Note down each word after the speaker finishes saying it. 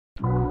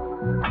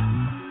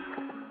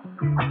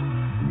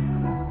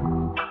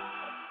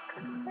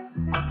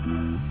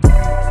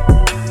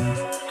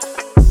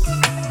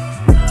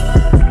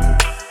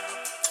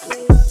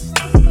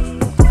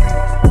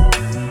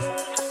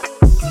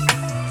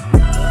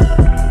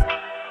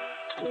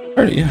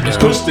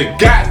Push the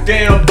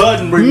goddamn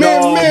button,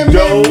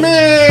 Ronaldo.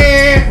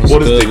 Man.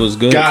 What is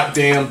the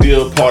goddamn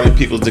deal, party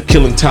people? The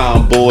Killing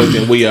Time Boys,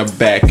 and we are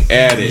back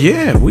at it.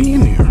 Yeah, we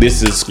in here.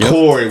 This is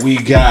Corey. We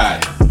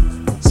got.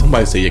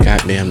 Somebody say your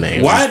goddamn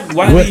name. Why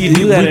do you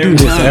do that every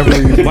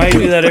time? Why do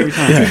you do that every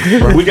time?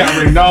 Yeah. We got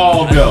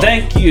Ronaldo.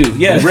 Thank you.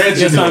 Yes, Reginald.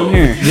 yes, I'm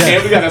here. Yeah.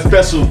 And we got a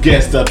special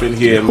guest up in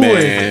here,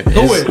 man.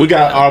 Who is? We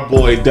got our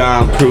boy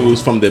Dom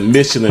Cruz from the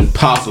Mission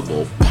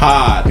Impossible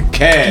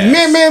podcast.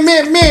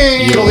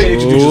 Man. Go ahead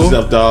and introduce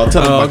yourself, dog.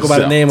 Tell them I'll about go by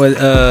the yourself.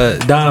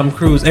 name of Dom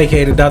Cruz,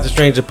 aka the Dr.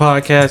 Stranger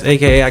Podcast,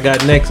 aka I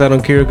Got Next, I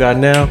Don't Care, Got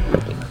Now.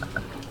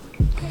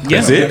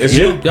 That's it? It's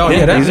you? Oh,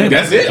 yeah, that's it.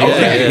 That's it?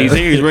 Okay. Yeah, he's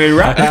here. He's ready to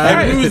rock.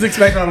 We was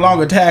expecting a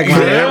longer tag.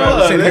 Man.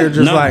 Everybody sitting here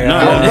just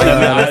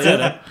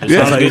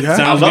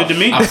Sounds good to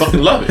me. I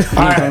fucking love it.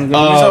 All right.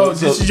 So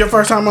this is your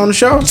first time on the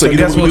show. So you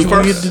guess know what what we you do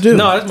need first? to do?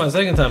 No, that's my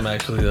second time,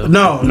 actually, though.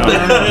 No. We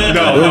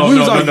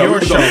was on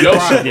your show.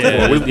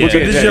 This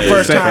is your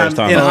first time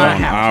in our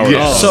house.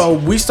 Yeah. So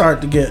we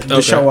start to get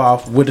the show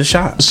off with a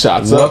shot.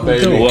 Shots up,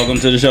 baby. Welcome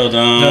to the show,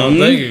 Dom. No,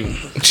 thank you.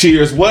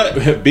 Cheers. What?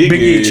 Big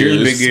ears.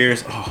 Cheers, big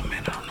ears. Oh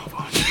man, I don't know if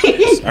I drink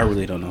this. I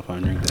really don't know if I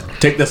drink that.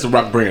 Take that some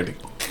rock brandy.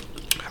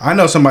 I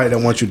know somebody that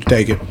wants you to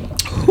take it.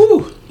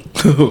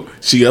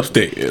 She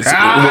upstairs. Waiting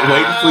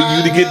for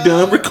you to get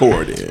done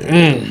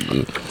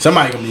recording.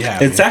 Somebody gonna be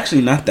happy. It's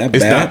actually not that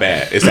bad. It's not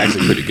bad. It's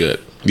actually pretty good.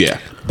 Yeah.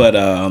 But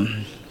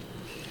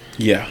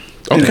yeah.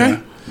 Okay.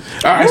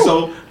 All right.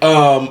 So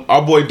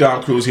our boy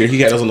Dom Cruz here. He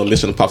had us on the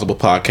Mission Impossible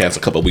podcast a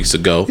couple of weeks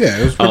ago. Yeah,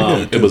 it was pretty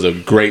good. It was a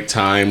great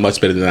time, much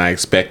better than I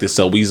expected.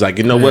 So we's like,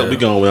 you know what? We're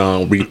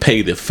gonna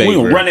repay the favor.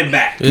 We're gonna run it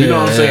back. You know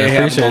what I'm saying?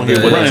 Have him on here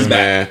with us, Running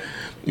man.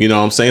 You know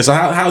what I'm saying? So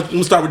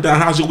let's start with Don.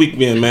 How's your week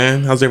been,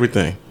 man? How's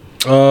everything?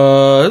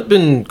 It's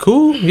been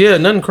cool. Yeah,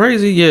 nothing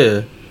crazy.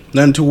 Yeah.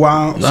 Nothing too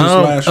wild since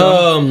last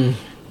show.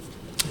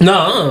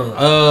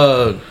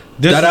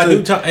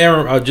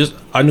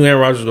 I knew Aaron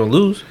Rodgers was gonna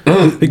lose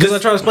because I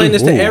try to explain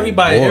this to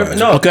everybody.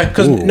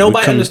 Because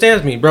nobody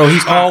understands me, bro.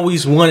 He's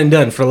always one and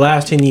done for the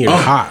last 10 years.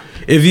 Hot.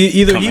 If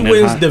he Coming in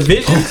wins hot.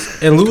 divisions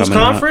and lose Coming in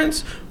hot.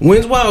 conference,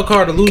 wins wild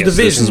card or lose This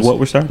divisions. is what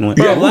we're starting with.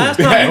 Bro, last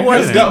time he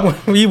Let's go.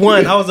 won, he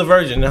won. I was a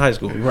virgin in high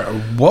school.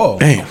 Whoa.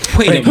 Damn.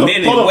 Wait a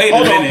minute. Hold on. Wait a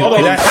minute. Hold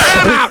on.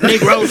 I'm out,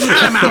 Negroes.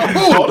 I'm out.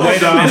 Hold on,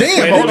 Dom.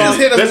 Damn, Hold just on.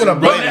 hit us Let's with a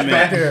run button that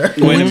back back.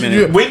 there. Wait a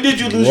minute. When did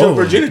you lose your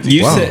virginity?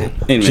 You said. Wait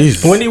a minute.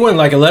 Jesus. When did he win?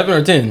 Like 11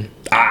 or 10?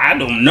 I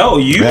don't know.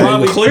 You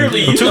probably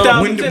clearly you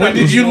know. When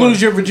did you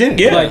lose your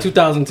virginity? Yeah. Like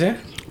 2010.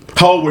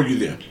 How old were you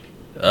then?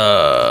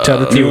 Tell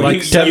the You truth. were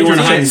in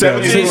high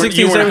school.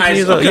 16, 17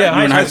 years old. Yeah,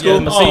 high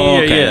school. Oh,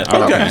 okay.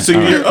 Okay. So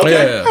you're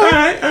okay. Yeah. All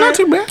right. Not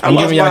too bad. I'm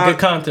giving y'all good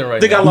content right I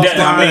think I now. lost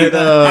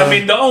I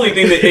mean, the only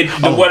thing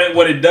that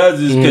what it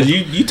does is because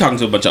you talking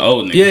to a bunch of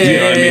old niggas. Yeah, you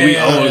know what I mean? We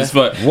yeah. old as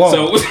fuck. Whoa.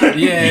 So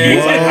Yeah.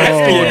 it's like high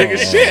school Yeah. nigga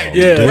shit.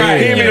 Yeah. Right.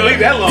 He ain't been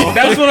that long.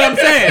 That's what I'm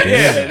saying.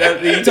 Yeah.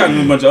 You talking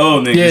to a bunch of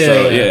old niggas. Yeah.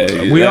 So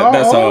yeah. We all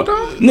that's old, all.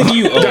 though? Nigga,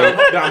 you old. Dom,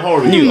 how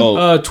old are you? You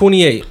old.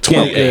 28.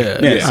 28. Yeah.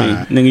 See,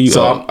 nigga, you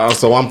old.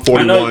 So I'm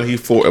 41. He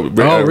 40.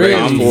 really?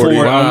 I'm I'm 40. 40.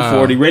 Wow. I'm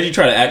 40. Reggie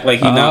try to act like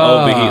he not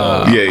old, but he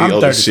old. Yeah, he I'm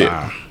old as shit.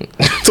 35.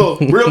 So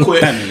real quick,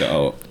 That nigga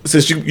old.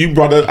 since you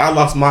brought up, I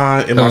lost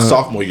mine in my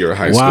sophomore year of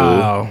high school.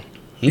 Wow.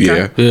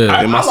 Yeah,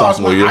 Yeah. in my I lost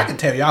sophomore mine. year. I can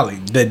tell y'all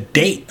the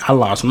date I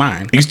lost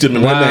mine. You still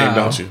remember that Wow. name,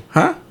 don't you?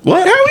 Huh?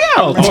 What? Hell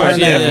yeah. Of course,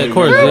 Yeah, of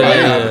course.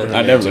 Yeah.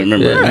 I definitely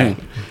remember her name.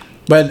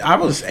 But I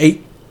was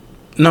 8.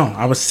 No,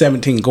 I was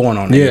 17 going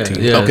on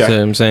 18. Yeah. Okay.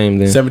 Same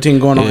then. 17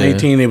 going on Yeah.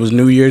 18. It was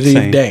New Year's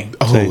Eve day.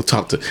 Oh,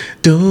 talk to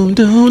doom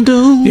doom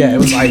doom. Yeah, it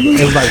was like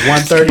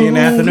 1:30 in the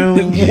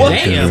afternoon.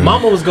 Damn,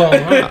 mama was gone.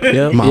 Huh?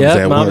 Yep. Mom's Yep.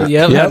 at Mama. work.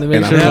 Yep. Yep. Had to make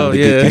And I'm sure. having to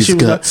get Yeah. these She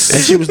was like, guts.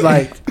 and she was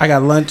like, I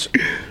got lunch.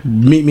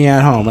 Meet me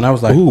at home. And I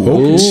was like, Ooh,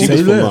 okay, she say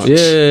was for less. lunch.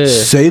 Yeah.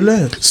 Say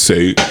less.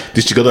 Say,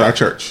 did you go to our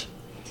church?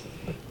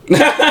 I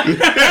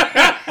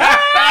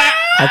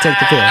take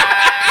the pill.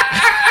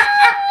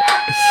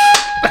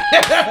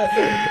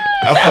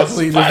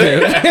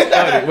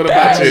 What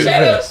about you?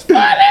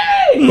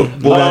 What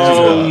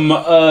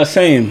about you?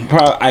 Same.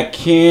 Probably, I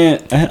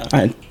can't.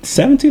 I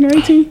 17 or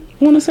 18.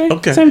 I want to say.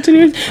 Okay. 17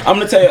 years. I'm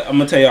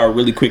gonna tell you a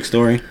really quick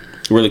story.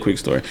 Really quick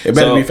story. It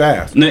better be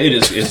fast. No, it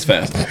is. It's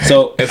fast.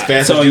 So As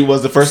fast as you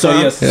was the first so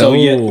time? yes. So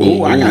yeah.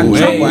 Ooh, I got in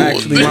trouble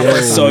actually. My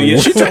first So yeah.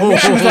 She told me,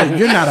 she was like,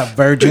 you're not a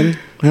virgin.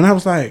 And I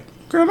was like,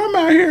 girl, I'm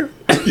out here.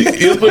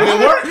 You was putting in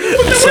work?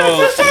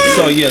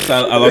 So yes, I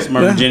lost my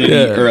virginity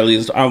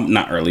early.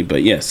 Not early,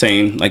 but yeah,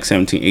 same, like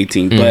 17,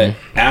 18. But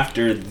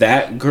after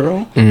that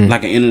girl,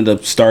 like I ended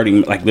up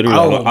starting, like literally,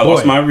 I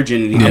lost my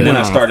virginity, and then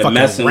I started Fucking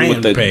messing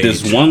with rampage.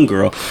 this one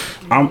girl.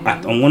 I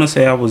want to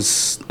say I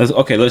was,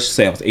 okay, let's just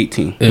say I was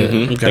 18.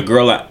 The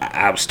girl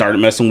I started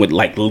messing with,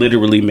 like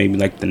literally maybe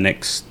like the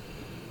next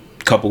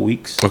couple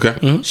weeks.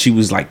 Okay. She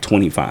was like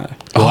 25.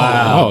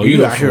 Wow.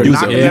 You out here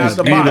knocking me out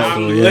the box.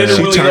 I'm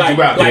literally She turned like,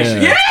 you out.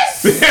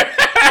 yes!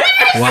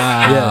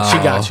 Wow. Yeah, she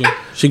got you.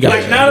 She got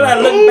Like you. now that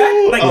I look back,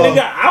 like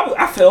nigga,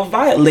 I felt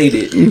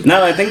violated. Now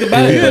that I think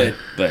about it,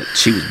 but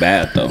she was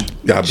bad though.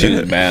 She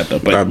was bad though.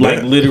 But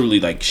like literally,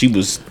 like she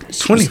was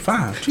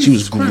 25. She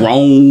was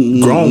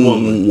grown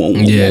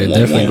woman. Yeah,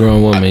 definitely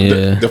grown woman.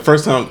 Yeah. The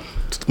first time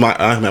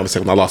I remember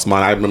when I lost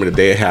mine. I remember the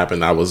day it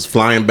happened. I was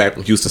flying back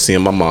from Houston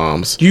seeing my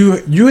mom's.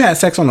 You had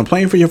sex on a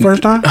plane for your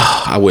first time?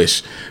 I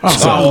wish. I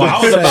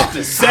was about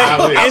to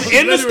say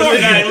in the story.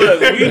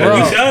 Look, we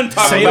done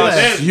talking about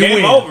this.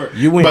 Game over.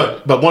 You win.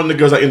 But one of the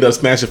girls I ended up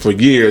smashing for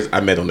years,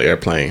 I met on the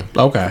airplane.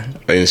 Okay.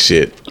 And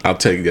shit. I'll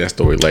tell you that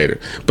story later.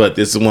 But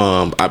this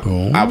one,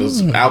 I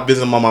was out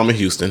visiting my mom in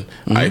Houston.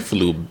 I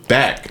flew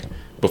back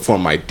before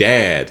my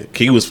dad.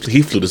 He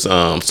flew to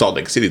Salt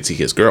Lake City to see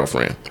his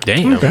girlfriend.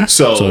 Damn. Okay.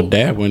 So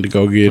dad went to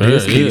go get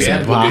his piece of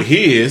the pie.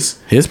 His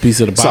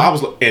piece of the pie. So I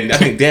was, and I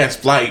think dad's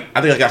flight.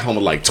 I think I got home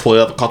at like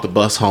 12. I caught the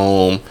bus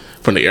home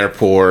from the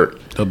airport.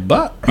 The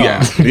butt.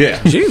 Yeah.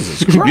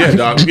 Jesus Christ. Yeah,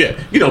 dog.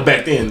 Yeah. You know,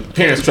 back then,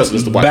 parents trusted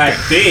us to watch. Back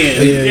then.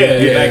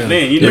 Back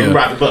then. You know,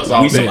 ride the bus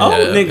all we some old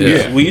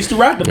niggas. Yeah. We used to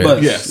ride the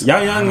bus. Yes.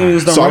 Y'all young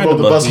niggas don't so ride I rode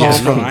the bus home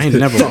from I ain't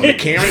never from the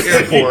Cairn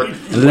Airport.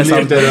 Unless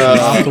I'm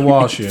off the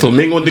wall shit.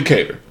 Flamingo and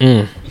Decatur.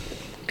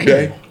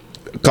 Okay.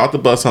 Caught the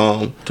bus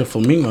home To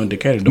Flamingo and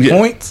Decatur. The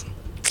points?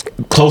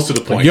 close to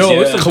the point.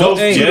 Yo, it's a close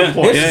ghost. to the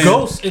point. It's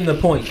ghosts in the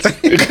points. Bro,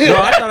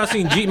 I thought I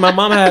seen my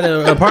mom had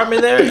an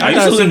apartment there. I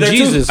thought I seen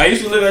Jesus. I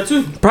used to live there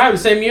too. Probably the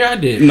same year I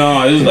did.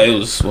 No, it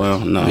was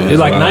no. It's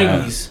like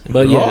 90s.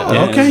 But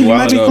yeah. Okay, you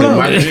might be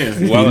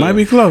close. Well, You might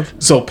be close.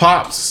 So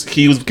Pops,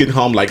 he was getting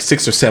home like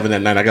 6 or 7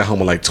 that night. I got home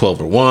at like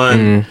 12 or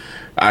 1.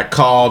 I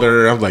called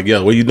her. I was like,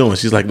 yo, what are you doing?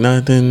 She's like,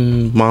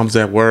 nothing. Mom's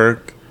at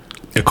work.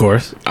 Of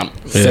course.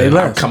 Say I'm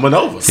less. coming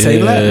over.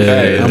 Say less.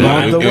 Hey, I'm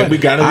on the way. we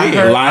got I it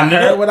heard, in. I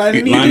heard what I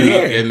needed to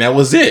hear. And that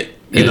was it.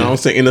 You know what I'm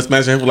saying? In the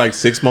smash for like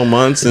 6 more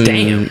months. And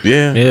Damn.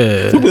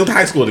 Yeah. We went to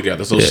high school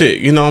together. So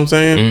shit. You know what I'm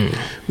saying?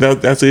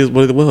 That's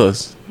what it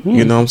was.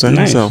 You know what I'm saying?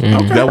 Nice. So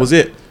that was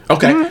it.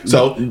 Okay.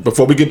 So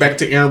before we get back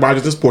to Aaron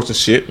Rodgers and sports and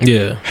shit.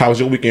 Yeah. How was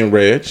your weekend,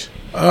 Reg?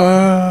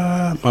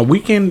 My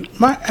weekend.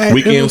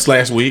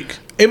 Weekend/week.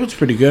 It was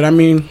pretty good. I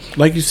mean,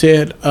 like you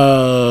said,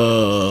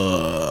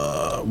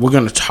 we're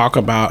gonna talk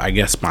about, I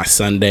guess, my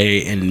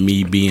Sunday and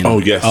me being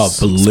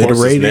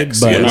obliterated.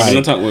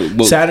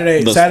 But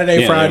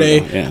Saturday,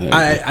 Friday,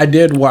 I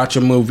did watch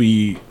a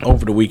movie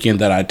over the weekend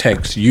that I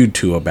text you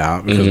two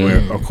about because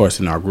we're of course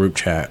in our group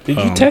chat. Did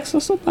you text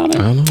us about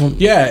it? I don't know.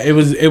 Yeah, it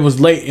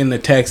was late in the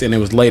text and it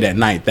was late at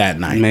night that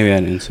night. Maybe I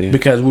didn't see it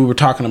because we were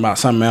talking about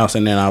something else,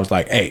 and then I was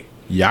like, "Hey,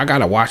 y'all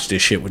gotta watch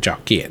this shit with y'all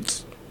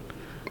kids."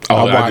 Oh,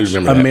 I watched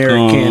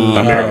American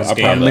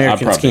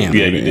Scam.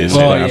 Yeah, you did.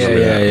 Oh, yeah, I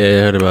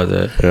heard about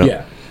that.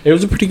 Yeah. It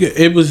was a pretty good.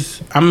 It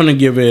was. I'm gonna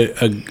give it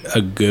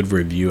a good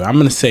review. I'm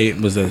gonna say it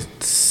was a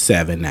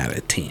 7 out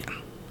of 10.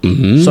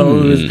 So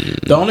it was,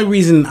 the only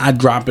reason I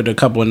drop it a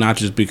couple of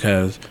notches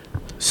because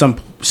some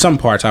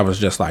parts I was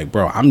just like,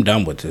 bro, I'm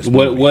done with this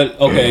movie. What?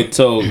 Okay,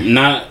 so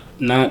not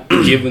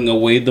giving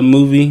away the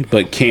movie,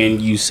 but can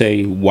you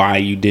say why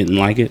you didn't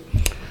like it?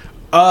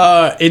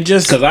 It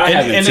just because I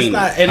haven't seen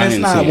it. And it's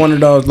not one of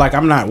those like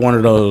I'm not one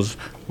of those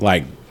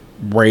like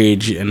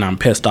rage and I'm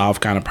pissed off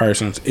kind of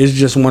persons. It's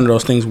just one of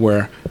those things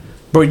where,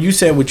 bro, you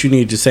said what you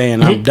need to say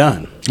and I'm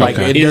done. Like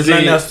there's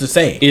nothing else to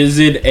say. Is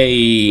it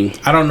a?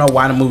 I don't know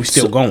why the movie's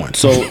still going.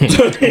 So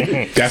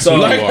that's who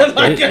you are.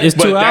 It's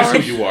 2 hours. That's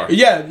who you are.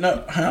 Yeah,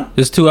 no, huh?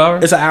 It's 2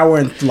 hours. It's an hour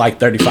and like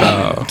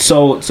 35 minutes.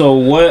 So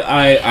what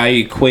I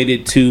equate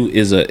it to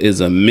is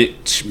a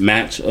mix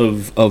match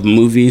of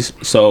movies.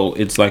 So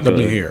it's like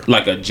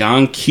like a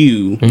John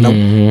Q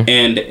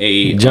and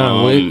a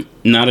John Wick.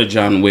 Not a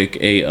John Wick.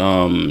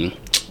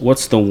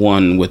 What's the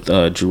one with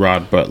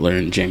Gerard Butler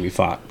and Jamie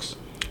Foxx?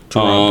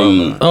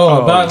 About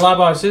Law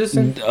Abiding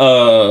Citizen.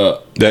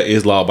 That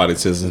is Law Abiding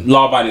Citizen.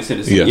 Law Abiding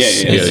Citizen.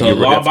 Yes. Yeah. So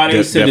Law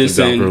Abiding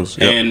Citizen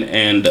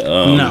and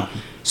no.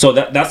 So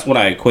that's what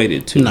I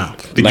equated to. No.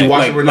 Did you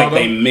watch it, Ronaldo? Like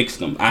they mixed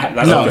them. That's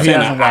what I'm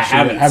saying. I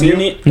haven't seen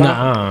it.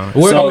 Nah.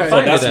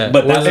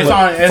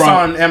 It's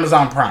on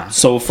Amazon Prime.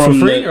 So from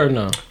for free or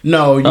no?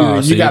 No,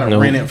 you gotta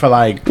rent it for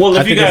like. Well,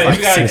 if you got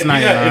 $6.99.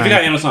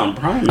 Amazon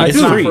Prime, it's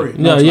not free.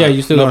 No,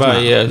 you still gotta buy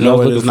it. Yeah, no,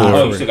 it is not.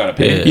 Oh, you still gotta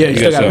pay. Yeah, you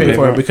still gotta pay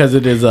for it because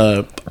it is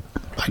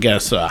I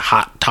guess a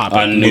hot topic.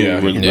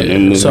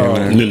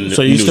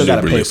 So you still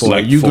gotta pay for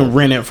it. You can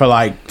rent it for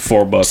like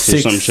 $4 or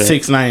some shit.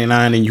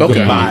 $6.99 and you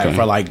can buy it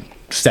for like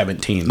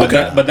 $17.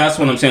 But that's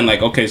what I'm saying.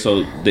 Like, okay,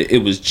 so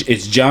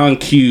it's John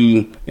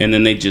Q, and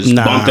then they just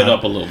bumped it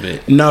up a little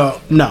bit. No,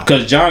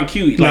 because John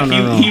Q,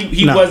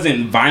 he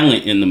wasn't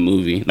violent in the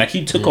movie. Like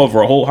he took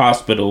over a whole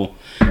hospital,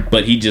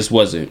 but he just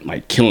wasn't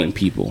like killing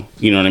people.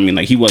 You know what I mean?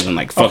 Like he wasn't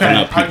like fucking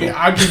up people.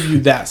 I'll give you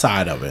that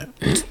side of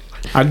it.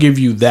 I'll give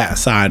you that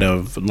side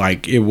of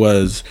like it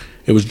was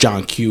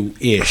John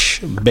Q-ish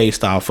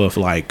based off of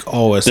like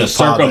it's the a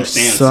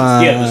circumstances.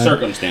 Son, the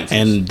circumstances,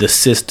 and the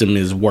system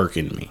is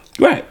working me.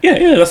 Right.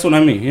 Yeah. That's what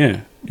I mean.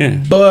 Yeah.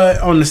 But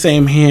on the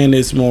same hand,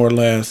 it's more or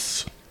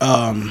less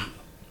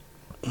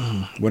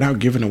without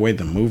giving away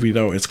the movie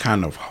though, it's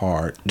kind of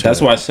hard.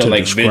 That's why I said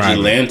like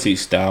vigilante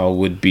style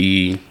would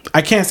be.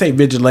 I can't say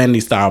vigilante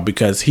style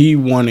because he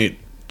wanted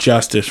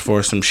justice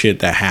for some shit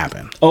that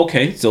happened.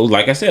 Okay, so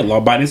like I said,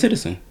 law-abiding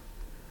citizen.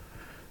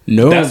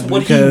 No, That's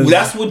what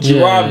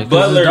Gerard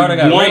Butler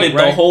wanted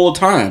the whole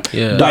time.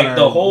 Yeah. Like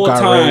the whole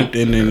time.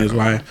 And then his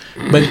wife.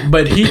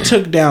 But he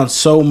took down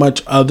so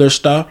much other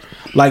stuff.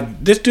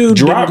 Like this dude,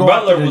 Gerard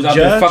Butler was out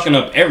there fucking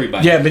up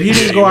everybody. Yeah, but he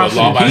didn't go after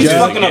the He's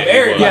judge. fucking up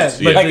everybody. Yeah,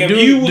 but like if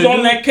you was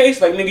on that case,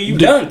 like nigga, you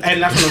done.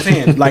 And that's what I'm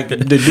saying. Like the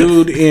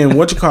dude in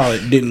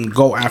didn't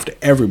go after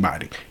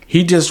everybody.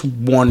 He just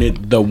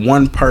wanted the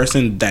one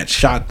person that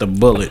shot the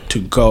bullet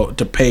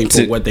to pay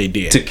for what they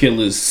did to kill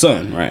his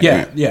son. Right?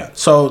 Yeah, right. yeah.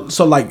 So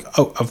like,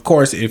 of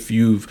course, if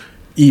you've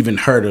even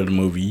heard of the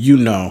movie, you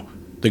know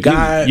the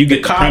guy. You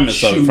get the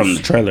premise of it from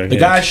the trailer. The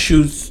guy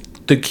shoots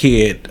the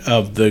kid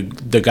of the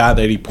guy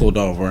that he pulled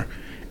over,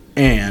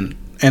 and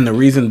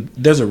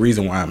there's a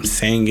reason why I'm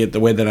saying it the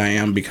way that I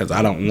am, because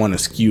I don't want to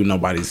skew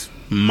nobody's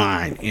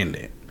mind in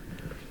it.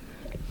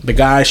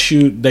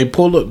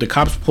 The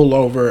cops pull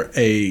over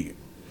a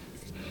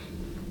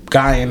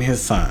guy and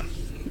his son.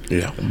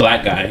 Yeah.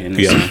 Black guy and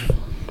his son.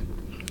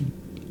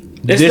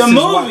 It's the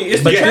movie.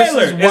 It's the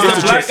trailer. It's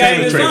the black guy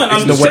and his son.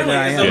 I'm just saying.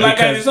 It's the black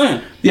guy and his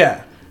son.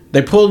 Yeah.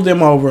 They pulled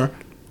them over.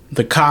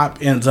 The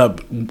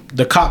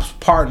cop's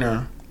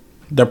partner,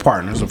 they're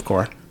partners, of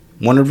course.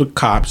 One of the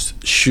cops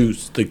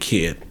shoots the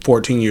kid,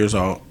 14 years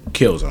old,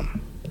 kills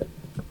him.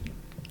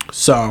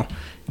 So,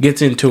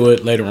 gets into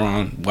it later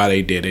on why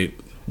they did it.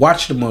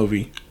 Watch the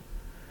movie.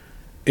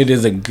 It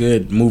is a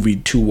good movie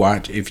to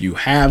watch if you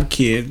have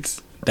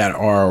kids that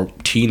are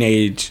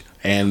teenage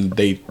and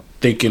they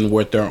thinking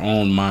with their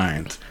own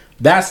minds.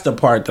 That's the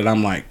part that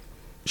I'm like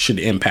should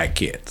impact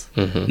kids,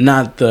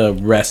 not the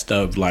rest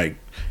of like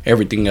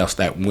everything else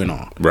that went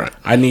on. Right.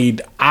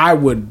 I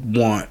would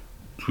want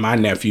my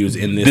nephews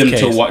in this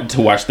case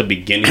to watch the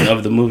beginning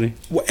of the movie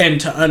and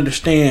to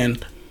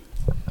understand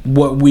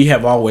what we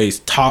have always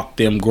taught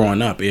them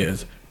growing up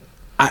is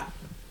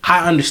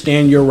I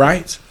understand your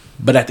rights,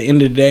 but at the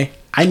end of the day,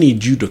 I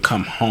need you to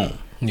come home.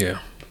 Yeah.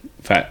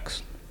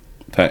 Facts.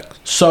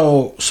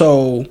 So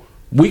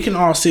we can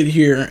all sit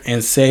here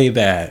and say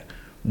that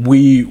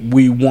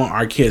we want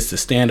our kids to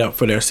stand up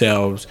for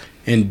themselves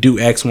and do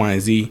X, Y,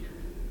 and Z.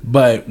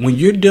 But when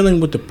you're dealing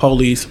with the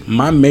police,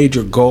 my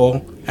major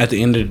goal at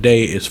the end of the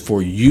day is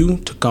for you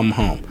to come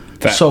home.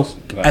 Facts. So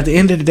at the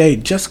end of the day,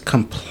 just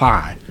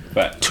comply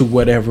to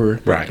whatever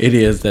it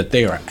is that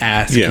they are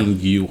asking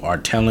you or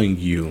telling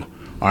you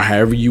or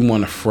however you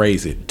want to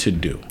phrase it to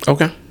do.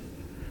 Okay.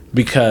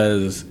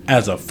 Because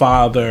as a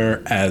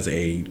father, as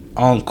a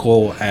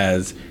uncle,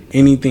 as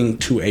anything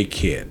to a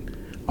kid,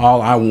 all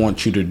I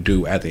want you to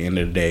do at the end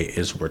of the day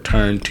is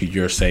return to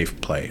your safe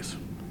place.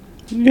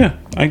 Yeah,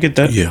 I get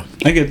that. Yeah,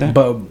 I get that.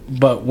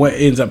 But what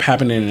ends up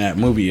happening in that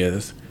movie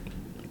is,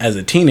 as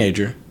a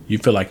teenager, you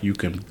feel like you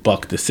can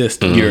buck the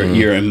system.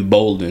 You're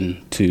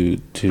emboldened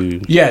to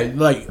yeah,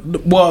 like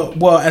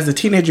well, as a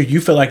teenager, you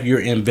feel like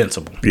you're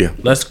invincible. Yeah,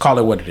 let's call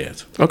it what it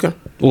is. Okay.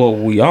 Well,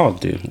 we all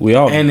do.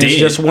 And it's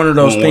just one of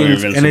those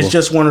things. And it's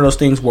just one of those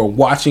things where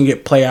watching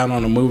it play out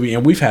on a movie,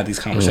 and we've had these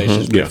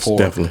conversations before,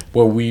 definitely.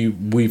 Where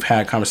we've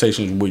had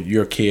conversations with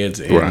your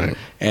kids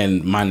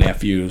and my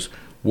nephews,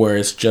 where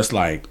it's just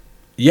like,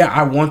 yeah,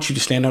 I want you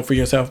to stand up for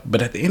yourself,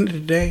 but at the end of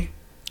the day,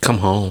 come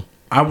home.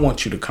 I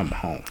want you to come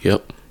home.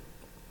 Yep.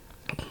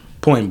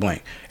 Point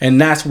blank. And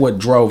that's what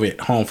drove it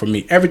home for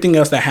me. Everything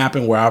else that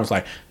happened where I was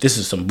like, this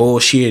is some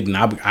bullshit, and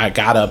I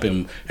got up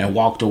and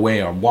walked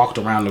away or walked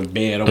around the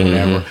bed or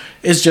whatever.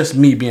 It's just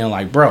me being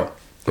like, bro,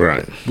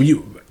 right.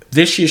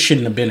 This shit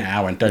shouldn't have been an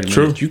hour and 30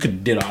 minutes. You could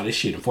have did all this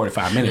shit in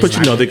 45 minutes.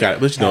 But they got it.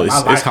 But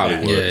it's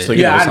Hollywood. Yeah. So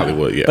you know it's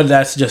Hollywood, yeah. But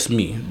that's just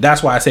me.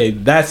 That's why I say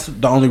that's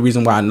the only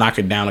reason why I knock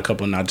it down a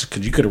couple of notches,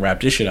 because you could have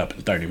wrapped this shit up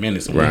in 30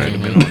 minutes. And we could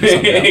have been on something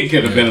else. It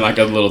could have been like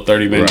a little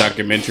 30-minute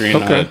documentary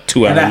and a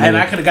 2 hour movie. And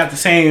I could have got the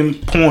same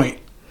point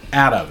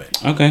out of it.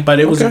 Okay. But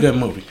it was a good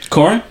movie.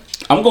 Corin,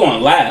 I'm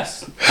going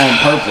last on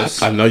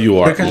purpose. I know you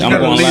are. Because you're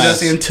going to lead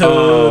us into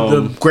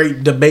the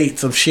great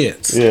debates of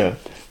shits. Yeah.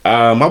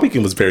 My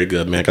weekend was very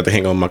good, man. I got to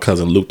hang out with my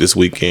cousin Luke this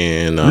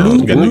weekend. Y'all heard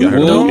him. If y'all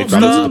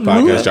listen to the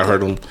podcast, y'all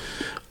heard him.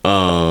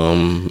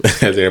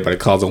 As everybody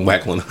calls him,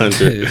 Whack 100.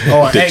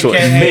 Detroit.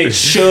 Big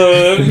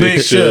Suge. Big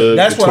Suge.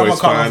 That's what I'm going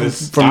to call him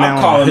from now on.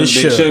 I'm calling him Big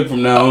Suge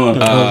from now on.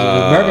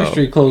 Murder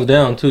Street closed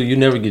down, too. You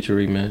never get your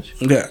rematch.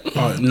 Yeah.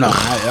 No,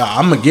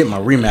 I'm going to get my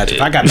rematch.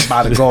 If I got to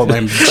buy the gold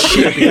and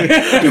ship it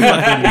to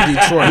fucking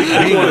Detroit, he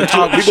ain't going to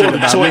talk shit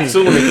about Detroit me.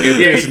 Soon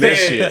that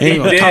shit. He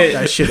ain't going to talk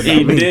that shit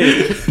about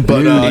me.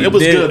 But it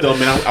was good, though,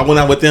 man. I went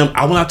out with them.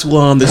 I went out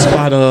to this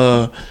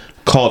spot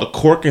called a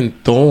Cork and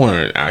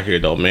Thorn out here,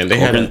 though, man. They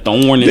Cork had and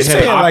Thorn. They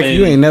say it like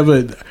you ain't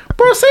never,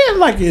 bro. Say it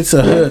like it's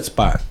a hood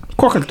spot.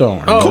 Cork and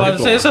Thorn. Oh, I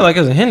was say like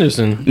it's a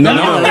Henderson. No.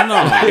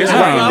 It's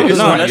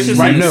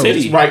right in the city.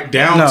 It's right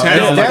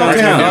downtown.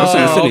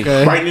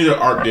 Downtown. Right near the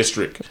art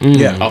district.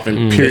 Yeah, off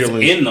Imperial.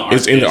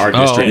 It's in the art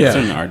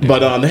district.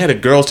 But they had a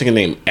girl singing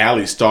named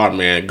Allie Starr,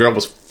 man. Girl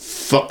was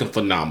fucking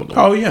phenomenal.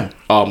 Oh yeah.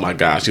 Oh my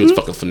gosh, she was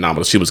fucking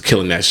phenomenal. She was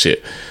killing that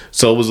shit.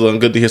 So it was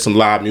good to hear some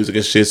live music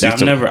and shit.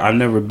 I've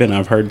never been.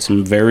 I've heard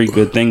some very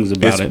good things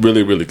about it. It's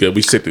really, really good.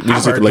 We just heard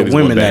the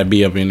women that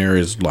be up in there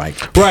is like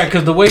right,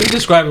 because the way he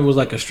described it was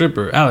like a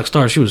stripper. Alex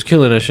Starr, she was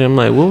killing that shit. I'm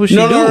like, what was she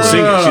doing? No.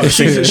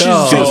 She's a singer.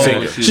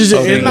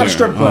 It's not a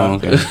strip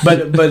club,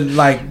 but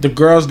like the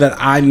girls that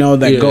I know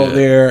that go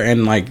there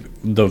and like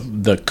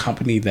the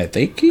company that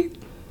they keep.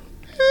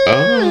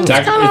 It's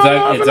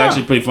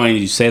actually pretty funny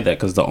you say that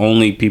because the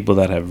only people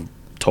that have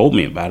told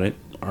me about it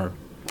are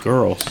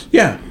girls.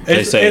 Yeah,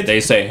 they say,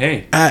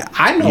 hey,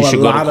 I know you should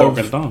a lot go to Cork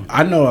and Thumb.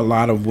 I know a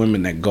lot of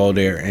women that go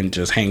there and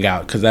just hang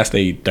out because that's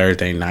their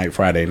Thursday night,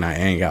 Friday night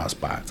hangout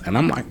spots, and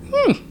I'm like,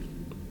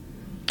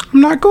 I'm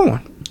not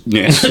going.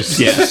 Yeah, me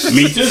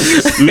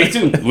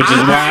too. Which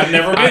is why I've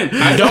never been.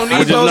 I don't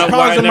need those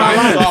problems in my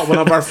life. I saw one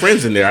of our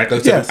friends in there. I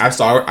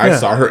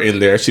saw her in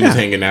there. She was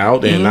hanging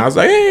out, and I was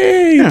like,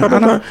 "Hey,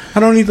 I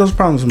don't need those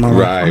problems in my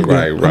life.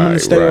 Right. I'm gonna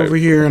stay over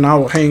here, and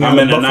I'll hang out. I'm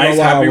in a nice,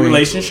 happy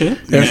relationship.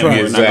 That's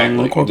right.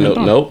 Exactly.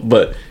 Nope.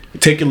 But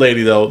take your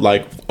lady though.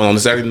 Like on a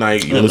Saturday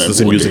night, you listen to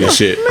some music and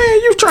shit.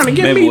 Man, you trying to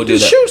get me to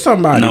shoot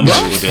somebody? No,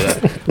 we'll do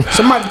that.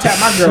 Somebody tap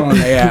my girl on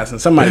their ass,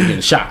 and somebody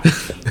getting shot.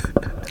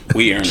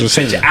 We earned to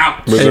send you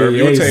out.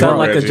 Hey, sound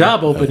like a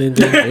job opening.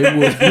 It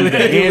will be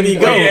the end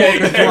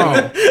of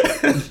Cork.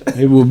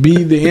 It will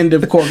be the end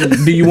of Cork.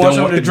 Do you want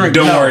something to drink?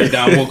 Don't worry,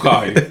 Don. We'll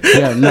call you.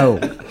 Yeah, no.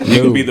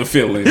 You can be the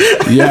fill-in.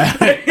 Yeah,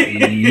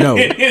 no.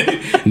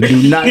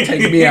 Do not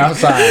take me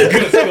outside.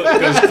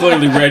 Because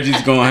clearly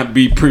Reggie's going to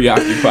be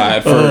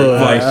preoccupied for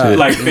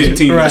like 15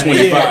 to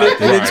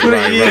 25.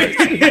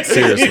 Right.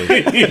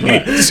 Seriously.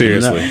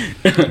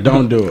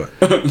 Don't do it.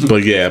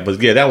 But yeah,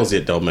 that was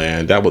it though,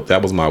 man. That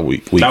was my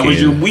weekend. That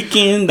was your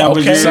weekend. That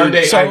was your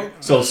Sunday.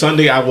 So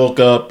Sunday I woke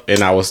up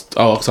and I was.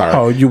 Oh, sorry.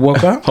 Oh, you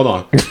woke up? Hold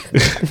on. We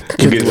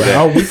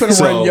finna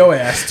run your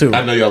ass too.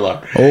 I know y'all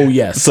are. Oh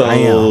yes. So I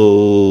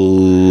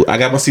am. I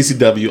got my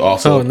CCW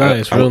also. Oh,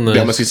 nice. Real nice.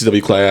 Got my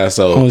CCW class.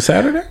 So on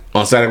Saturday.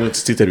 On Saturday, went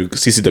to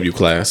CCW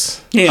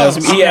class. He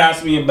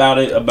asked me about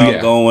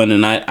going,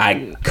 and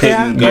I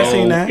couldn't go. I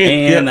seen that.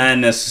 And I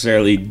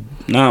necessarily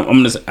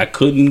I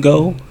couldn't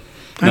go.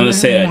 I'm gonna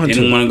say I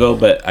didn't want to go,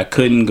 but I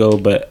couldn't go.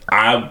 But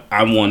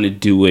I want to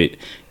do it,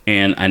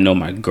 and I know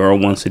my girl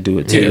wants to do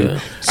it too. Yeah.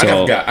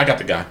 So I got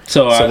the guy.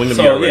 So when you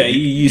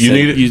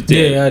need it. You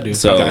did. Yeah, I do.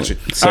 So I got you.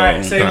 All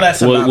right, say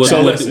less about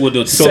that. We'll do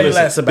it. Say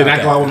less about that. Then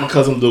I go out with my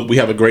cousin Luke. We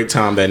have a great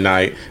time that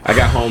night. I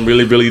got home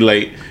really, really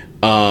late.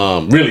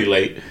 Really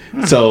late.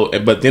 So,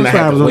 but then I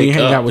had to wake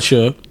up. Hang out with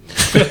Suge.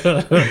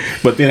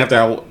 But then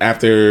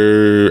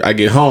after I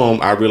get home,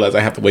 I realize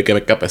I have to wake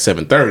up at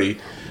 7:30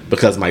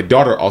 because my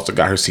daughter also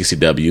got her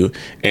CCW,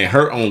 and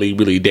her only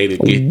really day to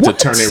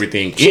turn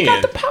everything in.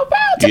 Got the pow.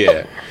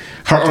 Yeah.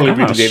 Her only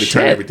reason day to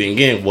turn everything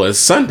in was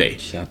Sunday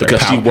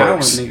because she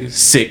works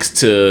 6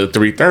 to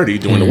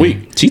 3:30 during the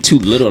week. She too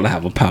little to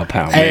have a pow.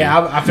 Hey,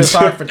 I feel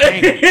sorry for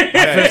Tank.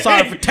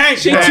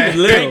 She too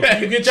little.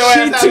 You get your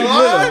ass out of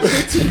line.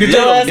 Get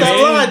your ass out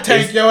of line.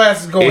 Tank, your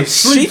ass is going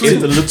sleep. She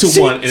is the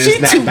little one, and it's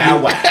not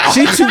Bow Wow.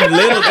 She too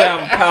little to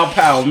have a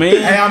pow, man.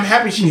 Hey, I'm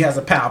happy she has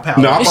a pow.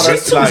 No, I bought her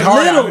too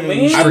little,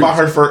 man. I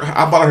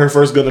bought her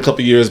first gun a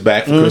couple years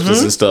back for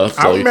Christmas and stuff.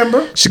 So I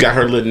remember. She got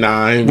her little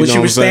 9. When she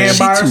was staying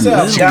by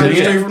herself. She got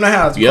me straight from the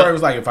house. Yep. Corey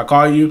was like, if I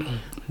call you,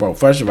 bro,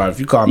 first of all, if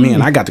you call me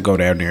and I got to go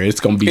down there, it's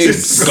gonna be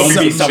some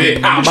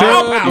shit. Pow.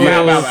 Smoke.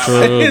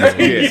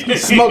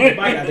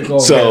 I got to go.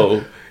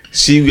 So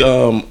she,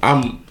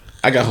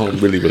 I got home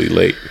really, really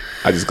late.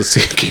 I just keep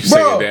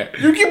saying that.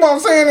 You keep on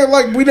saying it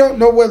like we don't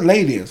know what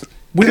late is.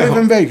 We live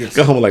in Vegas.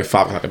 Got home at like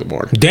 5 o'clock in the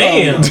morning.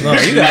 Damn,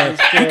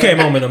 you came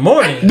home in the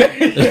morning.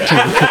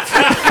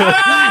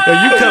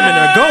 Are you coming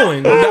or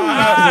going?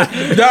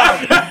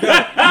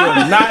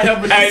 Not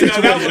helping the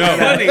situation.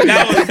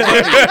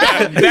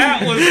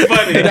 That was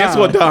funny. Guess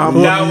what, Dom?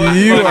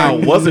 I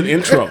wasn't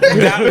in trouble.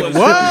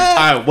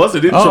 I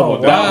wasn't in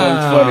trouble.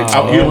 That was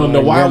funny. You don't know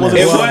why I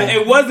wasn't in trouble.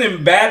 It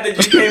wasn't bad that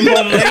you came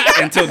home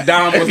late until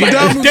Dom was like,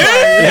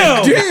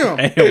 damn.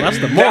 Hey, that's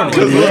the morning.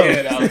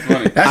 That was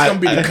funny. That's gonna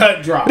be the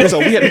cut drop. So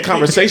we had a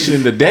conversation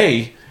in the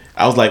day.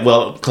 I was like,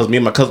 well, because me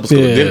and my cousin was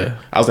going to dinner.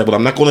 I was like, well,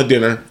 I'm not going to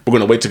dinner. We're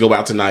going to wait to go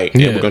out tonight,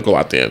 and we're going to go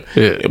out then.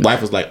 And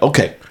wife was like,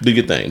 okay, do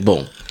your thing.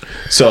 Boom.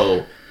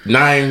 So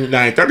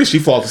 9:30, she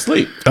falls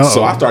asleep.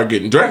 So I start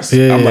getting dressed.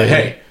 I'm like,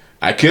 hey,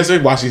 I kiss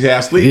her while she's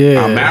half asleep.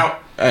 I'm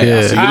out. Hey,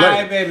 I'll see you later. All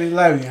right, baby,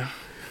 love you.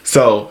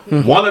 So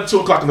 1 or 2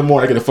 o'clock in the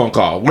morning, I get a phone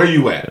call. Where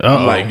you at?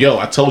 I'm like, yo,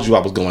 I told you I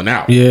was going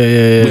out.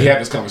 Yeah. We had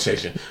this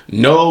conversation.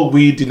 No,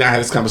 we did not have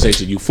this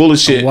conversation. You full of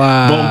shit.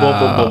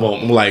 Wow.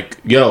 Boom. I'm like,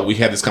 yo, we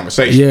had this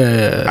conversation.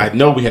 Yeah. I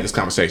know we had this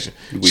conversation.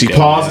 She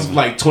pauses for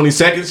like 20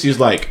 seconds. She's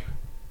like,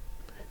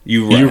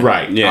 you're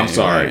right. Yeah, I'm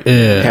sorry.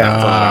 Yeah.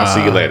 Have fun. I'll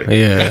see you later.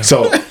 Yeah.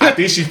 So I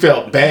think she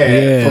felt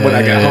bad for when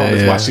I got home.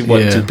 That's why she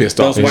wasn't too pissed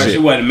off. That's why she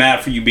wasn't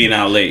mad for you being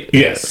out late.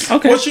 Yes.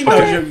 Okay. Well, she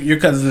knows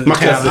your cousin's in my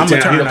town. cousin's in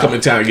town. He'll come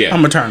in town. Yeah.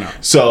 I'm gonna turn up.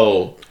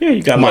 So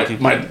you got lucky.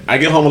 I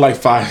get home at like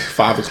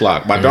 5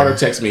 o'clock. My daughter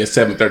texts me at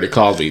 7:30.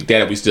 Calls me,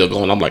 Dad, we still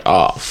going? I'm like,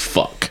 oh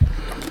fuck.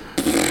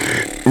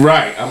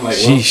 Right. I'm like,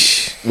 well,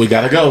 we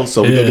gotta go.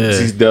 So we go to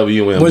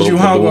CCW and Was you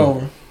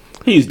hungover?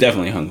 He's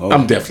definitely hungover.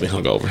 I'm definitely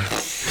hungover.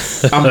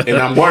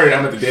 I'm worried.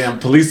 I'm at the damn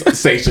police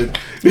station.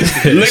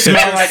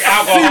 Smell like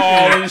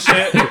alcohol and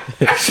shit.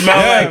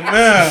 Smell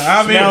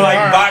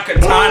like vodka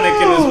tonic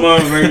in this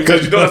motherfucker.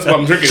 Because you know that's what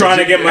I'm drinking. Trying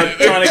to get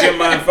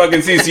my fucking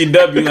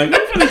CCW. Like,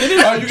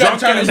 oh, you got to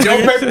turn in your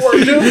paperwork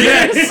too?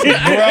 Yes, bro.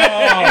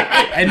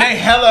 And they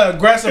hella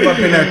aggressive up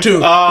in there too. They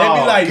be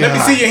like, "Let me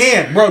see your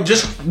hand, bro.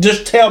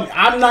 Just tell me.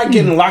 I'm not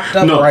getting locked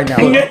up right now."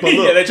 But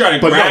look, yeah, they try to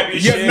grab your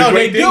shit. No,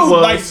 they do.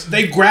 Like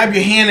they grab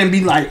your hand and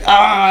be like,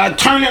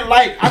 turn it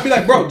like. I'd be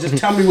like, bro, just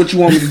tell me what you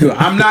want me to do.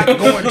 I'm not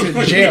going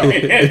to jail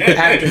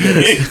after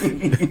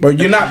this. But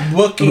you're not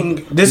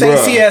booking. This ain't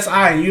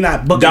CSI, and you're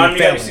not booking. Don, you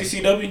got a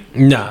CCW?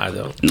 Nah, I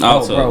don't.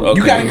 Also, bro, okay.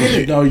 you gotta get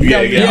it though. You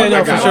gotta get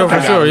it.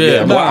 For sure.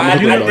 Yeah. No,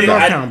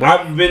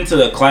 I've been to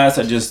the class.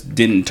 I just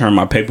didn't turn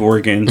my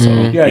paperwork in, so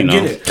you know,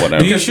 get it.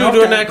 whatever. Do you shoot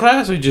during that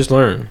class or you just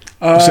learn?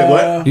 Say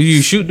what? Do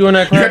you shoot during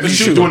that class? You have to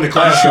shoot during the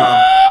class,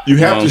 Dom. You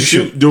have to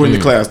shoot during the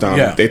class, Dom.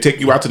 Yeah. They take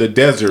you out to the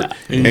desert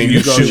and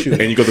you shoot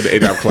and you go to the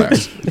 8-hour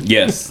class.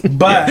 Yes,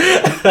 but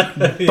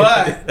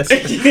Why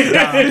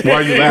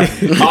are you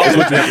laughing? All of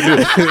what you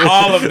have to do.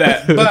 all of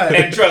that. But-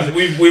 and trust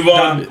me,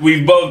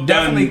 we've both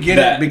definitely done get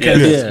that. it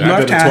because Yes. I've done it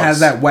Northtown twice. has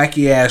that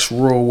wacky ass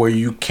rule where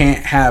you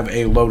can't have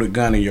a loaded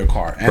gun in your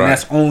car, and Right.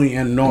 that's only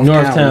in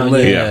Northtown.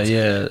 Northtown,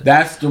 yeah.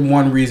 That's the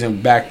one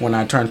reason. Back when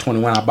I turned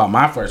 21, I bought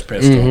my first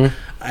pistol,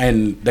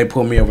 and they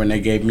pulled me over and they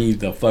gave me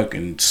the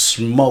fucking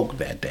smoke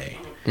that day.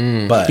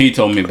 But He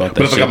told me about that.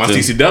 But if I got my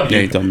shit, too. CCW,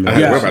 Yeah, he told me I about had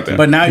to that. worry about that.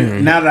 But now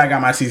that I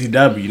got my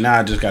CCW, now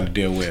I just got to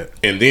deal with.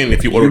 And then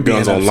if you order being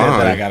guns upset that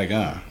I online, got a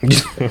gun.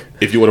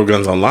 if you order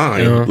guns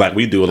online, like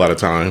we do a lot of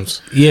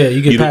times, Yeah,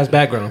 you You can pass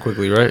background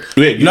quickly, right?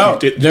 yeah, you No,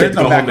 take there's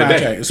the no home background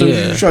today. check. So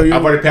Yeah. you show you.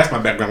 I've already passed my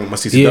background with my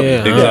CCW.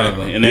 Yeah.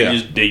 Exactly, and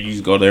Yeah. they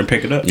just go there and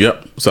pick it up.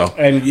 Yep. So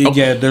And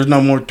yeah, there's no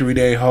more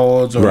 3-day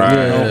holds or Right,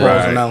 no holds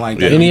right. or nothing like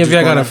Yeah. that. Any You of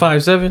y'all just got a go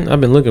 5.7? I've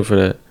been looking for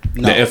that.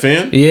 No. the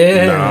FN?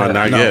 Yeah. Nah,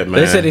 not yet, man.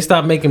 They said they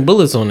stopped making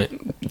bullets on it.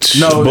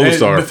 No, bullets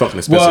it- are fucking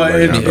expensive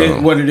right now.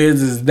 Bro. what it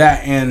is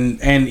that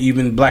and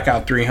even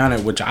Blackout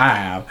 300, which I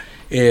have,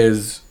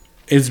 is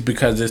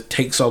because it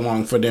takes so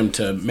long for them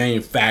to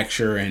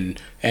manufacture and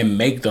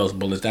make those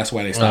bullets. That's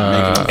why they stopped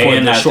making them for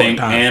And the I short think,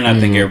 time.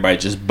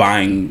 everybody's just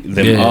buying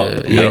them Yeah, up.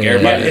 yeah, Like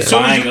everybody yeah. is As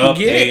soon as buying you can up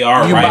get it,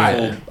 AR you buy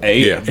rifle. Yeah.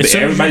 As soon as you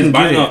Everybody's can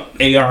buying get up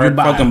AR you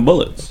buy fucking it.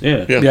 bullets.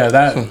 Yeah. Yeah,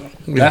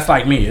 that's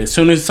like me. As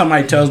soon as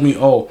somebody tells me,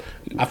 "Oh,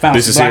 I found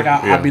This is some here,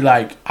 Blackout," yeah. I'll be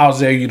like, "I'll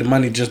sell you the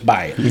money. Just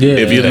buy it." Yeah.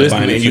 If you're they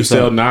listening buying and it you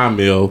sell themselves. 9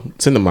 mil,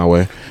 send them my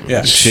way.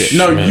 Yeah. Shit.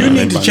 No, man, you they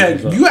need to buying check.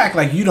 themselves. You act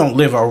like you don't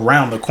live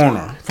around the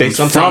corner. They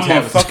sometimes From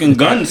a have fucking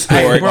gun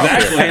store. Bro,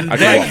 Exactly. and I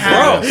they get it.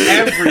 have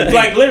everything.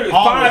 Like literally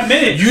All 5 of it.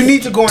 minutes. You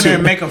need to go in there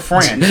and make a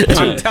friend.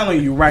 I'm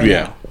telling you right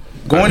Yeah. now.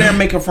 Go in there and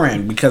make a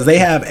friend because they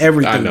have I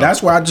everything. know.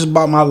 That's where I just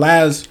bought my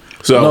last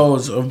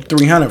loads of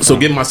 300. So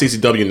from. getting my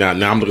CCW now.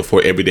 Now I'm looking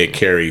for everyday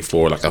carry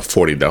for like a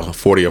 40 though,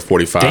 40 or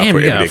 45 Damn, for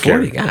you got everyday a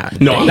 40? carry. God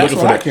No, I'm That's looking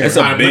for what I that. carry. That's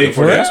a I'm big- looking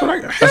for that. That's what I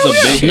got. That's a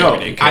big No,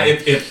 everyday carry.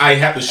 if I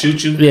have to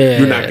shoot you, Yeah.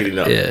 you're not getting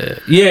up.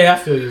 Yeah, I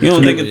feel you. You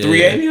don't think a Yeah.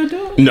 380 will do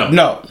it? No,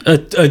 No, A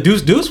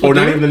deuce or would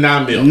not do even the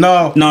 9 mil.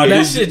 no, No, That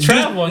dudes- shit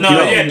travel. No,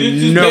 No. yeah,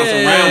 dudes just No. bounce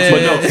around.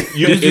 But no,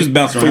 you Dudes just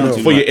bounce around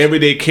too for your much.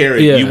 everyday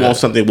carry. Yeah. You want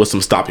something with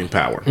some stopping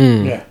power.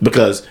 Yeah.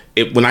 Because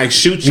when I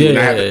shoot you, and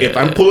I have to, if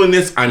I'm pulling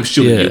this, I'm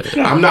shooting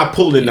you. I'm not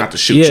pulling it not to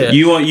shoot Yeah.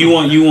 you.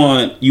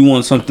 You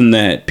want something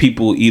that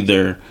people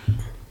either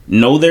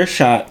know they're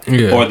shot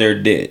Yeah. or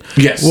they're dead.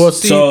 Yes. Well,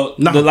 see, So,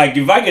 no. like,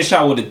 if I get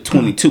shot with a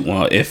 22,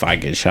 well, if I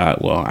get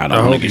shot, well, I don't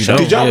want hope to get you shot.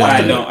 don't. Did y'all watch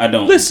I the- don't. I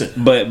don't. Listen.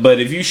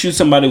 But if you shoot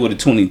somebody with a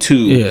 22,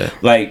 Yeah.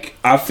 like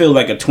I feel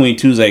like a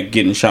 22 is like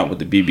getting shot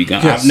with a BB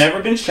gun. Yes. I've never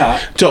been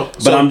shot, So-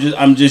 but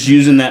I'm just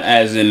using that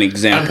as an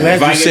example. I'm glad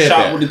If I you get said shot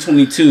that. with a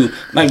 22,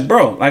 like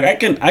bro, like I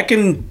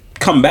can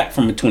come back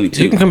from a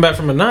 22. You can come back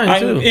from a 9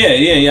 too.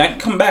 Yeah. I can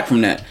come back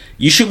from that.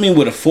 You shoot me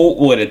with a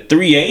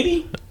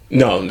 380.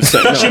 No, no.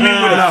 Shoot me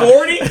with a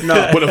 40.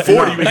 no. With a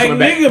 40, you be Like coming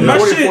back. nigga, my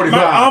 40, shit,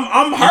 45.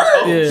 I'm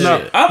hurt. Yeah.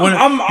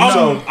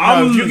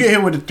 No. If you get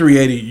hit with a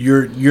 380,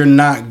 you're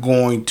not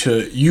going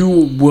to. You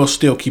will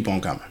still keep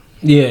on coming.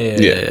 Yeah.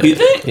 You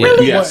think?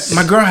 Really? Yes.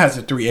 My girl has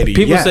a 380.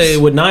 People yes. say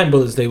with 9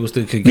 bullets they will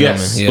still keep coming.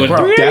 Yes. Yeah.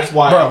 But- That's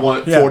why I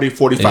want yeah. 40,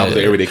 45 as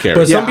an everyday carry.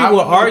 But some Yeah, I people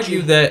would want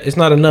argue that it's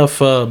not enough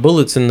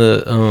bullets in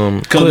the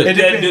clip. It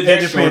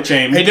depends. short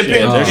chain. It depends.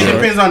 Yeah, It they're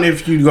depends on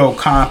if you go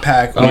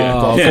compact or you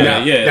go. Yeah.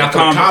 Now, The for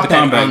compact the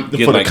compact,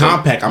 get for the like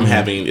compact I'm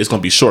having, it's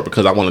gonna be short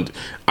because I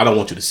don't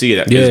want you to see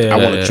it. Yeah, I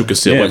want yeah. a true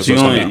concealed Yeah, weapon, so so you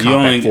it's only, gonna be a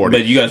compact 40.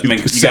 but you guys can you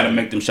sell gotta it.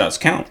 make them shots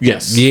count.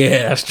 Yes.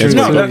 Yeah, that's true.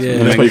 No,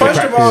 Yeah. that's what you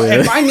First of all,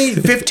 if I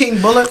need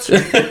 15 bullets,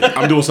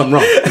 I'm doing something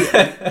wrong.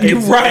 You're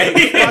right.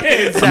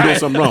 I'm doing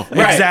something wrong.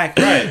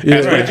 exactly. Right.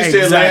 As Reggie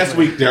said last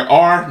week, there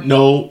are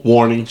no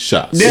warning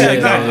shots. Yeah, Yeah,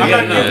 no, I'm not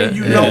yeah, giving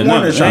you yeah, no no,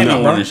 warning shot. ain't no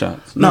bro. warning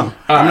shots. No,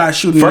 I'm not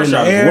shooting First you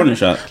in shot the is a air. warning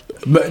shot.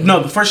 But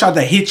no, the first shot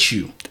that hits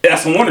you.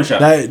 That's a warning shot.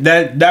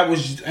 That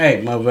was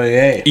motherfucker.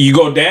 Hey, You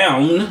go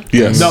down.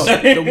 Yes. no,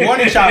 the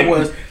warning shot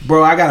was,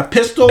 bro, I got a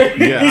pistol.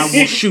 Yes. I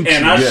will shoot you.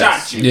 And I Yes.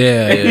 shot you.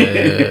 Yeah.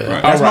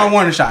 Right. That's All right. my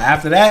warning shot.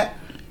 After that,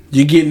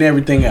 you're getting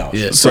everything else.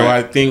 Yeah. So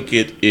I think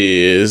it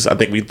is. I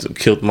think we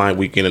killed my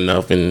weekend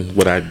enough in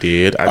what I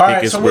did. I All think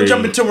right, it's so we'll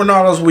jump into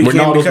Ronaldo's weekend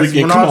Ronaldo's because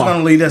weekend, come Ronaldo's on. going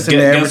to lead us into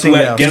Guess everything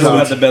else. who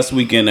had the best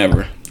weekend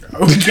ever?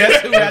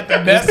 Guess who had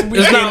the best weekend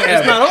It's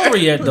ever? not over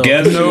yet though.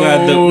 Guess who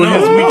had the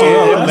his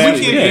weekend. last Weekend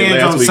weekend, ends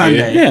last on weekend.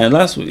 Sunday. Yeah,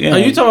 last week. Yeah. Are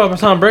you talking about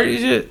Tom Brady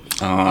shit? Is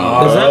that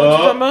what you're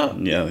talking about?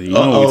 Yeah, you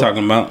know what we're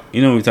talking about.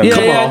 You know what we're talking Yeah,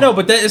 about. yeah, I know,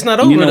 but it's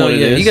not over You know though what it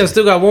yet. is. You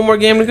still got one more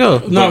game to go.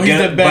 No, But he's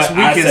the best but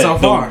I weekend said so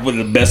far.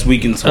 The best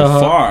weekend so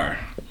far.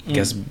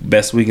 Guess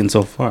best weekend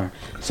so far.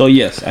 So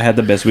yes, I had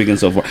the best weekend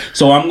so far.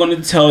 So I'm going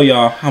to tell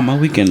y'all how my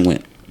weekend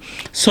went.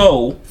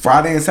 So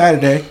Friday and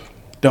Saturday,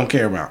 don't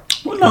care about.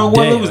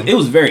 it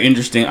was very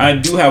interesting. I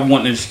do have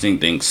one interesting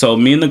thing. So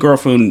me and the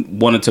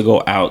girlfriend wanted to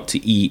go out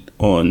to eat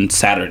on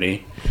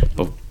Saturday,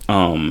 but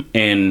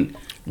and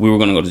we were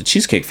gonna go to the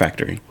Cheesecake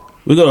Factory.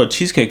 We go to a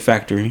Cheesecake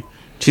Factory.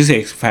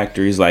 Cheesecake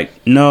Factory is like,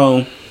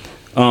 no,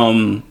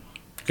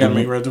 Gotta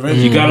make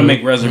reservations. you gotta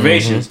make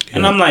reservations.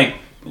 And I'm like,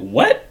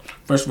 what?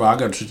 First of all, I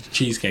go to the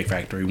Cheesecake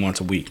Factory once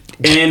a week.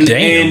 And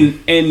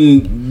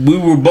and we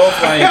were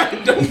both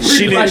like,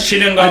 she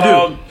didn't got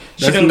all.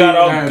 She That's done got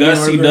all me.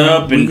 gussied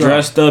up and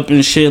dressed up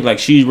and shit. Like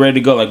she's ready to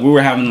go. Like we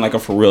were having like a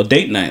for real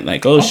date night.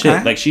 Like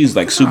shit. Like she's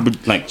like super.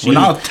 Like she's When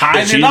I was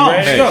tying she's it off.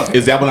 ready to go.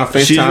 Is that when I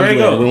She's ready FaceTime to you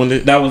and go. ruined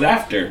it? That was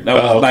after. That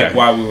was Oh, okay. like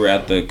while we were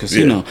at the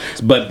casino.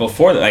 But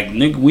before that, like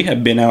nigga, we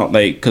had been out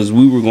like because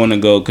we were going to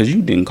go because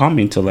you didn't call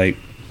me until like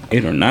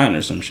 8 or 9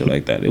 or some shit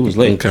like that. It was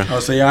late. Okay. Oh,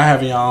 so y'all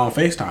having y'all own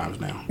FaceTimes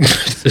now.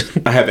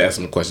 I had to ask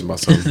him a question about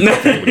something. I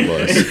forget what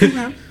it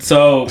was.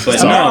 So, but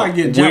So no, I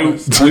get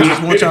jealous. I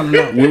just want y'all to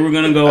know. we were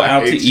gonna go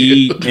out to hate you.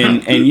 eat,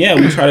 and yeah,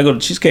 we tried to go to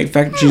Cheesecake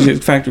Factory.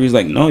 Cheesecake Factory is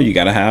like, no, you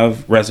gotta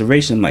have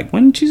reservation. Like,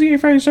 when did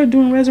Cheesecake Factory start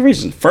doing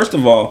reservations? First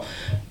of all,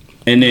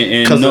 and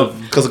then Because no, of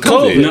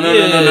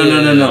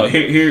COVID. no.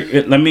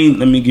 Here, let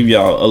me give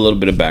y'all a little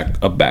bit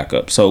of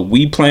backup. So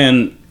we're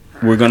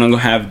gonna go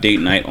have date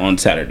night on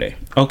Saturday.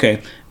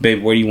 Okay,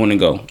 babe, where do you want to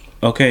go?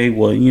 Okay,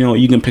 well,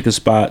 you can pick a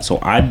spot. So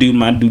I do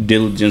my due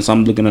diligence.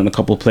 I'm looking at a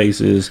couple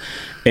places.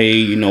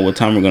 Hey, what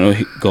time we're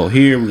gonna go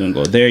here? We're gonna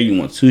go there. You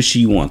want sushi?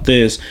 You want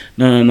this?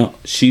 No.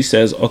 She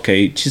says,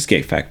 okay,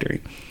 Cheesecake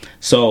Factory.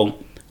 So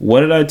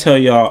what did I tell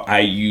y'all? I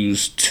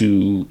used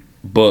to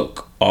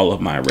book all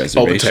of my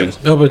reservations.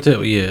 Open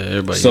table, yeah,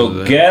 everybody. So knows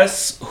that.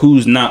 guess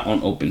who's not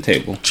on Open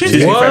Table?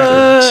 Cheesecake What?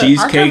 Factory.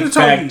 Cheesecake I kinda told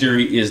you.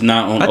 Factory is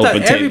not on I thought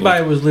Open Table.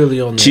 everybody was literally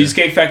on there.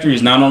 Cheesecake Factory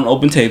is not on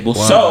Open Table.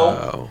 Wow.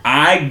 So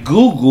I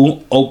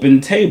Google Open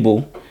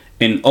Table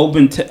and not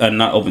Open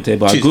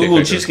Table. I Cheesecake Google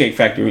Factory. Cheesecake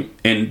Factory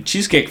and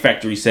Cheesecake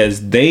Factory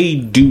says they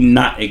do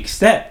not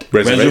accept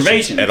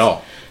reservations at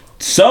all.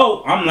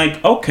 So I'm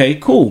like, okay,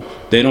 cool.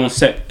 They don't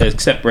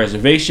accept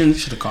reservations.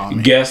 Should've called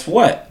me. Guess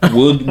what?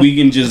 We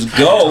can just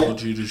go.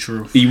 Told you the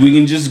truth. We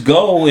can just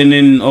go and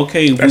then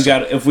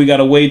if we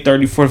gotta wait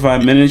 30,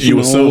 45 minutes, You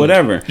assumed.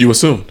 whatever. You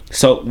assumed.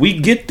 So we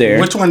get there.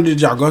 Which one did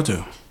y'all go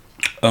to?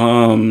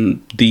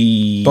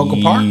 The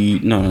Boca Park?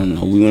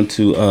 No. We went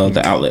to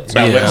the outlet.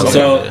 Yeah,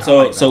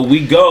 So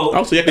we go.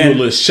 Oh, so you can do a and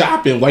little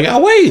shopping while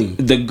y'all waiting.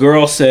 the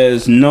girl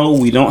says, "No,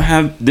 we don't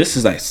have." This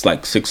is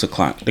like 6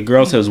 o'clock. The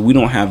girl says, "We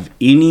don't have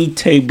any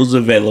tables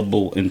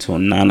available until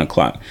 9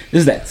 o'clock."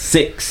 This is at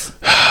 6.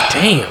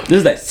 Damn. This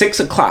is at 6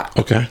 o'clock.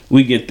 Okay.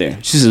 We get there.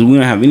 She says, we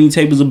don't have any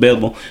tables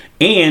available.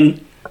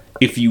 And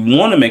if you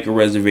want to make a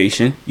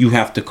reservation, you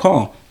have to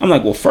call. I'm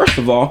like, well, first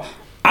of all,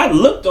 I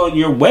looked on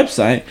your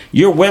website.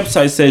 Your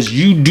website says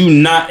you do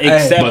not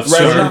accept but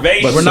sir,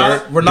 reservations. but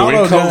sir,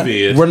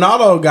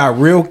 Ronaldo got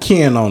real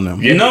Ken on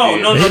them. Yeah. No.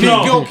 He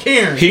didn't go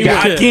Ken. He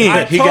got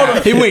Ken.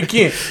 He went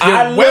Ken. Your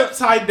I looked-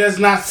 website does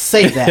not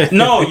say that.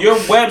 No, your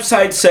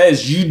website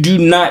says you do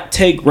not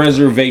take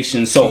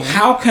reservations. So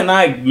how can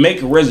I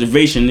make a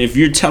reservation if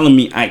you're telling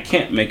me I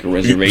can't make a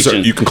reservation? Sir,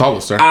 you can call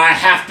us, sir. I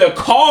have to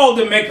call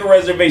to make a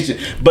reservation.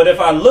 But if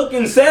I look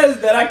and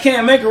says that I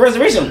can't make a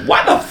reservation,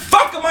 why the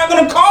fuck am I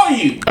gonna call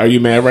you? Are you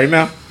mad right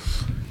now?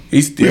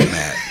 He's still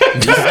mad.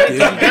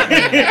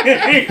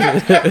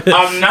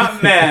 I'm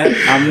not mad.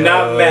 I'm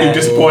not mad. You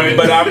disappointed?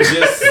 But I'm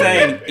just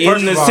saying, First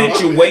in the of all,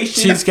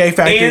 situation, Cheesecake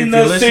Factory, in if the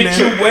you're listening,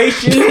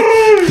 situation,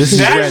 This is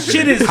that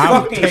resident. shit is I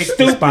will fucking take the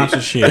stupid.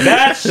 sponsorship.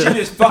 That shit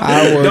is fucking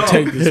I will dumb.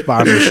 take the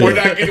sponsorship. We're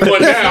not getting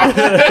one now.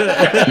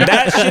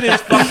 That shit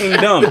is fucking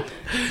dumb.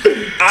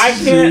 I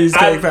can't.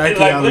 Cheesecake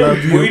Factory, I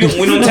love you.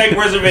 We don't take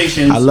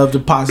reservations. I love the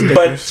pasta.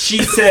 But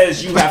she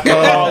says you have to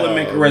call and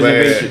make a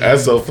reservation. Man,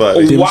 that's so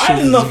funny. Them Why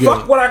shits in the is fuck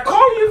good. would I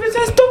call you if it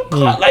says don't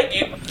call? Like,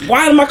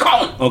 why am I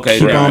calling? Okay,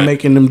 Keep on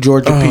making them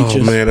Georgia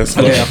peaches. Man, that's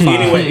funny.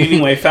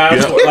 Anyway, fast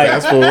Yep, forward. Like,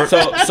 fast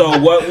forward. So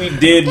what we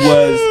did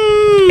was,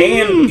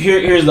 and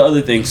here's the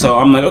other thing. So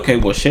I'm like, okay,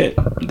 well, shit,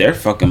 they're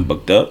fucking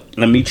booked up.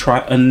 Let me try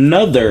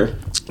another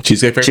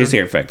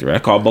Cheesecake Factory. I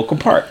called Boca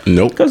Park.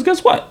 Nope. Because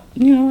guess what?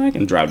 I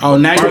can drive. Oh,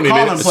 now you're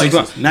calling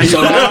places. Now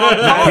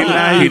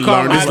you're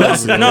calling.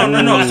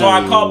 No. So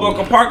I called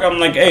Boca Park. I'm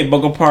like, hey,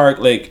 Boca Park,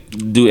 like,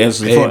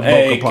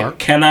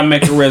 can I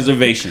make a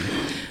reservation?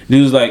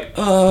 Dude was like,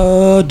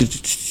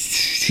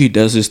 he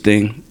does his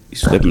thing.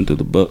 He's flipping through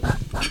the book.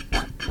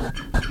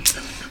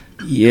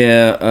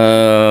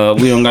 Yeah,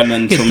 we don't got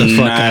nothing till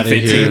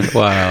 9:15.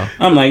 Wow.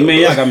 I'm like, man,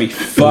 y'all got me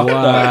fucked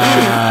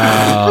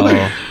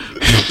up.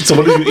 So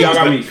what did you eat? Y'all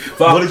got me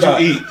fucked up. What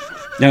did you eat?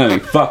 Y'all got me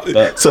fucked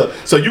up.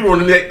 So you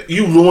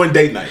ruined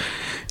date night.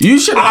 You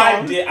should have I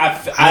called did.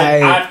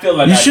 I feel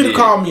like you should have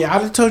called me.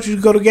 I'd have told you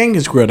to go to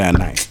Genghis Grill that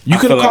night. You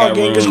could have feel like called I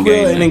Genghis ruined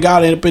Grill game and then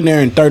got up in there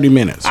in 30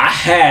 minutes. I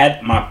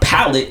had my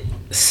palate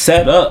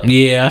set up.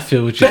 Yeah, I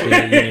feel what you're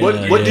saying. Yeah,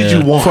 What did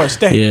you want For a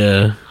steak.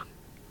 Yeah.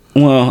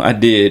 Well, I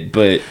did,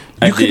 but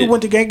You could have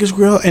went to Genghis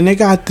Grill and they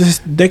got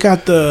this. They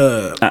got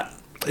the.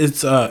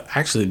 It's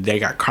actually they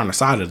got carne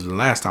asada the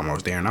last time I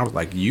was there, and I was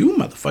like, "You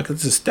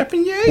motherfuckers is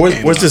stepping your game."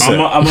 Where's this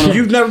at?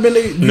 You've never been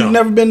to. You've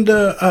never been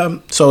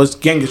to. So it's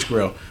Genghis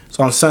Grill. It's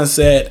on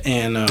Sunset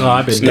and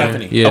I've been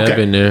Stephanie. there. Yeah, Okay. I've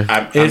been there.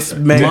 It's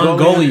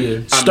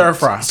Mongolia. stir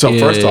fry. So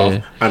first Yeah.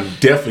 off, I'm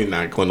definitely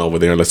not going over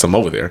there unless I'm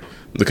over there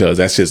because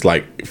that's just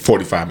like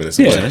 45 minutes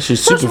away. Yeah, that's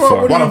just First super of all,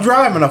 far. what are you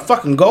driving? A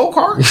fucking go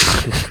kart?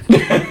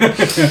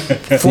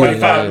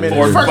 45 minutes.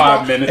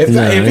 45 minutes.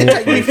 If it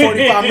takes me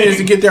 45 minutes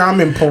to get there,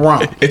 I'm in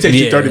Paran. It takes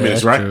you 30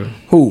 minutes, right? true.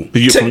 Who?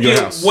 You To from your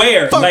get house.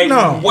 where? Fuck Like,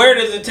 no. where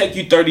does it take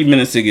you 30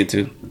 minutes to get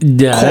to?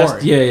 Yeah,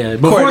 Corey. yeah.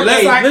 Corey,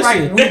 let's hey, act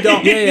listen. like we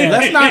don't. Yeah.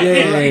 Let's not.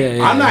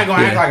 Yeah. I'm not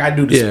gonna act like I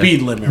do the Yeah.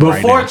 speed limit Before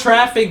right now.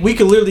 traffic, we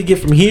could literally get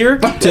from here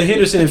to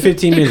Henderson in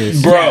 15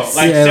 minutes. Bro,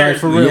 like, yeah, seriously.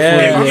 for real. Yeah.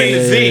 If I'm in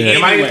the Z, yeah.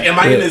 am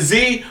I in the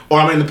Z or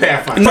am I in the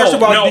Pathfinder? First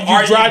of all, did you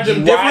are drive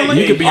them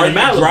differently? You could be Are in you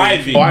Malibu.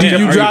 Driving. Oh, I Did you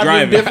definitely drive them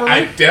driving. differently?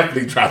 I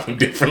definitely drive them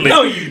differently.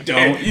 No, you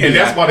don't. And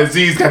that's why the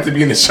Z's got to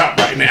be in the shop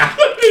right now.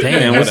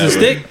 Damn, what's the whatever.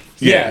 stick?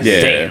 Yeah.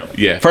 Yeah.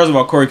 Yeah. First of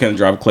all, Corey can't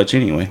drive a clutch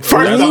anyway. First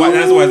That's of why. all,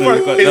 That's why.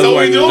 is that what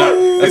we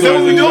doing? Is that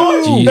what we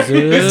doing?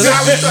 Jesus.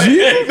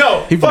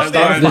 No, fuck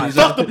that.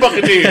 Fuck the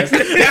Buccaneers.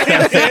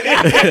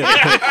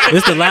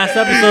 This the last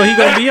episode he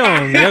gonna be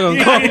on. They're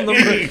gonna call him.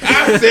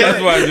 I said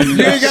That's why.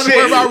 You ain't got to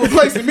worry about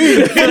replacing me.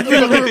 You're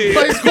gonna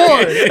replace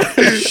Corey.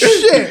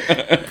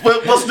 Shit.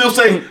 But we'll still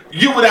say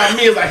you without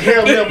me is like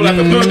hair level at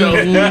the window.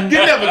 You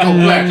never go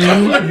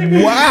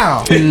black.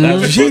 Wow.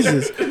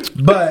 Jesus.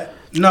 But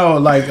no,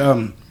 like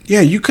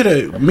yeah, you could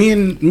have. Me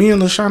and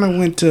Lashana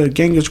went to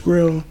Genghis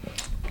Grill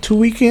 2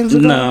 weekends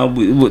ago.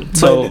 No,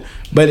 so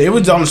But it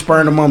was on the spur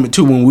of the moment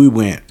too. When we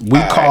went, we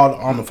called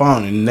on the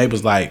phone and they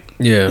was like,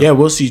 Yeah.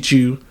 we'll seat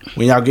you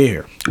when y'all get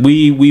here."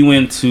 we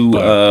went to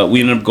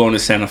we ended up going to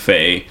Santa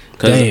Fe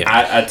because Damn.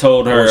 I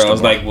told her I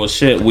was like, well,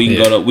 shit, we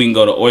can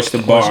go to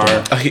Oyster Bar.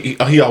 He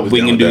always We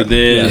down can with do that.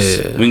 this.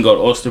 Yeah. We can go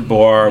to Oyster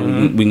Bar.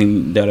 We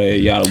can yada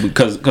yada.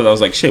 Because I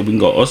was like, shit, we can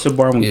go to Oyster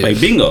Bar. We can play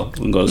bingo. We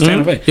can go to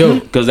Santa Fe. Yo.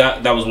 Because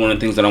that was one of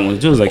the things that I wanted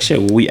to do. Was like, shit,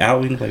 when we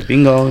out, we can play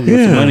bingo. And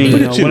get some money. Look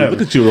You at know, you. whatever.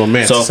 Look at you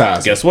romanticizing.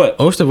 So guess what?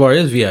 Oyster Bar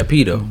is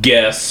VIP though.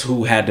 Guess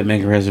who had to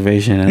make a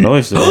reservation at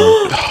Oyster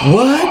Bar?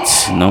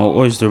 What? No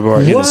Oyster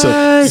Bar.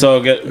 What?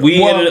 So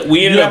we ended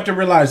you up. have to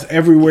realize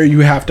everywhere you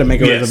have to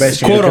make a Yes.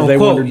 reservation Quote, because they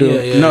want to unquote. do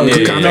Yeah, it. No, yeah,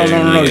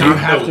 no. You Contact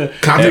have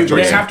to. tracing.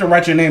 They have to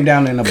write your name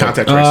down in the book.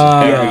 Contact tracing.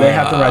 Yeah, they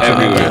have to write your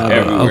name down.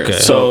 Everywhere. Okay.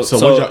 So So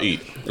what y'all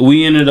eat?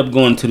 We ended up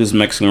going to this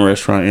Mexican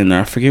restaurant in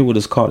there. I forget what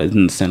it's called. It's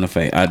in Santa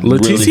Fe.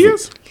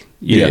 Leticia's?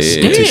 Yes.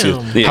 Yeah.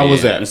 Leticia's. Yeah, How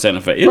was yeah, that? in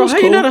Santa Fe. It Bro, was how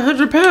cool. you not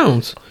 100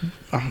 pounds?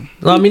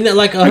 I mean,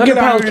 like 100 get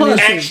pounds 100 plus.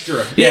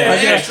 Extra. Yeah,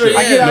 extra.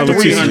 I get out No, the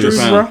Leticia's.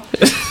 300,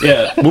 bro.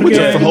 Yeah. We went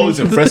to Frijoles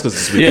and Frescas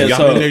this week. Yeah, Y'all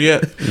so- been there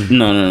yet?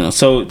 No.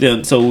 So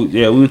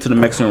we went to the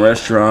Mexican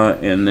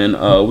restaurant and then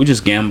we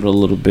just gambled a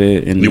little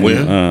bit and You then,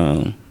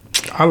 win?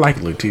 I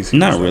like Leticia's.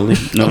 not really.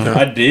 No,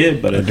 I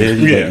did, but I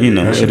didn't. Yeah, But, you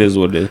know, yeah. it is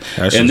what it is.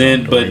 That's And just then,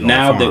 on but the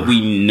now farm. that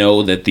we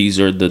know that these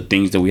are the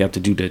things that we have to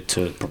do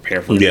to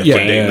prepare for the Yeah, date for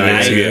date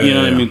nights, night, yeah. you know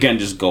what I mean? We can't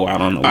just go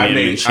out on a whim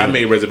and shit. I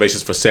made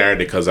reservations for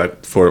Saturday because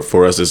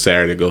for us it's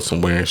Saturday to go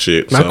somewhere and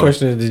shit. My so.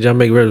 question is, did y'all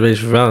make reservations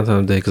for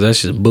Valentine's Day? Because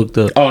that's just booked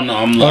up. Oh no,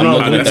 I'm no,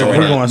 looking that's at all that.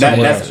 right. We're going That-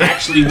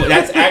 somewhere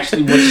that's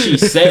actually what she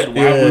said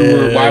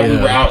while we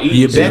were out eating.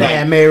 You She's better like,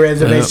 have made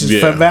reservations Yeah.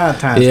 for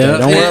Valentine's Yeah. Day.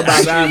 Don't worry about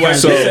Actually, what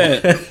Valentine's she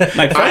said.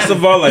 Like, first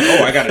of all, like,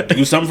 oh, I got to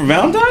do something for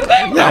Valentine's Day?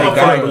 I'm a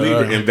firm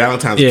believer in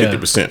Valentine's Yeah,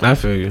 50%. I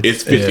figured.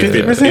 It's 50-50.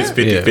 Yeah. It's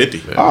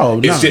 50-50. Oh,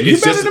 no. It's You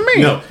better than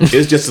me. No,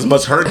 it's just as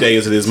much her day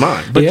as it is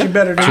mine. But Yeah. you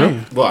better than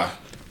me. Why?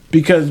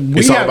 Because we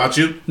It's all have, about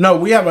you? No,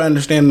 we have an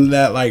understanding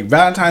that like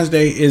Valentine's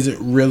Day isn't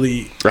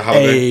really A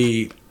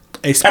holiday?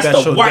 a That's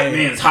special the white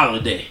day. man's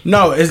holiday.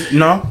 No, it's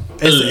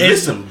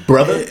Listen,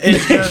 brother.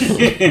 It's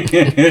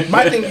just,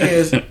 my thing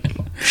is,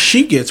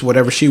 she gets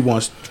whatever she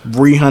wants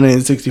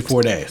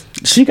 364 days.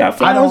 She got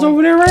flowers don't-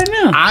 over there right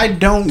now. I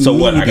don't So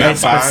need what, I got a 5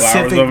 flowers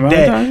specific on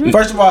day. Valentine's Day?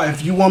 First of all,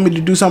 if you want me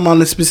to do something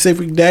on a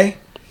specific day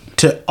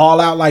to all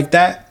out like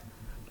that,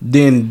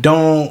 then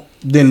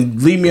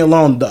leave me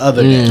alone the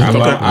other day. I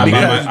buy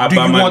Because my do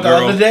you girl. want the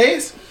other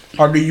days?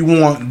 or do you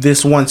want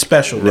this one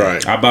special day?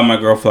 Right. I buy my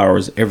girl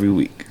flowers every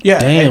week. Yeah.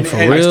 Damn, for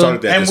real? I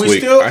started that And this we week.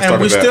 still, I and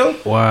started we that. still,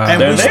 Wow.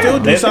 and we still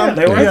do something.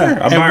 They're right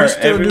there. I And buy we her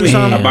still every do week.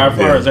 something. I buy her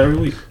flowers every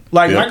week.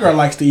 Like my Yeah. girl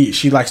likes to eat.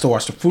 She likes to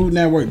watch the Food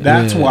Network.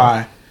 That's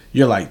why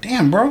you're like,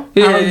 damn, bro.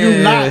 How are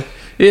you not?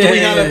 Yeah.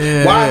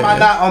 300? Why am I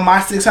not on my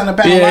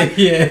 600-pound life?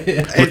 Yeah.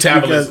 It's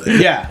because,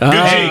 yeah. Good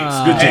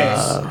genes. Good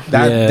genes.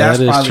 That's that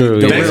is probably true,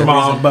 the yeah. real Thanks,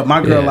 Mom. reason. But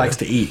my girl Yeah. likes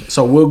to eat,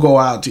 so we'll go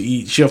out to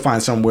eat. She'll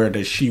find somewhere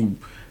that she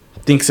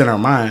thinks in her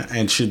mind,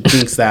 and she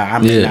thinks that I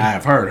mean I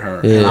have heard her,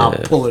 and I'll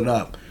pull it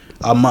up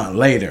a month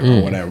later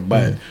or whatever.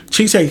 But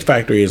Cheesecake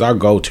Factory is our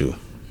go-to.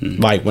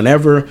 Like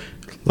whenever,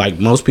 like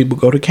most people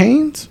go to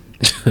Cane's,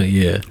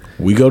 Yeah.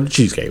 we go to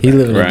Cheesecake He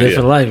Factory. living a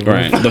different life, bro.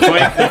 Right. The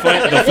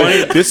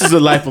funny This is the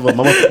life of a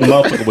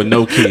motherfucker with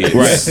no kids.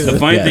 Right. The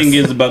funny Yes. thing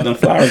is about them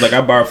flowers. Like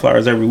I buy her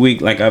flowers every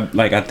week. Like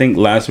I think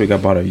last week I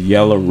bought her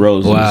yellow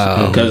roses.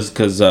 Wow. Because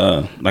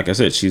like I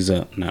said, she's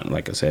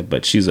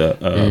but she's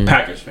a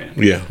Packers fan.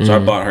 Yeah. So I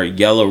bought her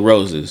yellow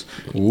roses.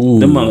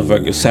 Them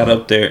motherfuckers sat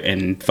up there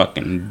and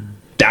fucking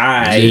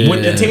died.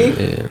 With the team?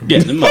 Yeah,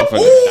 them motherfuckers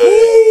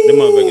died. Them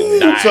motherfuckers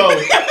died. So,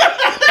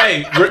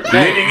 hey,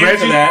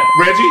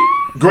 Reggie,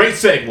 great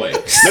segue.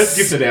 Let's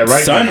get to that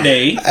right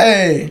Sunday,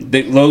 Hey,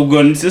 the low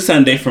going into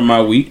Sunday for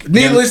my week.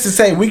 needless to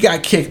say, we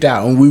got kicked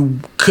out and we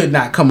could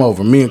not come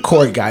over. Me and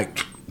Corey got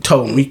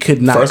told we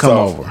could not come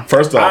over.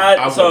 First off,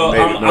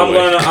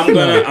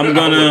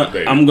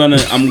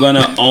 I'm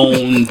gonna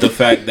own the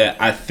fact that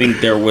I think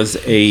there was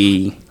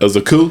It was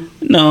a coup.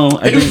 no.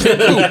 I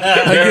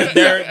think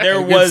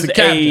there was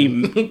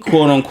the a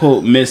quote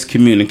unquote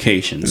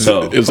miscommunication.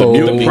 So It was a the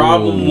mutiny.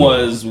 problem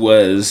was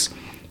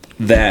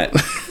that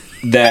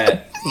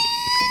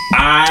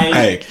I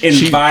Hey,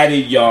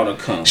 invited y'all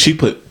to come. She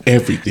put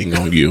everything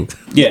on you.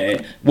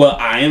 Yeah, well,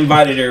 I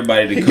invited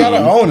everybody to You come.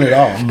 gotta own it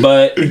all.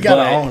 But,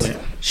 gotta own it.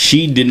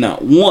 she did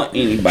not want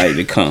anybody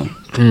to come.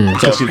 Hmm.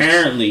 So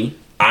apparently,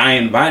 I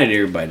invited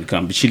everybody to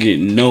come, but she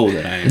didn't know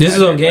that I invited This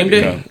is on everybody game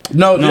to day? come.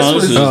 No, No, this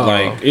this was was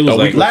like it was A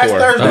like week last before.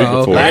 Thursday. A week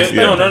before. Last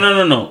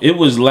Yeah. no. It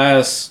was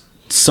last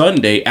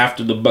Sunday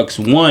after the Bucks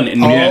won,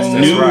 and Yes, we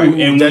that's knew right.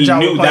 and That we y'all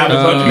knew were that was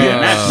playing. going to be a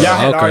match. Y'all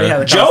had already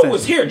had a Joe conversation.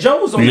 was here. Joe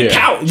was on the Yeah.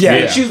 couch. Yeah.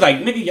 And she was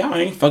like, "Nigga, y'all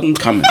ain't fucking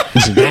coming."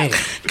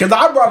 Because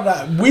I brought it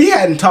up. We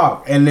hadn't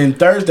talked. And then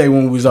Thursday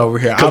when we was over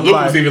here, I Because was Luke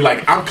was like, even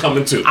like, I'm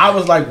coming too. I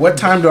was like, what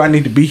time do I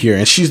need to be here?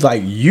 And she's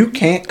like, you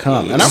can't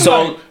come. And I'm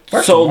So like,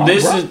 first of all,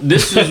 this bro.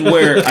 this is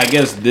where I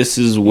guess this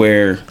is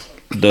where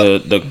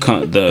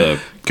the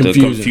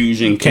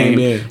confusion came Came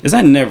in. is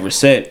I never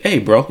said, "Hey,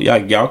 bro,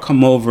 y'all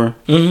come over,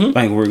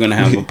 like we're gonna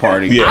have a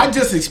party." Yeah. I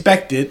just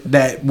expected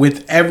that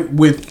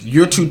with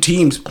your two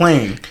teams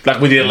playing,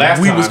 Like we did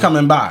last we time. was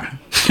coming by.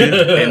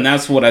 And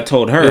that's what I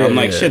told her. I'm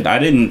like, Yeah. shit, I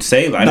didn't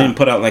say, I didn't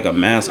put out like a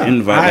mass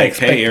invite, I like,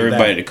 expected hey,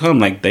 everybody that. to come.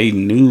 Like they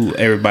knew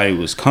everybody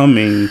was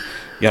coming,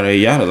 yada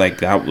yada. Like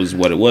that was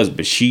what it was.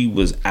 But she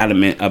was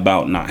adamant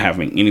about not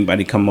having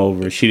anybody come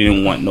over. She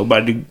didn't want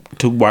nobody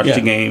to watch Yeah.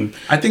 the game.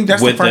 I think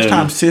that's the with first them.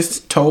 time Sis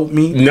told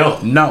me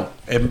No.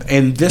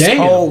 And this Damn.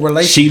 whole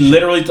relationship, She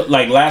literally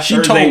like last she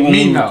Thursday told when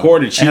me we no.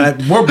 recorded, she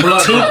And we're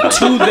blood. to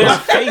their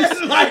face,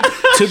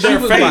 to their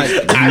was face. like,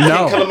 I can't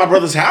no. come to my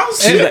brother's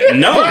house. She's like,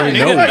 no,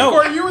 nigga, no,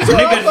 Corey, you was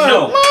like, nigga,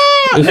 no,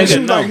 and she nigga,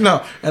 was no, like,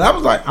 no. And I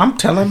was like, I'm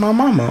telling my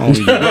mama on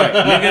you.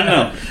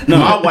 nigga, no.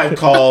 My wife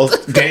calls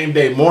game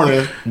day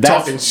morning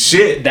That's- talking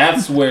shit.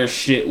 That's where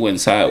shit went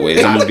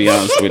sideways. I'm gonna be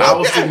honest with I you.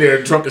 was sitting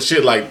there drunk as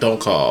shit like, don't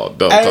call.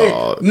 Hey,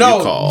 You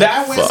no, call.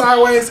 that went Fuck.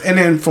 sideways. And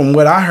then from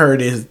what I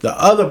heard is the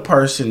other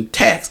person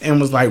texted and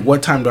was like,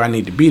 "What time do I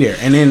need to be there?"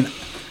 And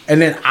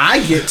then I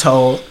get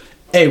told,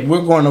 "Hey,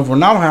 we're going to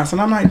Ronaldo house,"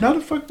 and I'm like, "No,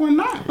 the fuck, we're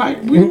not.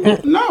 Like, we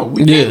can't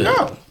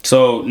go."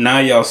 So now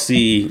y'all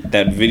see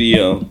that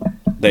video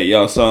that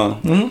y'all saw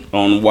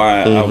on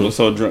why I was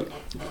so drunk.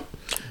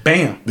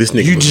 Bam, This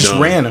nigga you was just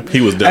dumb. ran him. He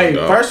was dumb, Hey,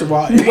 dog. first of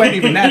all, it wasn't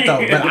even that though.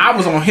 But I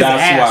was on his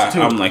That's ass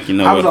why too. I'm like, you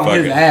know I was what, on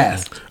his fuck it.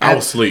 ass. I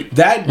was asleep.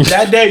 That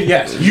day,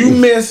 yes, you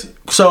missed.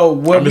 So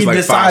what I missed we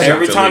like five decided shots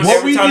Every at time- least.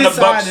 what we the Bucks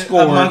decided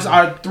scored, amongst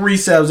our three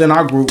selves in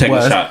our group take a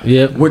was shot.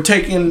 Yep. we're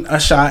taking a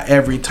shot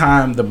every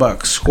time the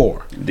Bucks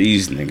score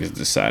These niggas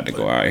decide to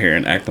go out here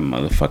and act a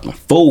motherfucking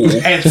fool.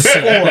 and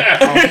score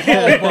a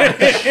whole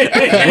bunch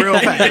real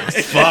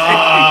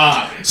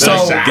fast.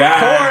 So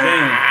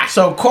God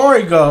So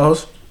Corey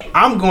goes,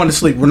 I'm going to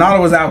sleep.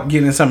 Ronaldo was out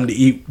getting something to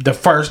eat. The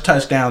first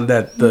touchdown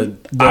that the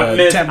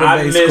Tampa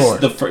Bay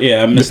scored.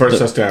 I missed first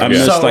touchdown, I yeah.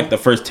 missed So, like the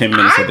first 10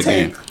 minutes of the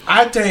game.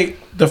 I take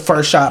the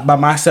first shot by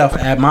myself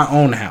at my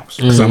own house.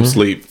 Because I'm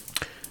asleep.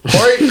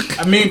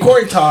 Me and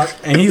Corey talk,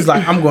 and he's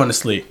like, I'm going to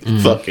sleep.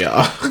 Fuck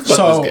y'all. Fuck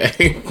So this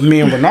game. me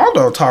and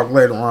Ronaldo talk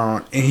later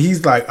on, and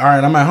he's like, "All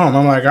right, I'm at home."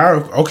 I'm like, "All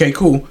right, okay,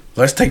 cool.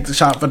 Let's take the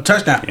shot for the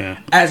touchdown." Yeah.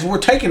 As we're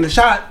taking the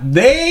shot,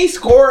 they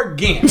score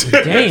again.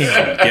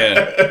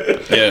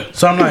 Damn. Yeah.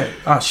 So I'm like,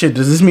 "Oh shit!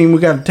 Does this mean we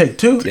got to take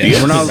two?" Yeah.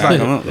 And Ronaldo's Back like,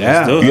 him up. Let's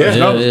 "Yeah, do it. let's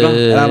go, let's go."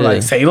 And I'm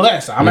like, "Say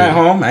less. I'm at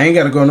home. I ain't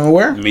got to go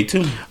nowhere." Me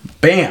too.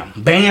 Bam,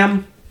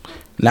 bam.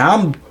 Now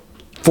I'm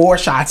 4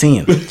 shots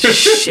in.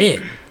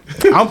 Shit.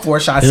 I'm 4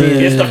 shots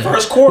in. It's the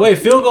first quarter. Wait,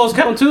 field goals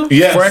count too?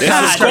 Yes, Fresh it's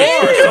out a of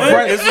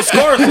score. It's the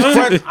score,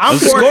 son. I'm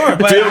The 4. score.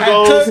 But Field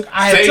goals,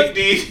 I had took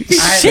safety.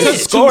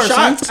 two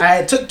shots. I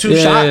had took 2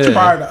 shots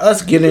prior to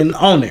us getting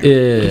on there.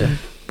 Yeah.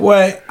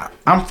 Boy,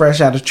 I'm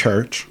fresh out of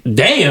church.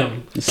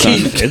 Damn.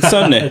 It's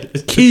Sunday.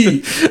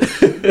 Key.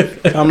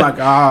 I'm like,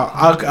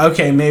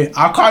 okay, maybe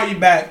I'll call you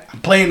back.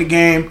 I'm playing the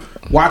game,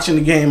 watching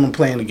the game, I'm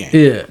playing the game.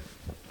 Yeah.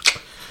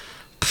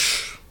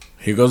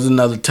 Here goes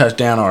another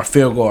touchdown or a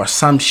field goal or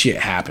some shit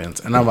happens.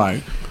 And I'm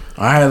like,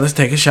 all right, let's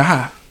take a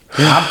shot.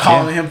 I'm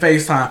calling him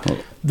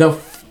FaceTime. The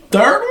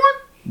third one?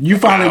 You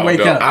finally wake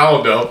up. I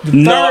don't know.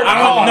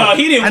 No,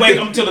 he didn't wake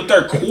up until the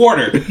third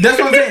quarter. That's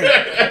what I'm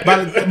saying.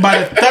 By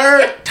the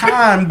third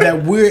time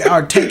that we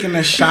are taking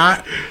a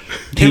shot,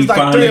 He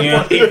finally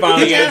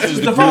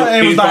answers the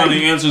group. He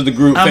finally answers the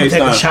group I'm gonna take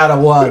a FaceTime. shot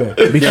of water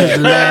because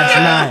of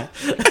last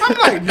night. I'm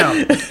like, no,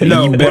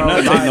 You better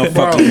not take no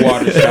fucking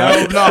water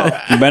shot. No.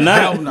 You better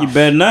not. You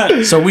better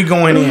not. So we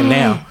going in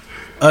now.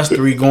 Us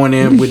 3 going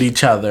in with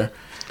each other.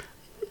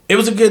 It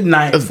was a good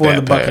night That's for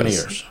bad the pass.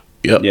 Buccaneers.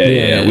 Yep.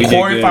 Yeah. We did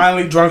Corey good.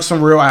 finally drunk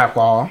some real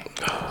alcohol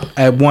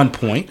at one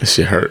point. That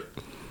shit hurt.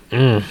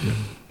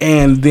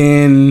 And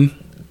then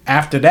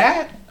after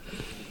that,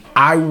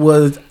 I'm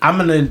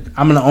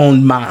gonna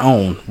own my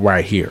own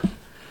right here.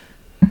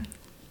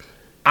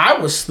 I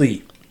was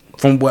asleep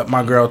from what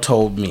my girl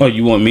told me. Oh,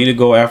 you want me to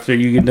go after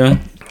you get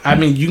done? I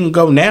mean, you can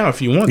go now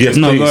if you want Yes, to.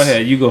 No, please. go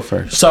ahead. You go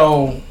first.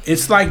 So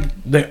it's like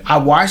I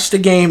watched the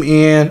game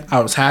in.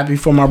 I was happy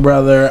for my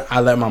brother. I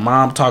let my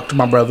mom talk to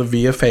my brother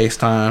via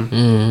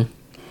FaceTime.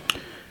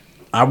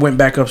 I went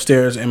back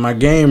upstairs in my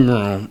game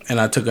room and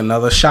I took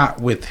another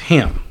shot with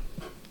him.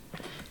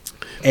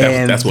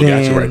 And That's what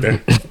got you right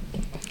there.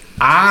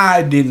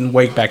 I didn't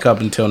wake back up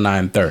until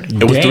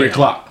 9:30. It was 3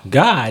 o'clock.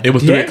 God. It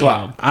was 3 damn.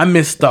 o'clock. I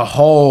missed the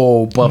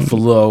whole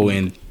Buffalo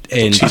and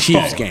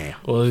Chiefs game.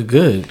 Well,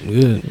 good.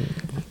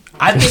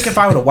 I think if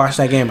I would have watched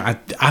that game, I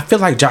feel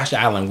like Josh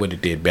Allen would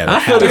have did better.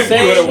 I feel the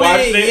same would've way.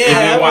 watched it,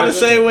 Yeah, I feel the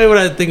same way when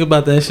I think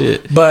about that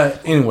shit.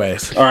 But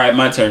anyways, All right,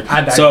 my turn.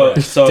 I So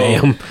digress.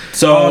 Damn.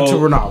 On to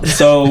Ronaldo.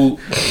 So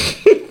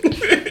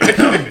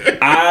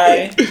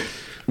I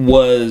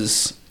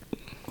was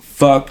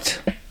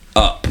fucked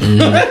up.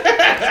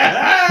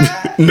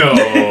 No.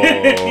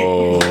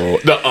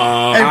 if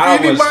I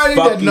was anybody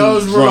that fucking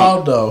knows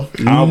drunk.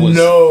 Ronaldo I was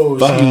knows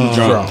fucking he's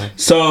drunk.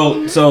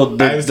 So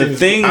the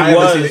thing I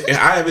was,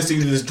 haven't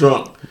seen this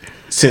drunk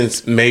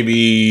since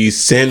maybe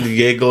San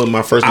Diego in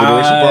my first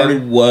liberation I party.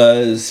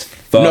 was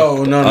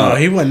fucked No, up.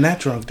 he wasn't that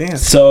drunk then.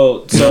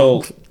 So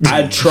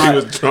I tried. He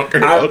was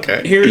drunker?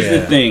 Okay. Here's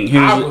the thing.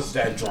 I was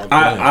that drunk.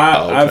 then.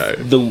 I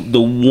Okay.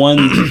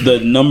 the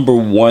number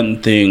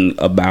one thing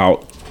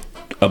about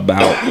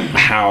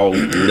how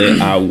lit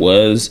I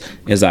was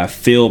is I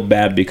feel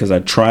bad because I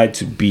tried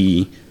to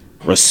be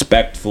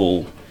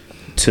respectful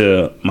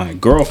to my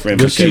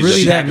girlfriend Was she because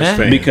really that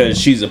mad? because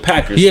she's a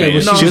Packers Yeah, fan.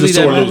 was she She's really a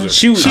sore that mad? loser.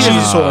 She was She's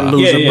a sore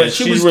loser, yeah, but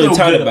she she's was really still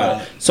tight good about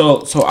about it. So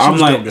I'm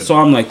was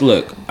still good. like,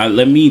 look,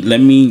 let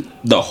me.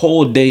 The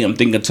whole day I'm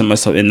thinking to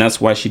myself, and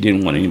that's why she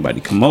didn't want anybody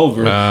to come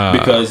over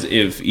because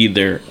if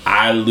either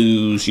I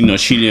lose, she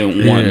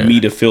didn't want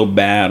me to feel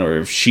bad, or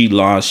if she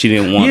lost, she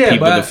didn't want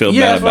people to feel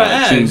bad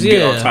about it. She would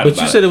get all tight But you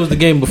about said it was the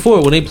game before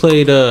when they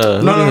played.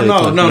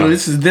 No.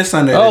 This is this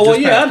Sunday. Oh They well,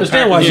 just yeah, I passed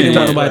understand the why she Packers. didn't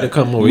want nobody to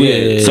come over.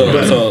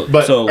 Yeah.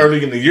 But So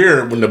early in the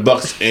year when the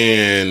Bucks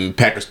and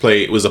Packers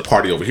played, it was a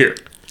party over here.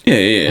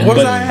 yeah. What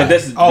was But- I but at?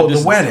 this- Oh, but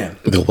this- the wedding.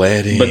 The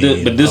wedding.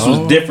 But this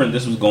was different.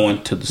 This was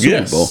going to the Super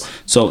Yes. Bowl.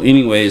 So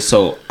anyway,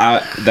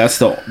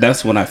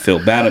 that's what I feel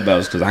bad about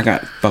is because I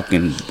got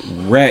fucking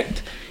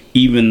wrecked.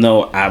 Even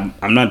though I'm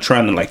not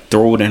trying to like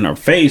throw it in her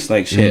face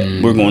like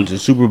shit. We're going to the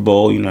Super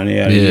Bowl, yada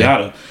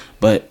yada.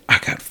 But I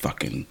got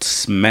fucking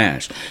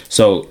smashed.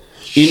 So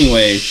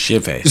anyway,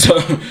 Shit face.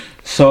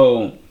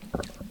 so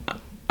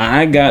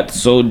I got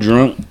so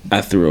drunk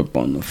I threw up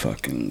on the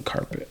fucking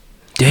carpet.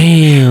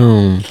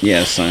 Damn.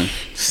 Yeah, son.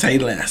 Say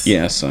less.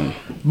 Yeah, son.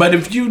 But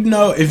if you've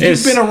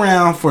It's- been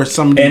around for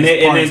some of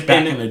these parties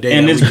back in the day,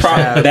 and that it's we used to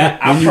probably have,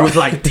 that when you was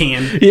like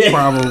 10,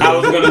 probably. I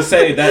was gonna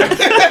say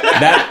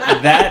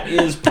that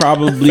is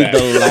probably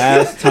the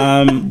last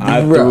time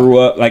I threw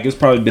up. Like it's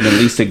probably been at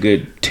least a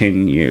good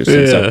 10 years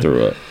since I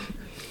threw up.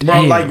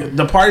 Bro, like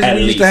the parties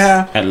we used to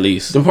have. At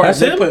least. The parties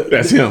That's they him? put,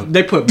 That's him.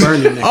 They put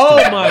Bernie next to Oh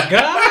it. my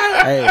god.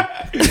 Hey,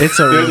 it's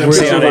a There's a real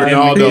picture of life.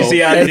 Ronaldo. You see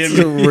how I It's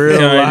did a me? real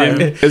See how I did life.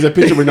 me? There's a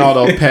picture of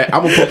Ronaldo.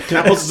 Can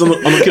I post this on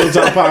the Kill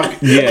Time podcast?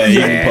 Yeah, you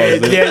can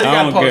post it. Yeah, you I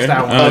gotta don't post care.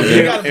 that one. I don't You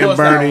care. gotta And post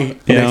that Bernie one.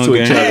 Yeah, next to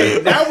okay. each Hey,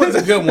 other. that was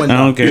a good one. I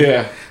don't though. care.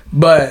 Yeah.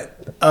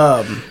 But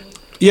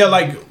yeah,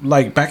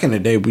 like back in the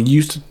day, we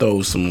used to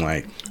throw some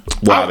like.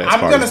 Wow,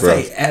 I'm gonna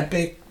say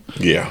epic,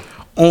 Yeah.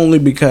 only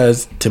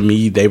because to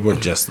me they were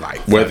just like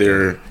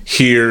Whether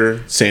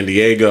here, San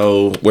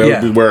Diego, wherever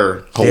Yeah. we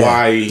were,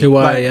 Hawaii.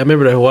 Hawaii. I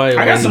remember the Hawaii.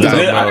 I got one some you good.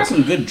 talking I got about.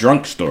 some good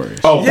drunk stories.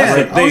 Oh, Yeah.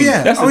 That's the thing.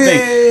 yeah. That's the Oh, thing.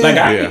 yeah, yeah, Like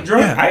I yeah. get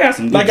drunk. Yeah. I got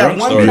some good like drunk at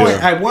one stories.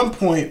 point. At one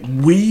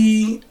point,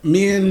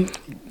 me and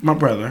my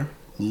brother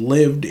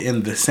lived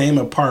in the same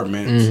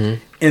apartments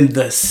in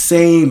the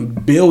same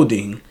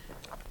building,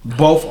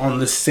 both on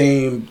the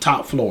same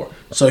top floor.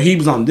 So he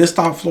was on this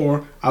top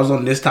floor, I was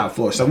on this top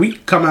floor. So we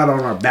come out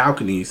on our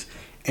balconies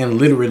and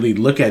literally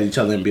look at each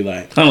other and be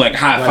like, I'm like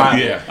high five.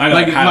 Yeah.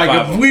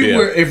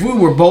 If we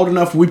were bold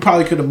enough, we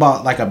probably could have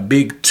bought like a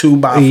big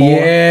 2x4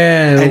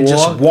 and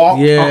just walk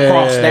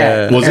across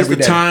that. Was this the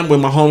time when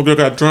my homegirl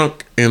got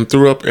drunk and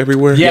threw up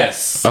everywhere?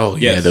 Yes. Oh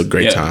yeah, the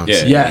great times.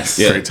 Yes.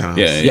 Great times.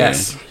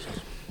 Yes.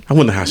 I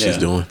wonder how she's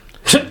doing.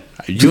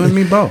 You and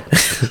me both.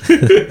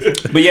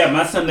 But yeah,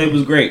 my Sunday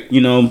was great.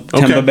 You know,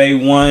 Tampa Bay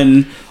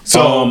won.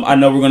 So I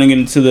know we're gonna get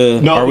into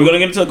the. Are we gonna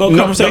get into the GOAT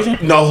conversation?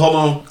 No, hold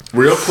on,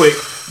 real quick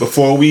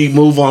before we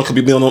move on, because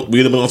we've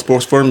been on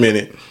sports for a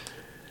minute.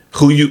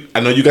 I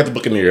know you got the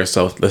Buccaneers,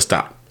 so let's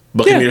stop.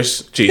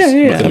 Buccaneers, Chiefs.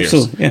 Buccaneers.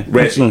 Absolutely. Yeah,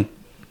 Reggie.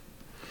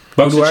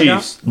 Bucks or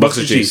Chiefs. Bucks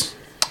or Chiefs.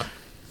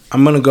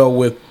 I'm gonna go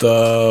with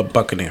the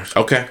Buccaneers.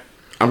 Okay.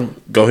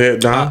 Go ahead,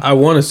 Don. I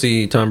want to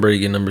see Tom Brady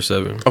get number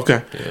 7.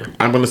 Okay. Yeah.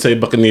 I'm going to say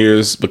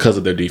Buccaneers because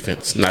of their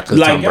defense, not because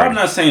Tom Brady. I'm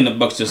not saying the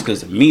Bucks just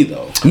because of me,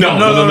 though. No.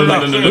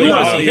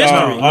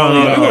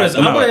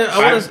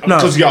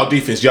 Because y'all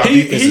defense.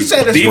 He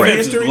said this for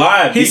history.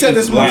 Live. He said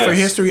this for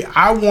history.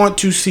 I want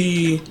to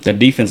see. The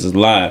defense is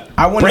live.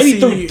 I want Brady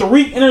to see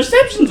 3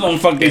 interceptions on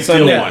fucking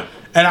Sunday.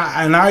 And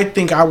I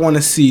think I want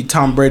to see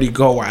Tom Brady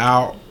go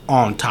out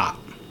on top.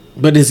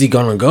 But is he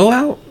gonna go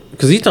out?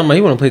 Because he's talking about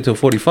he want to play till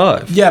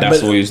 45. Yeah,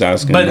 that's what he was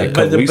asking a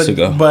couple weeks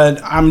ago.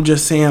 But I'm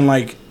just saying,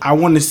 like, I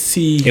want to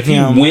see if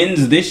him. he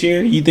wins this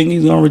year, you think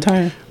he's gonna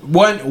retire?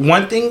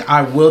 One thing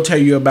I will tell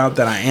you about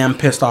that I am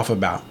pissed off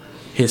about: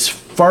 his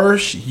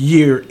first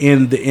year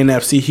in the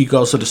NFC, he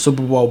goes to the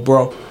Super Bowl,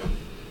 bro.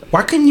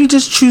 Why couldn't you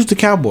just choose the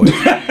Cowboys?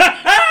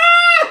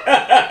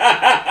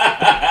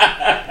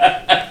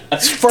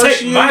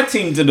 Take my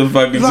team to the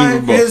fucking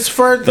Super Bowl. His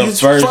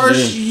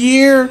first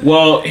year.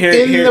 Well,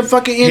 in the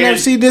fucking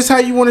NFC. This how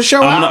you want to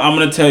show out? I'm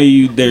gonna tell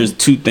you. There's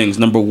 2 things.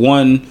 Number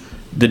 1,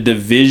 the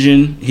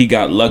division. He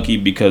got lucky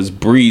because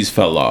Breeze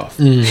fell off.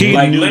 He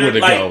knew where to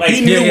go.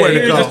 He knew where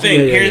to go. Here's the thing.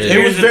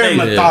 Here's the thing.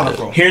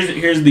 Methodical.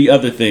 Here's the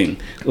other thing.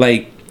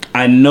 Like,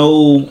 I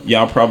know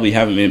y'all probably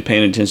haven't been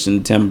paying attention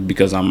to Tampa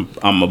because I'm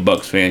a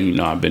Bucks fan. You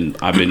know, I've been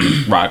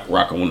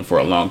rocking with them for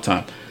a long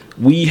time.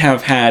 We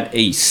have had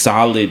a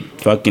solid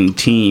fucking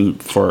team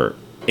for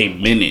a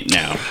minute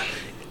now.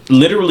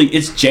 Literally,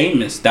 it's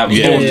Jameis that was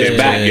holding us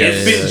back.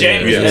 It's been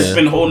Jameis that's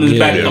been holding us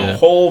back the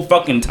whole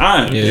fucking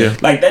time.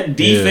 Like, that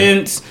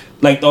defense,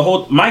 like the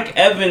whole Mike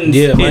Evans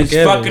is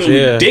fucking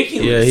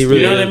ridiculous. Yeah, he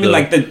really, you know what I mean?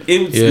 Like,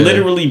 it's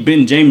literally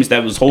been Jameis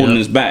that was holding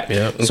us back.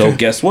 So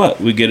guess what?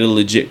 We get a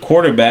legit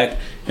quarterback.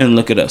 And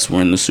look at us,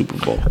 we're in the Super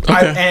Bowl.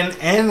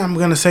 And I'm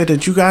gonna say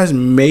that you guys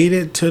made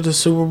it to the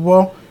Super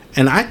Bowl.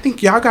 And I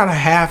think y'all got a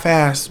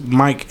half-ass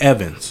Mike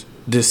Evans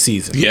this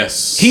season.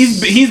 Yes,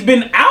 he's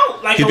been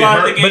out like a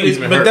lot of the games.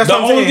 But that's the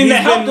only thing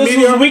that helped us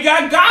was we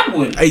got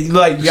Godwin.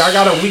 Like, y'all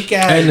got a weak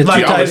ass. And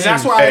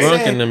that's why I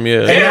said. And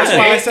that's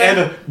why I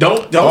said.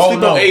 Don't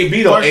sleep on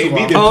AB though. AB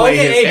didn't play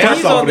his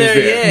ass off this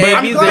year. But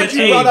I'm glad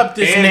you brought up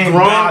this name,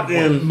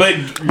 Godwin. But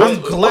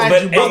I'm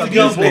glad you brought up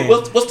this name.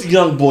 What's the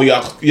young boy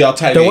y'all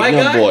tight end?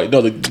 Young boy.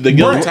 No, the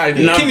young tight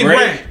end. Kenny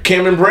Brand.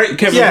 Cameron Brate.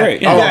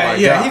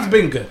 Yeah, he's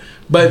been good.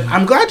 But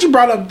I'm glad you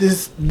brought up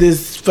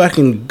this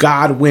fucking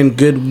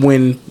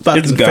Goodwin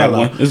fucking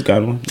fella. It's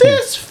Godwin.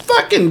 This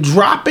fucking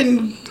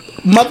dropping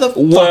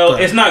motherfucker. Well,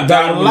 it's not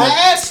Godwin.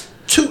 Last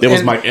 2. It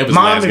was Mike Evans'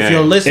 Mom, last game. If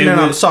you're listening,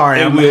 I'm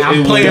sorry. I'm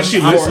playing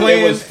Xbox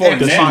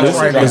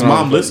right now. Does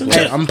mom listen?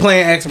 I'm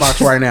playing Xbox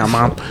right now,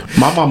 Mom.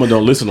 My mama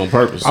don't listen on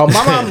purpose. Oh,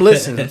 my mom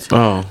listens.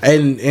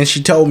 And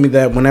she told me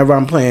that whenever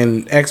I'm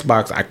playing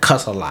Xbox, I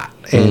cuss a lot.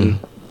 And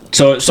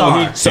So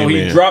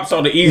he drops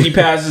all the easy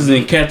passes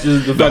and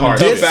catches the fucking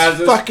tough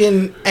passes.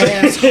 Fucking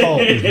asshole.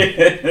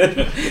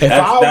 If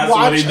I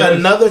watch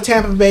another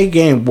Tampa Bay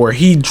game where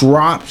he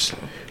drops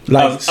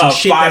like some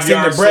shit that's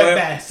in the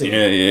breadbasket,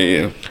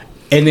 yeah,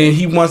 and then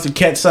he wants to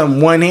catch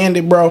something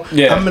one-handed, bro,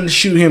 I'm gonna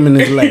shoot him in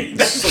his legs.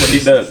 That's what he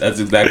does. That's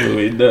exactly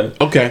what he does.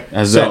 Okay,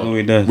 that's exactly what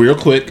he does. Real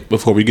quick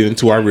before we get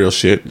into our real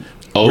shit,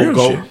 old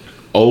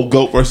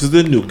goat versus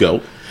the new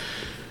goat.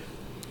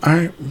 All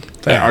right.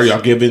 Are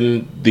y'all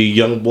giving the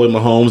young boy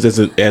Mahomes as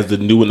the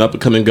new and up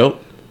and coming GOAT?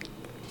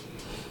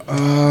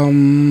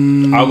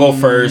 I'll go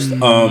first.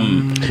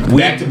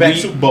 Back-to-back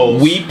Super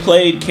Bowls. We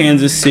played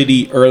Kansas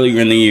City earlier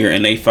in the year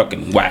and they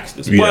fucking waxed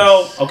us. Yes.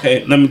 Well,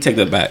 okay, let me take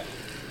that back.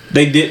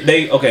 They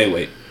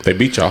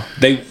beat y'all.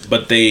 They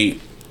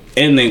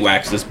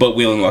waxed us, but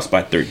we only lost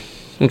by 3.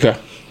 Okay.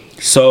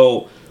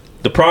 So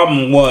the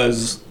problem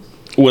was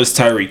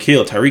Tyreek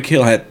Hill. Tyreek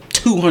Hill had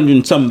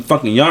 200-something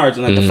fucking yards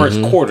in like the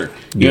first quarter.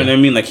 You know what I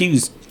mean? Like, he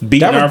was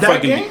beating our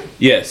fucking game?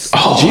 Yes.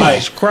 Oh,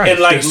 Jesus Christ! And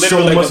like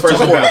literally the first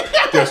quarter.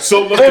 There's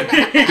so much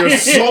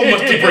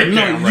to break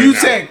down. You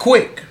said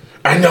quick.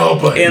 I know,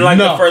 but in like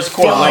the first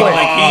quarter,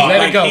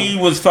 he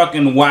was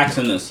fucking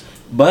waxing us.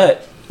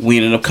 But we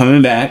ended up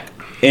coming back.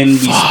 And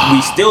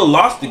we still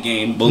lost the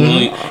game.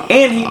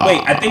 And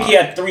I think he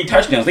had 3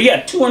 touchdowns. He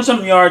had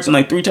 200-something yards and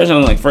like 3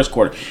 touchdowns in like first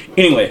quarter.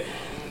 Anyway,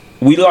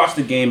 we lost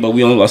the game, but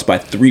we only lost by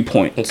 3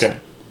 points. Okay.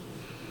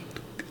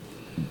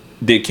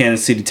 Did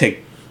Kansas City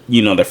take,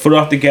 their foot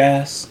off the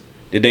gas?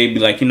 Did they be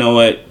like, you know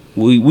what?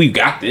 We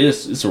got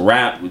this. It's a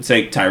wrap. We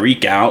take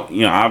Tyreek out.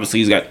 Obviously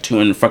he's got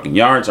 200 fucking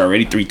yards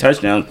already, 3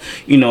 touchdowns.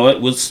 We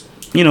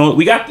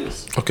got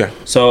this. Okay.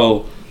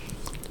 So,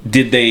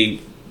 did they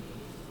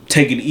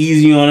take it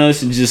easy on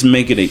us and just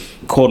make it a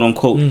quote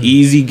unquote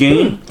easy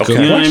game? Okay.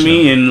 You know what I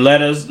mean? And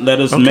let us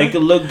make it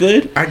look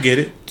good. I get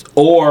it.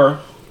 Or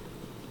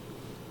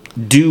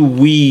do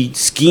we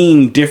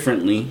scheme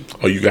differently?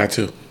 Oh, you got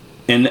to.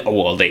 And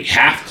they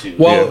have to.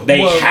 Well,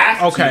 they have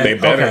to. okay, They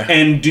better.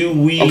 okay. And do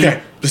we?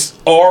 Okay.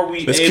 Are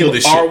we Let's able? kill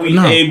this Are shit. we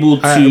No. able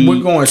to?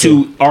 We're going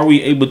to. Are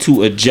we able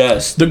to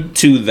adjust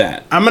to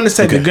that? I'm gonna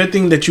say Okay. the good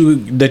thing that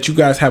you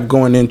guys have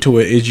going into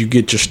it is you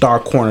get your star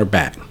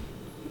cornerback,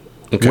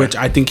 Okay. which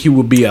I think he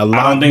would be a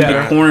lot I don't think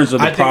better. the corners are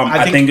the I think- problem. I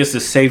I think- think it's the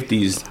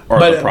safeties are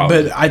the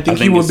problem. But I think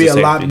he would it's be the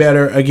a lot safeties.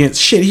 better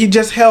against shit. He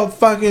just held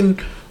fucking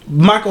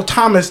Michael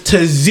Thomas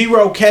to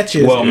 0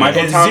 catches. Well,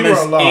 Michael and Thomas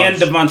 0 loss. and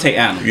Devontae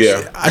Adams.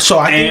 Yeah. So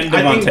I and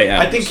Devontae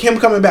Adams. think him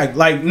coming back.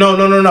 Like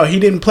no. He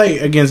didn't play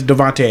against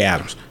Devontae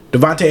Adams.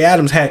 Devontae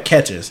Adams had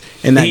catches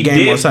in that He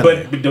game on did,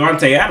 Sunday. but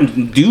Devontae Adams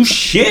didn't do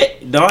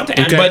shit. Devontae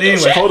Adams, But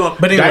anyway, hold on.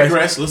 But anyway,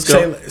 Digress. Let's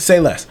go. Say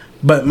less.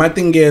 But my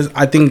thing is,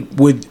 I think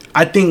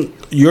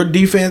your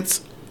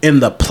defense in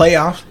the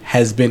playoffs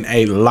has been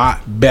a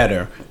lot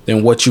better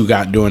than what you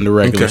got during the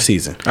regular Okay.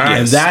 season, All right.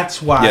 and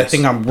that's why I Yes.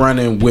 think I'm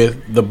running with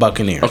the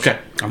Buccaneers. Okay.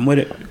 I'm with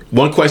it.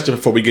 One question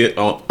before we get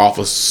off of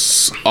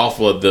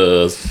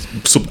the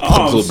Super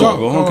Oh,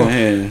 Bowl.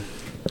 okay.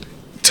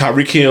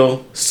 Tyreek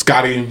Hill,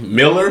 Scotty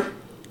Miller.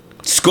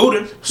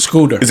 Scooter.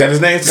 Scooter. Is that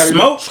his name? Scotty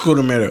Miller? Smoke.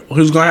 Scooter Miller?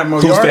 Who's gonna have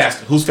more Who's yards?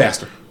 faster? Who's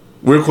faster?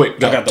 Real quick.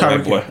 Go. I got the Tyreek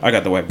white boy. Hill. I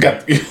got the white boy.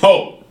 Got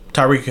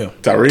Tyreek Hill.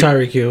 Tyreek.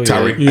 Tyreek Hill, yeah.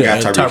 Tyreek. Yeah,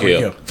 I got Tyreek Tyreek Hill.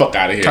 Hill. Fuck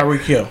out of here. Tyreek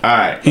Hill. All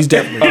right. He's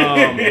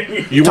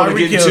definitely. You want to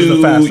Tyreek get Hill is the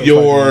into fastest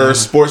your fucking-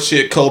 sports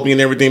shit, Kobe, and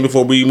everything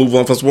before we move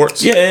on from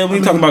sports? Yeah, we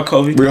talking about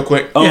Kobe. Real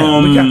quick.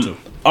 Yeah, we got to.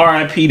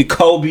 R.I.P. to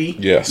Kobe.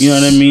 Yes. You know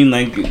what I mean?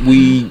 Like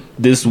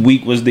this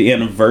week was the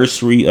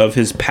anniversary of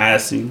his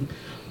passing.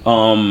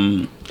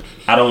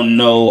 I don't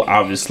know.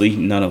 Obviously,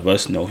 none of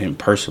us know him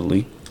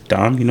personally.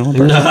 Dom, you know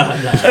him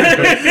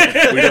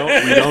personally? we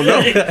don't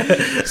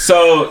know.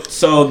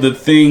 So the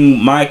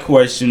thing. My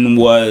question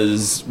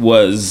was.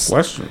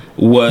 Question.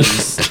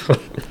 Yes,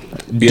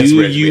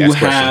 Do Reg, we you ask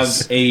have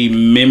questions. a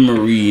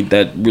memory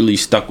that really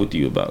stuck with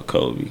you about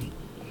Kobe?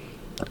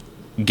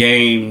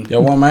 Game.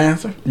 Y'all want my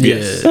answer?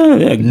 Yes.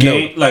 Yeah,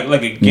 game,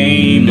 like a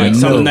game, like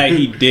something that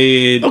he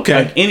did, Okay.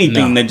 like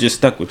anything No. that just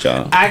stuck with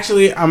y'all.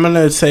 Actually, I'm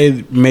gonna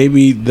say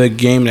maybe the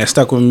game that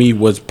stuck with me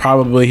was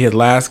probably his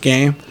last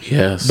game.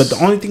 Yes. But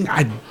the only thing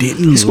I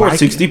didn't He scored like,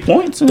 60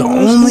 points. the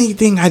only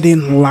thing I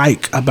didn't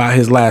like about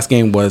his last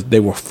game was they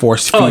were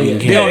force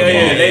feeding him.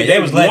 They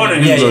was wanted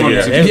him yeah, to score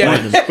yeah, 60 yeah.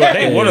 points.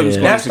 They wanted him to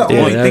score That's the 60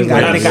 only points. thing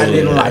I think I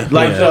didn't like.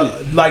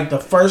 Like the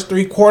first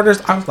 3 quarters,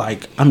 I was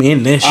like, I'm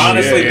in this shit.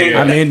 Honestly, think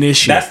I'm in this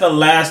shit. That's the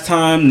last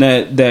time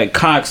that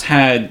Cox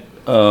had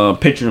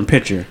picture in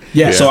picture.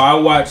 Yeah. So I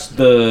watched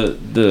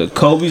the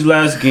Kobe's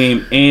last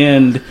game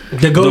and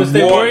The Golden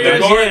State Warriors?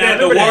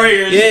 The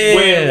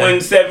Warriors win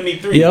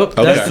 73. Yep.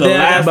 That's the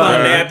last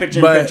time they had picture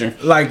in but picture.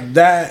 like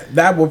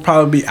that will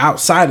probably be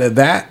outside of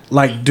that.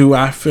 Like, do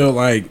I feel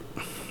like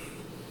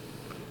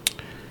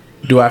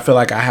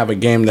I have a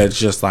game that's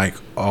just like,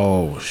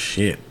 oh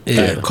shit,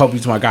 Yeah.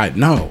 Kobe's my guy?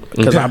 No,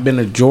 because I've been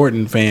a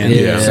Jordan fan.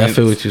 Yeah, I since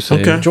feel what you're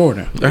saying. Okay.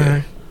 Jordan. All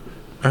right.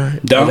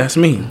 Dom? That's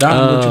me.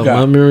 Don, what you My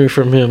got? memory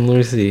from him. Let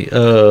me see.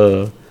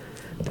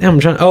 Damn, I'm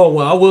trying. Oh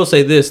well, I will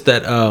say this: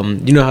 that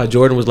you know how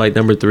Jordan was like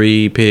number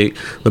 3 pick,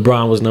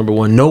 LeBron was number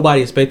 1.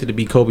 Nobody expected to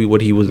be Kobe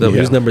what he was. He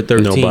was number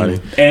 13. Nobody.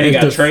 And he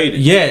got the, traded.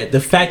 Yeah, the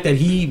fact that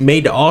he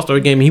made the All-Star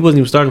game, and he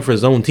wasn't even starting for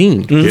his own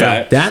team.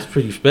 Yeah. That's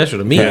pretty special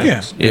to me. Yeah.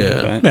 Yeah.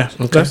 Yeah, that's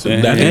Yeah.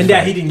 that is And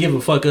that he didn't give a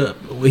fuck up.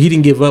 He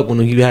didn't give up when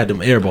he had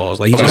them air balls.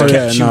 Like he just Oh, kept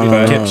yeah, shooting,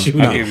 no, kept no.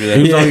 shooting. I give you that.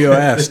 He was on your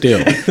ass still.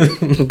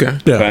 Okay.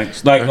 Yeah.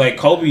 Facts. Like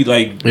Kobe,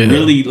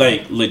 really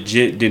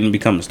legit didn't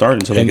become a starter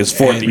until like his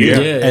 4th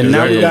year.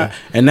 Yeah.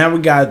 And now we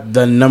got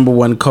the number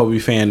 1 Kobe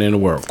fan in the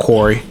world,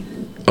 Corey.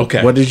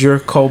 Okay. What is your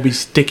Kobe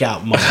stick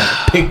out moment?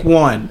 Pick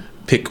one.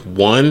 Pick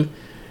one.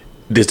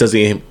 This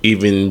doesn't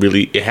even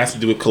really. It has to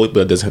do with Kobe, but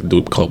it doesn't have to do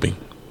with Kobe.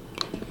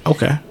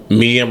 Okay.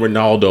 Me and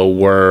Ronaldo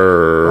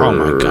were. Oh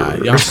my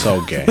God, y'all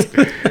so gay.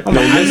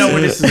 I know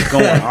where this is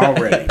going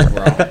already,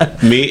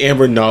 bro. Me and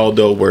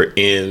Ronaldo were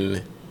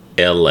in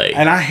L.A.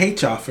 And I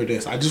hate y'all for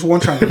this. I just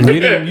want y'all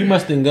to. You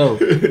must didn't go.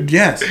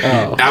 Yes.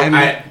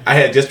 I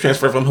had just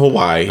transferred from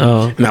Hawaii,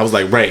 Oh. and I was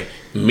like, Ray,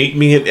 meet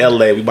me in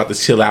L.A. We about to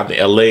chill out in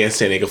L.A. and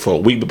San Diego for a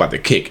week. We about to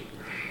kick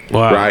it,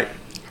 Wow. right?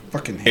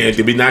 Fucking hate And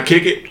did we not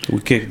kick it?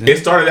 We kicked It it.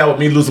 started out with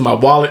me losing my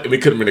wallet, and we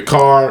couldn't rent a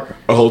car,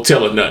 a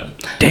hotel, or nothing.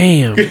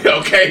 Damn.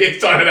 Okay, it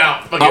started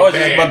out fucking I was bad.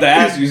 just about to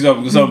ask you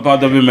something. Something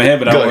popped up in my head,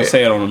 but I Go don't want ahead. to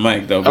say it on the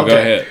mic though. But go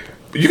Okay. ahead.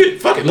 You can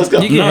fuck it. Let's go.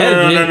 You can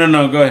have it.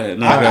 No. Go ahead.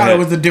 No, I go thought ahead. it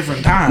was a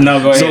different time. No,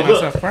 go ahead. So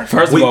look,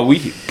 First of all, boy.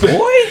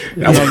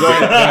 That was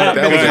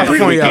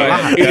California a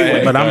lot.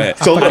 Anyway, But I'm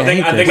so I look,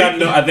 fucking hate this.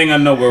 I think I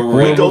know where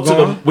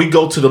we're we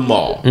go to the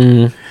mall,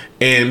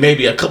 and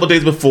maybe a couple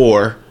days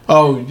before.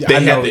 Oh, They I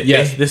had know. the,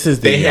 Yes, this is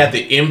the. they had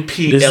the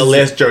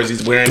MPLS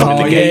jerseys wearing them in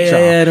Oh, the yeah, game.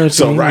 yeah, yeah,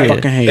 So right,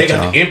 Fucking hate they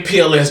got y'all. the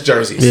MPLS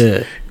jerseys.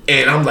 Yeah.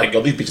 And I'm like,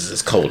 yo, these bitches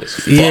is cold as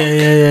fuck.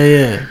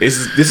 Yeah. This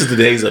is the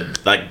days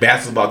of like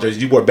basketball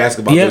jerseys. You wore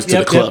basketball jerseys to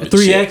the club. and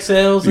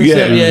 3XLs. shit.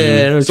 Yeah.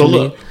 Yeah. I know what So you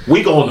mean. look,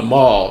 we go in the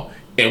mall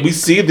and we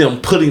see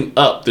them putting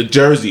up the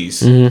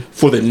jerseys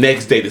for the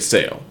next day to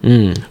sell.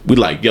 We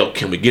like, yo,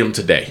 can we get them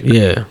today?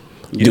 Yeah.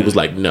 Dude was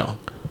like, no.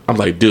 I'm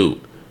like,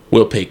 dude,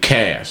 we'll pay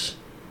cash.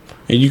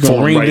 And you For can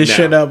 'em ring right this now.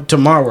 shit up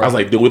tomorrow. I was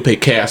like, dude, we'll pay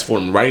cash for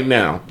them right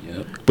now.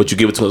 Yep. But you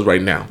give it to us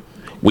right now.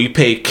 We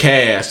pay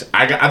cash.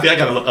 I think I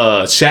got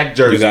a Shaq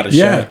jersey. You got a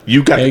yeah. Shaq.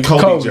 You got Hey, the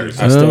Kobe Kobe.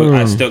 jersey. I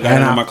still got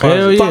And it in my I closet.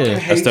 hell yeah. fucking I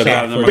hate still got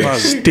Cat it in my for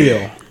closet.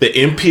 still. The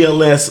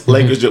MPLS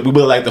Lakers jersey. We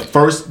were like the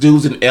first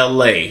dudes in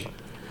LA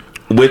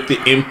with the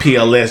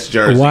MPLS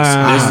jerseys.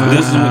 Wow.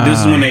 This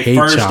is when they hate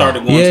first y'all.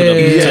 started going Yeah. to I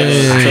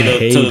the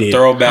hate it.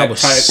 throwback I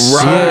was type. so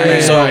Right.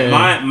 mad.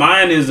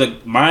 So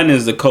mine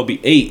is the Kobe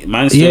 8.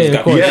 Mine still Yeah, got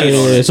of course. Yes.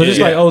 Yeah. So just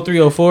Yeah. like 03,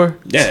 04?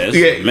 Yeah, it's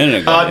Yeah. a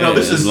minute ago. No, Yeah,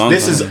 this it's is a long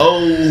this time. is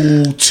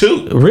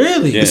 02.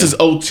 Really? Yeah. This is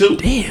 02.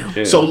 Damn.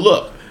 Yeah. So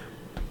look,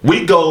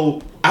 we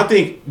go. I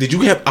think did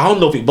you have? I don't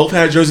know if we both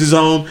had jerseys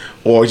on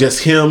or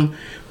just him,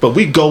 but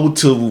we go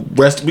to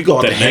rest. We go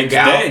out The to hang next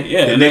out. day,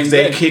 yeah, the the next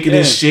day, next day, kicking yeah.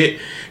 this shit.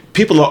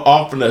 People are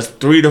offering us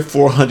 $300 to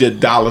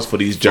 $400 for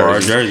these our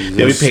jerseys. jerseys.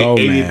 Then we I'm pay So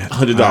 $80, mad.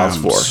 $100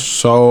 I'm for.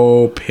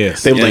 So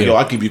pissed. They were like, Yeah. "Yo,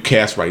 I'll give you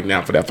cash right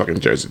now for that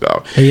fucking jersey,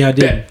 dog." And y'all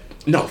did. That-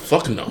 No,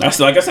 fuck no.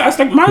 That's like I said. I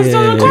stuck mine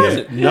still in the Yeah.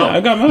 closet. No, Yeah,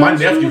 I got my still in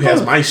the nephew has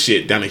closet. my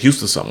shit down in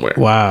Houston somewhere.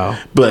 Wow.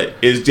 But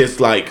it's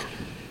just like,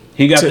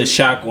 He got to- the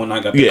Shaq one.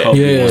 I got the yeah, Kobe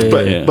Yeah. one.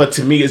 but Yeah. but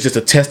to me, it's just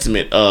a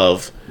testament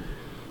of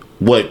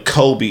what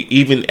Kobe,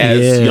 even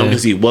as Yeah. young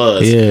as he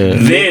was, Yeah.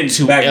 then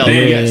to back LA,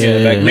 then, yes, yeah,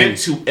 back then. meant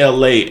to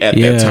LA at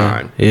Yeah. that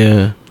time.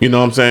 Yeah. You know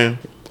what I'm saying?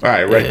 All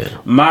right, right. Yeah.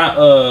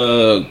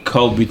 My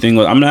Kobe thing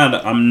was I'm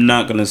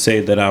not gonna say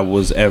that I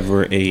was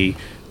ever a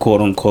quote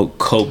unquote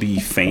Kobe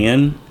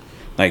fan.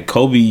 Like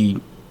Kobe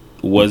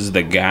was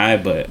the guy,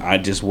 but I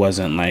just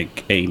wasn't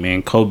like, hey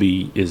man,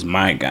 Kobe is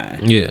my guy.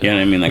 Yeah. You know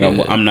what I mean? Like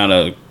Yeah. I'm not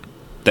a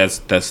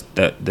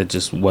that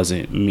just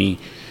wasn't me.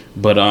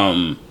 But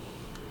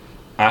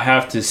I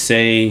have to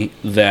say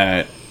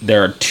that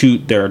there are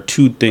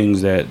two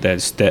things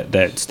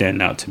that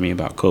stand out to me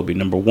about Kobe.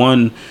 Number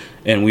one,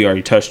 and we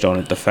already touched on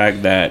it, the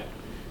fact that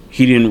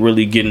he didn't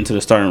really get into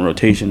the starting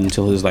rotation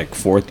until his like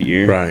fourth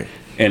year. Right.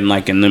 And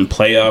like in them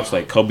playoffs,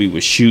 like Kobe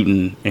was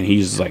shooting, and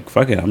he's like,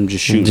 "Fuck it, I'm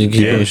just shooting, Just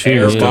keep on shooting,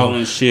 airball yeah.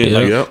 and shit." Yeah.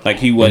 Like, Yep. like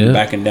he wasn't Yeah.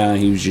 backing down;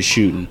 he was just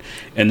shooting.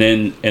 And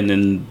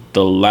then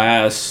the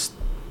last,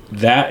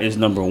 that is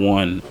number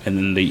one. And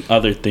then the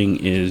other thing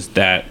is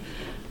that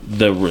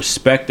the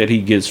respect that he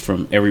gets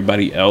from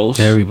everybody else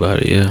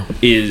Everybody, yeah.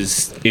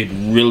 is, it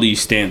really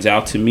stands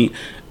out to me.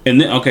 And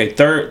then okay,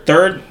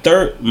 the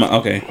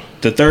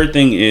third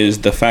thing is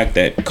the fact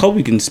that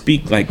Kobe can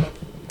speak like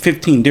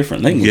 15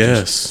 different languages.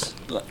 Yes.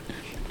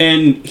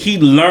 And he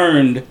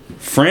learned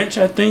French,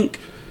 I think,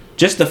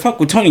 just to fuck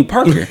with Tony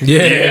Parker.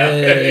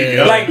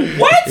 Yeah. Like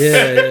what?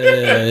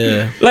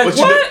 Yeah. Like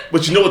But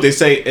what? you know what they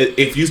say?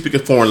 If you speak a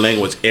foreign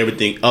language,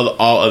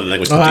 all other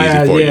languages Oh,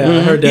 are easy for yeah, you.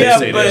 I heard that. Yeah,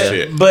 say that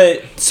shit.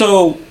 but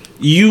so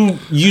you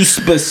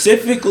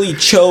specifically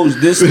chose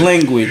this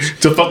language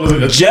To fuck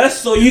with it.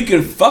 just so you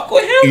can fuck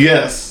with him?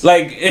 Yes.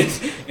 Like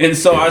and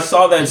so I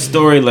saw that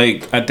story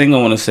like I think I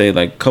want to say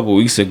like a couple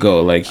weeks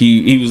ago. Like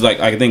he was like,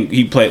 I think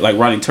he played like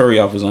Ronnie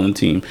Turioff was on the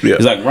team. Yeah.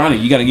 He's like, Ronnie,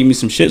 you got to give me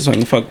some shit so I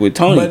can fuck with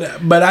Tony.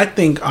 But I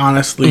think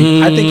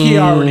honestly, I think he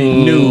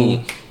already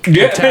knew.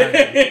 Yeah,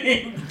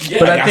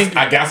 But I think-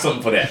 I got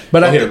something for that. But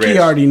Go I ahead, think he Reg.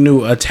 already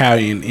knew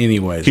Italian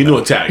anyways. He knew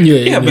Italian.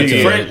 yeah, but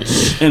Yeah.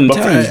 French and But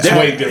Italian's French- different.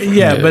 way different.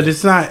 Yeah, Yeah. but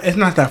it's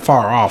not that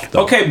far off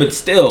though. Okay, but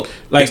still,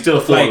 like, It's still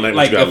a foreign language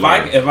like you if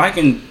gotta learn. if I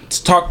can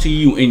talk to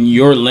you in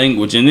your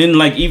language, and then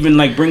like even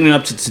like bringing it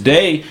up to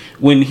today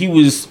when he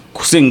was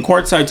sitting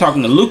courtside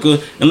talking to Luca,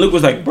 and Luca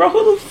was like, "Bro,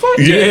 who the fuck?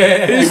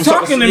 Yeah. He he's was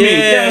talking to me.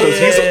 yeah, Yeah,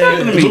 he's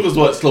talking to me. Luka's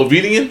what,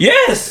 Slovenian?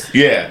 Yes,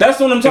 Yeah. that's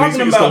what I'm So talking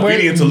he's about.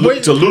 Slovenian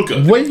to Luka.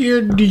 What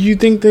year do you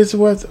think this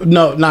was?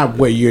 No, not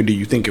what year do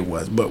you think it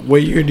was, but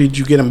what year did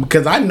you get him?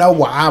 Because I know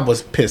why I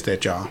was pissed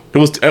at y'all.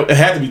 It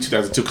had to be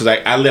 2002 because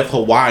I left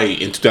Hawaii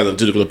in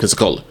 2002 to go to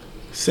Pensacola.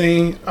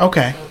 See,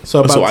 okay,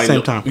 so about So the I same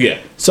know- time. yeah.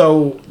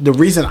 So the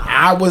reason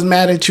I was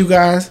mad at you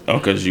guys, Oh,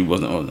 because you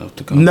wasn't old enough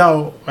to come.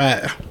 no,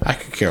 I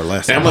could care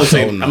less. And I'm gonna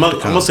say old enough to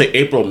come. say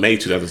April, May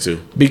 2002.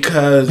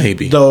 Because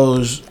Maybe.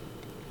 those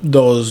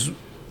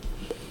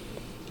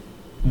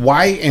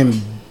white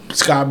and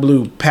sky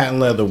blue patent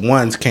leather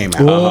ones came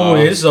out. Oh,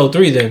 yeah, this is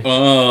 03 then.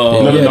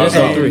 Oh, Yeah, no, that's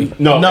no. 03.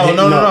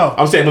 No.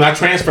 I'm saying when I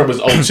transferred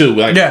was 02.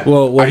 Like, Yeah.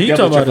 Well, what I he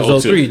definitely talking about transferred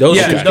is 03. Those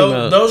Yeah, shoes came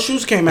out. those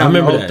shoes came out. I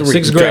remember in that. 03.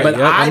 Sixth grade. But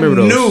Yep, I I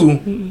remember those.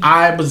 knew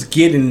I was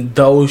getting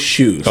those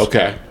shoes.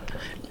 Okay.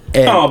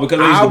 And Oh, because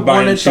I used to buy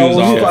wanted shoes those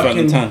all the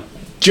fucking time.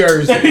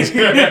 jerseys.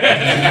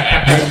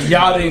 And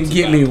y'all didn't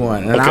get me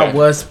one. And I Okay.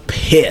 was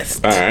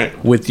pissed All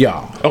right. with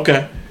y'all.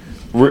 Okay.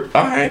 All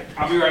right.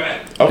 I'll be right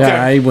back. Okay.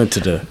 Yeah, he went to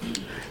the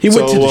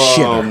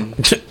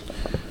shitter.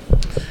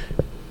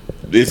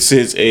 This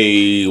is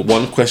a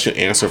one question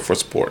answer for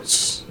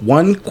sports.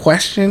 One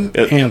question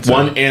answer.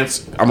 One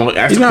answer. I'm gonna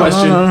ask a No,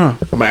 question. no.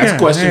 I'm gonna ask a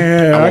question.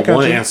 I I want got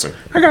one you. answer.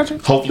 I got you.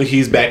 Hopefully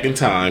he's back in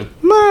time.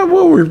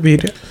 We'll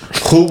repeat it.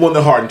 Who won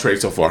the Harden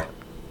trade so far?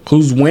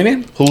 Who's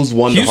winning? Who's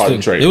won the Harden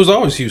Houston. trade? It was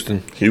always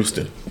Houston.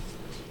 Houston.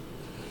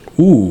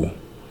 Ooh.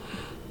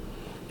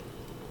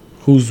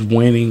 Who's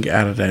winning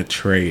out of that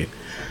trade?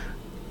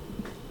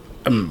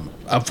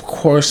 Of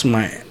course,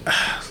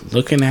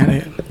 looking at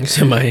it. You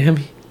said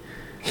Miami.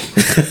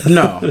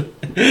 No.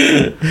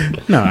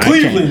 No.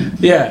 Cleveland.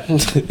 Yeah.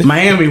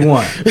 Miami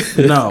won.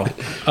 No.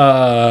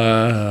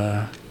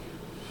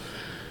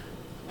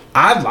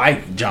 I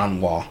like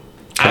John Wall.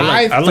 I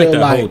like feel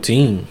that whole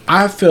team.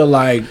 I feel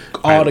like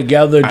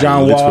altogether,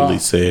 John I Wall. literally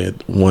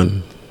said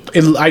one.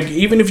 Like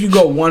even if you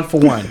go 1 for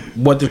 1,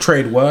 what the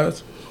trade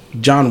was,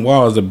 John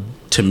Wall is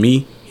to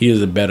me, he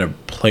is a better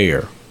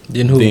player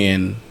Then who?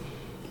 than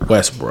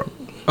Westbrook.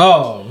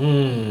 Oh, I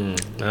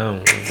don't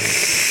know.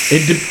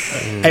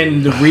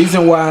 And the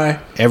reason why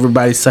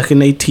everybody's sucking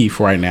their teeth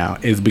right now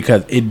is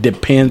because it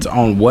depends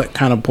on what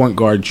kind of point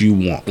guard you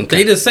want.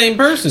 They the same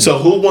person. So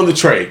who won the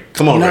trade?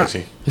 Come on, Nah.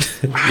 Reggie.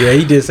 yeah,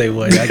 he did say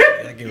what? I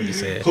get what he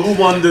said. Who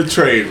won the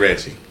trade,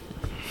 Reggie?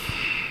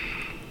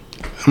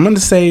 I'm gonna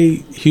say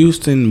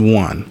Houston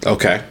won.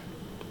 Okay.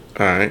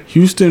 All right.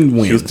 Houston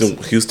wins.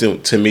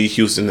 Houston. To me,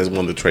 Houston has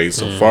won the trade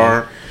so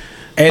far.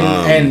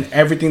 And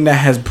everything that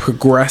has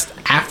progressed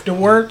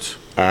afterwards,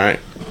 All right.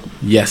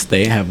 yes,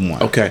 they have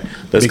won. Okay.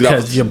 Let's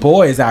Because your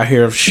boy is out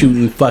here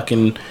shooting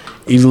fucking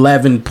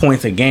 11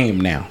 points a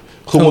game now.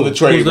 Who won the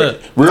trade? Who's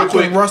that? Real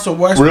quick, Russell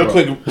Westbrook. Real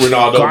quick,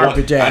 Ronaldo.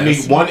 Garbage I ass.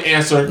 need one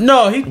answer.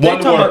 No, they one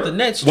talking word. about the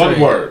Nets One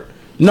trade. word.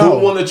 No.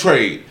 Who won the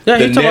trade? Yeah,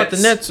 he talking about the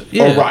Nets,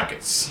 yeah. or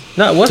Rockets?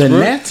 Not The Westbrook.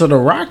 Nets or the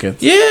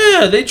Rockets?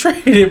 Yeah, they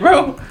traded,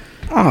 bro.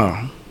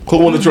 Oh, Who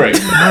won the trade? I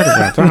heard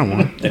about that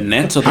one. The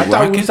Nets or the I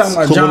thought we were Rockets? talking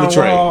about Who won John the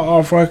trade? Wall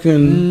or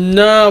fucking.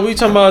 No, we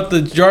talking about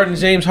the Jordan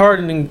James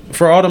Harden and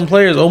for all them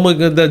players. Oh my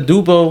god, that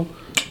Dubo.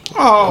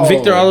 Oh,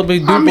 Victor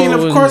Oladipo I mean,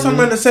 of and- course, I'm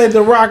going to say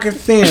the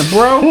Rockets then,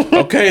 bro.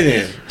 Okay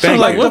then. So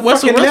Thank like, you.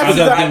 what's the Fucking rest Nets,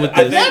 of that with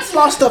the this? Nets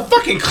lost to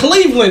fucking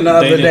Cleveland the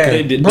other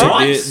day. They bro.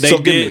 did, So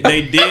give me-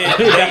 they did,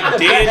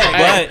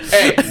 but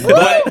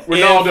But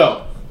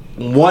Ronaldo,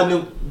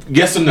 one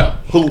yes or no?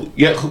 Who?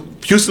 Yeah,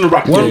 Houston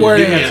Rockets. One word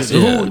Give me an answer.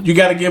 answer. Who? You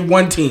got to give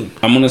one team.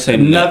 I'm gonna say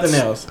Nothing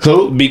Nets. else.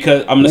 Who?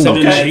 Because I'm gonna say the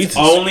Okay. Nets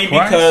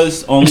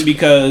only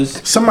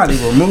because Somebody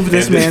remove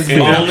this man's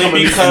And then video. I'm Only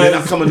coming- because- and then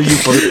I'm coming to you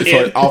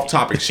for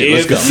off-topic shit.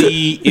 Let's go.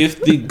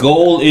 if the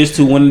goal is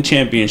to win the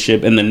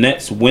championship and the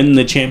Nets win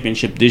the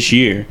championship this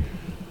year,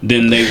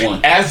 then they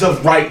won. As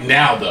of right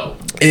now, though,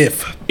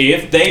 If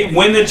If they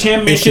win the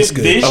championship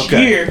good. this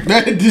Okay. year,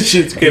 This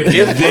shit's good.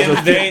 then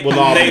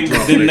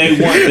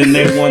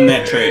they won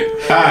that trade.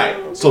 All right.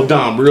 So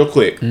Dom, real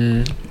quick,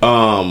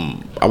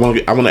 I want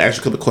to ask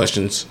you a couple of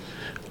questions.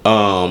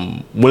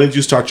 When did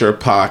you start your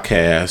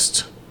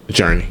podcast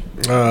journey?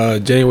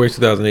 January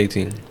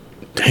 2018.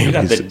 You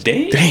got the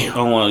date? Damn.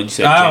 Oh, well, you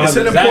said Oh, It's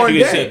an January. important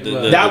You day.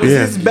 said That was Yeah.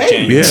 his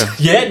baby. Yeah.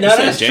 Yeah, no,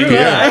 that's said true.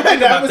 January. I didn't think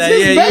That about was that.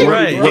 his Yeah, baby.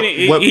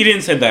 you're right. He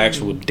didn't say the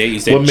actual date. He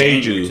said What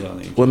made January, you?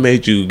 Charlie. What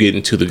made you get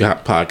into the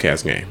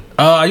podcast game?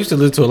 I used to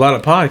listen to a lot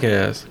of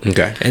podcasts.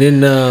 Okay.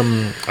 And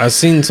then I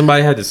seen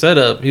somebody had the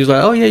setup. He was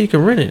like, "Oh yeah, you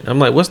can rent it." I'm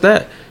like, "What's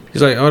that?"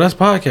 He's like, "Oh, that's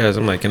podcast."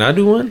 I'm like, "Can I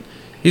do one?"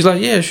 He's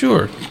like, "Yeah,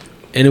 sure."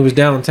 And it was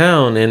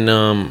downtown, and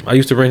I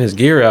used to rent his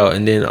gear out.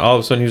 And then all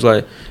of a sudden, he was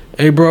like,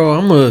 "Hey, bro,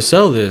 I'm gonna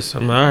sell this."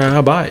 I'm like, "All right,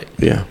 I'll buy it."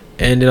 Yeah.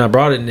 And then I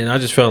brought it, and then I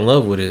just fell in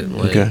love with it.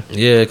 Like, Okay.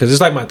 yeah, because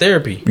it's like my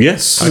therapy.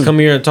 Yes. I come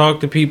here and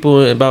talk to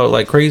people about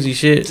like crazy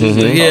shit.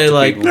 Yeah,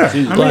 like people,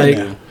 too. like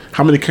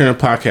How many current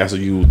podcasts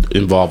are you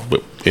involved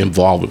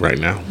with right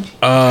now?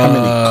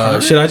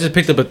 shit. I just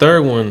picked up a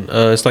third one.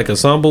 It's like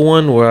ensemble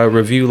one where I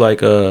review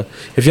like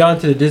if y'all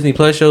into the Disney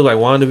Plus show like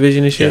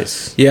WandaVision and shit.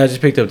 Yes. Yeah, I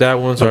just picked up that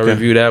one, so Okay. I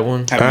review that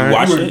one. Have you Alright.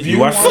 watched it? You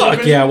watched it?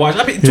 Fuck yeah, I watched.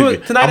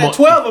 Tonight I'm at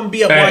 12, I'm gonna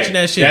be up Hey, watching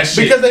that shit. that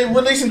shit- Because they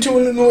releasing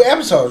 2 new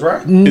episodes,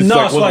 right? No,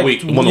 like it's one a like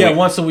week, one a yeah, week.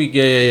 once a week.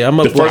 Yeah. I'm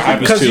up The first watching- week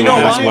was because two, you know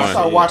and that's why? one. I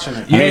start watching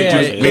it. Yeah, Me and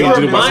it Drew watch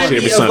reminds it me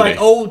every of Sunday.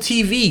 like old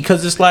TV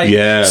because it's like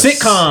Yes.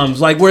 sitcoms,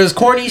 like where it's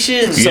corny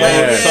shit. So,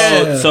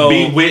 Yeah. So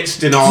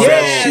Bewitched and all Yeah,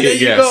 that there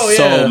shit. you Yes. go, yeah.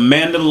 so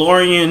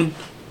Mandalorian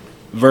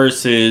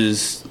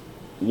versus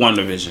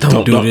WandaVision.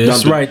 Don't do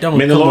this. Right, don't.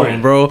 Come Mandalorian,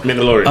 on, bro.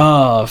 Mandalorian.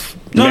 No.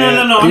 Yeah, I'm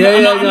yeah, not-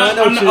 yeah, I'm I not-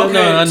 know what you- okay,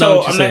 no, I know so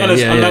what you're I'm not saying. gonna.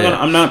 Yeah, I'm not yeah.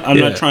 gonna. I'm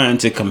Yeah. not trying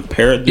to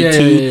compare the Yeah,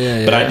 two,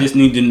 yeah, but I yeah. just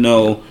need to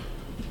know.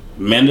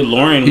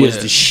 Mandalorian was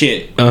Yeah. the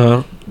shit.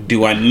 Uh-huh.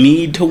 Do I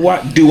need to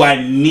watch? Do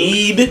I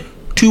need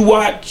to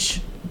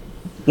watch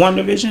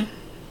WandaVision?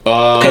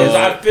 Because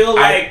I feel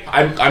like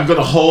I'm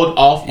gonna hold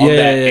off on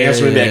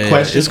answering that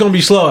question. It's gonna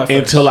be slow at first.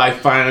 Until I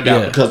find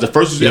out, because the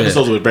first two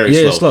episodes were very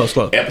slow.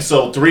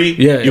 Episode 3,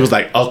 it was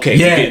like, okay, you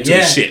get into the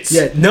shits.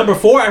 Yeah, number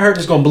 4, I heard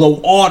it's gonna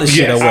blow all the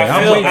shit away.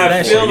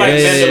 I feel like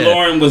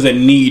Mandalorian was a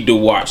need to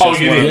watch. That's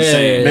what I'm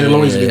saying.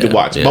 Mandalorian's a need to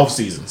watch both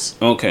seasons.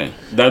 Okay,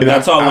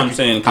 that's all I'm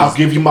saying. I'll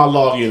give you my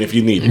login if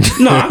you need it.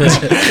 No, I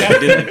got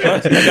Disney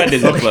Plus. I got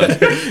Disney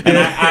Plus. And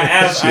I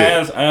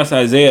asked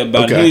Isaiah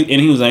about it, and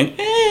he was like,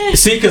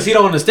 See, because he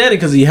don't understand it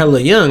because he hella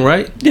young,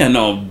 right? Yeah,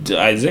 no,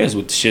 Isaiah's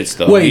with the shit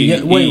stuff.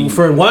 Wait,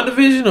 for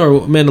WandaVision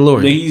or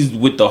Mandalorian? He's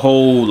with the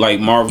whole like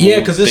Marvel. Yeah,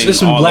 because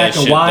it's in black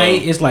and white.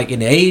 Though. It's like in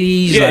the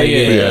 80s.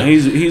 Yeah.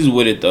 He's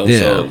with it though.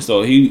 Yeah.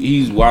 So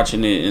he's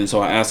watching it, and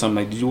so I asked him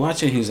like, "Did you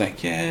watch it?" He's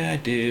like, "Yeah, I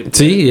did."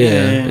 See,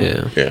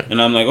 yeah.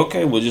 And I'm like,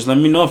 "Okay, well, just let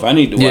me know if I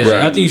need to watch it."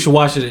 I think you should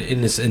watch it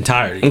in its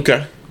entirety.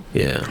 Okay.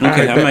 Yeah.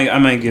 Okay. I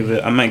might give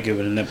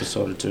it an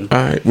episode or two. All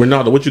right,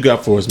 Ronaldo, what you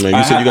got for us, man?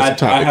 You said you got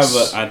some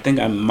topics. I think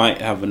I might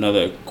have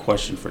another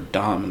question for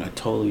Dom, and I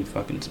totally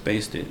fucking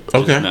spaced it.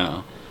 Okay.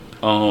 Now,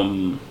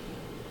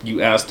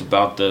 you asked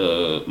about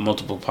the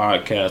multiple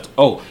podcasts.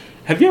 Oh,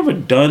 have you ever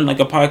done like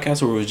a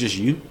podcast where it was just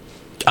you?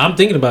 I'm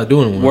thinking about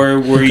doing one. Where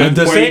you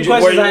the same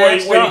questions I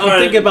asked y'all, I'm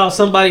thinking about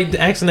somebody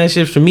asking that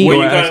shit for me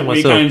or asking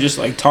myself. You kind of just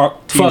like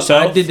talk to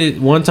yourself. I did it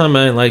one time.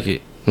 I didn't like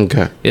it.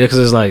 Okay. Yeah, because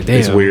it's like, damn.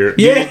 It's weird.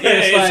 Yeah,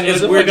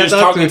 it's weird just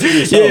talking to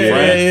yourself,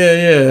 right?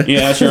 Yeah. You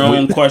ask your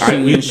own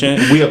questions and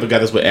shit. We have a guy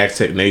that's with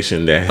Aztec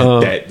Nation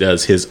that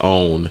does his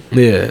own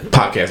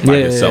podcast by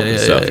himself and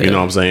stuff. You know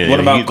what I'm saying? What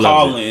about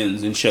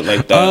call-ins and shit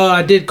like that?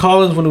 I did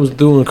call-ins when it was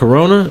doing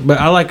Corona, but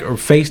I like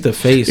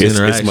face-to-face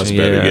interaction. It's much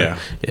better,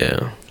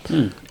 yeah.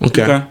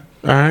 Okay.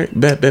 All right,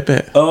 bet.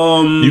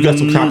 You got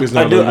some topics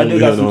now. I do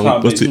got some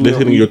topics. Let's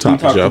hit your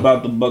topics, We talked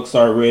about the Bucks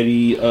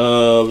already.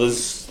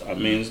 Let's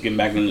get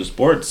back into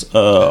sports.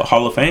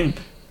 Hall of Fame.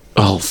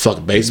 Oh,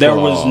 fuck baseball.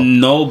 There was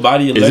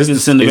nobody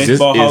elected in the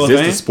Baseball Hall of Fame.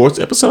 Is this the sports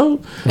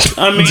episode?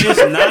 I mean,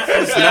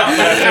 it's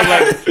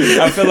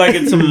not. I feel like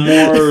it's a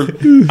more.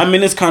 I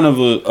mean, it's kind of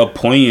a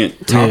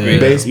poignant topic.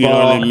 Baseball. You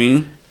know what I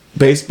mean?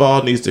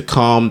 Baseball needs to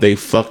calm they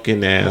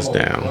fucking ass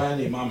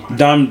down.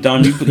 Dom,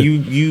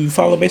 you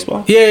follow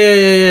baseball?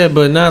 Yeah,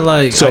 but not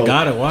like I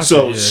gotta watch it.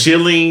 So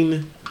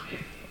Schilling,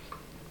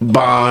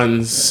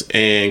 Bonds,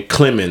 and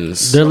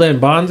Clemens. They're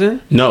letting Bonds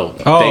in? No,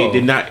 they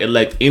did not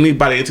elect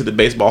anybody into the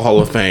Baseball Hall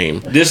of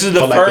Fame. This is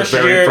the first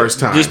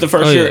time. This is the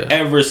first year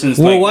ever since.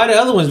 Well, why the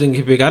other ones didn't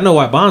get picked? I know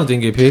why Bonds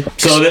didn't get picked.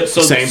 So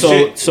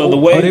the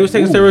way they was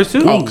taking steroids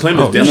too. Oh,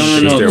 Clemens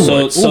definitely took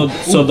steroids.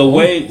 So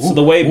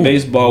the way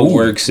baseball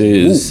works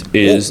is,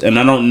 and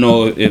I don't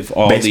know if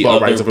all Baseball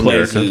the other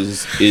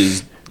places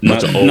is. I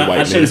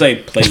shouldn't say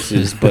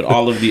places, but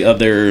all of the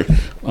other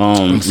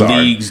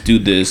leagues do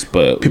this.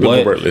 But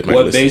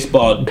what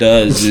baseball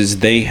does is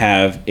they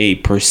have a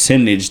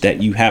percentage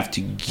that you have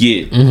to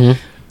get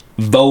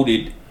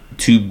voted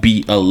to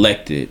be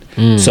elected.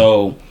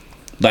 So,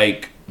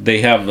 like,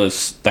 they have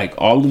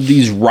all of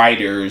these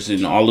writers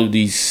in all of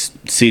these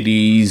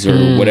cities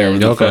or whatever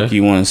the fuck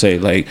you want to say.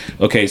 Like,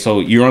 okay, so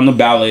you're on the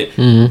ballot.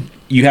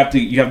 You have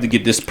to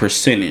get this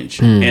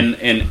percentage, and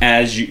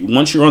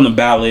once you're on the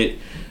ballot.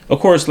 Of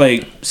course,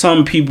 like,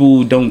 some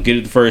people don't get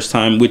it the first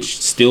time,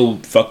 which still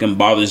fucking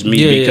bothers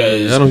me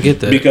because I don't get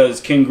that. Because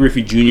Ken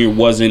Griffey Jr.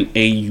 wasn't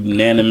a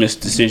unanimous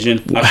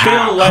decision. I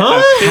feel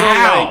like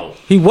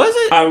he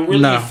wasn't. I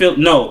really feel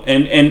no,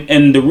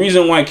 and the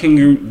reason why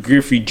Ken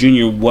Griffey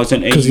Jr.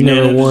 wasn't a unanimous he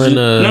never won.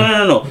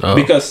 No.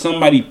 Because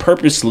somebody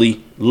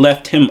purposely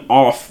left him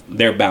off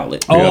their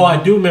ballot. Oh, I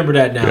do remember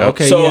that now.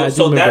 Okay, so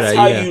that's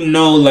how you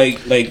know,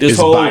 like this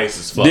whole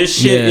this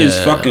shit is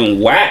fucking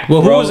whack.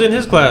 Well, who was in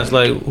his class?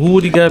 Like, who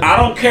would he get? I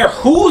don't care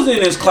who's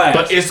in his class.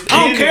 But I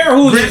don't care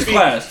who's in his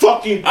class.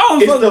 I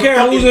don't fucking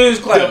care who's in his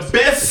class. The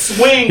best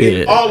swing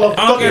in all of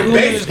fucking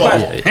baseball.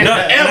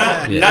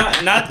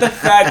 Not the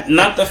fact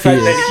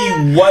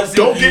that he wasn't.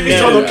 Don't get me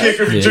started on Ken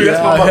Griffey Jr.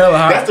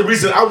 That's the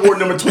reason I wore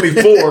number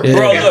 24. Bro,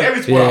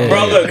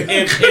 look,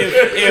 if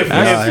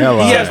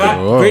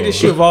greatest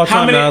shit of all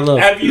time that I love.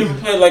 Have you ever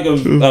played like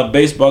a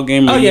baseball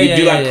game where you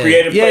do like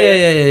creative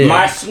play?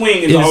 My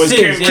swing is always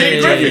Ken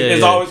Griffey.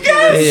 It's always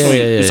Ken Griffey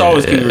swing. It's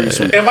always Ken Griffey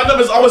swing. And my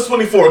number is always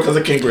 24 because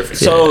of Ken Griffey.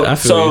 So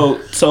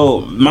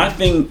my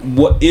thing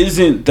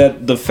isn't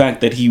that the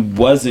fact that he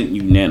wasn't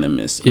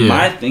unanimous.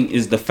 My thing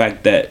is the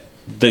fact that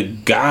the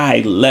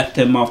guy left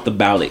him off the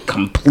ballot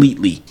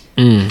completely.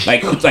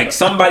 Like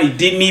somebody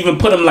didn't even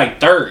put him like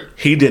third.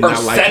 He did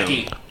not like second.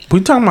 him. We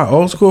talking about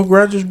old school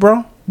graduates,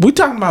 bro? We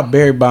talking about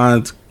Barry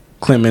Bonds,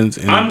 Clemens,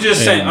 and I'm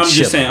just saying. I'm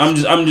just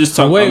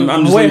talking.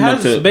 Wait, how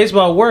does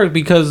baseball work?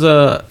 Because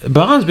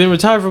Bond's been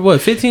retired for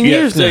 15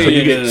 years now. I thought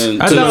it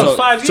was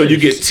 5 years. So you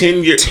get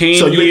 10 years.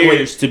 10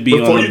 years to be on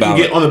the ballot. Before you can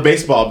get on the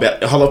baseball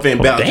Hall of Fame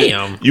ballot,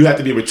 you have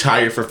to be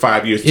retired for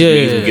 5 years to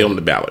even get on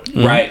the ballot.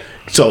 Right.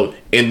 So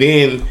and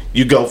then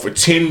you go for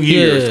 10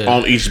 years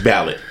on each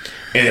ballot,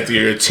 and if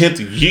you're 10th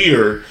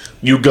year,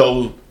 you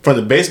go from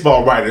the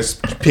baseball writers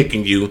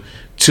picking you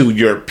to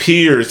your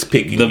peers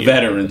picking the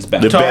veterans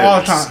ballot.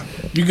 All time.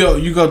 You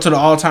go to the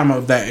all time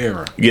of that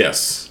era.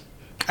 Yes.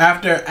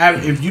 After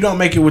if you don't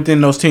make it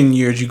within those 10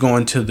 years, you go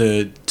into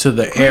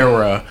the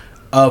era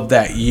of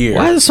that year.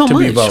 Why is it so to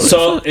be much? voted.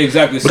 So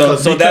exactly. So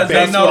that's what I'm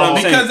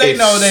saying. Because they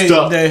know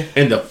Stuck they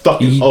in the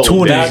fucking old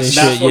 20s. days.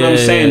 That's what I'm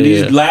saying. Yeah.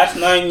 These last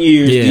 9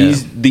 years,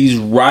 Yeah. these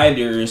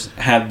writers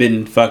have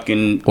been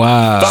fucking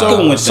Wow.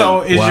 fucking with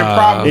So them. is your Wow.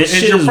 problem? This Is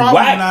shit your is problem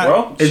whack, not?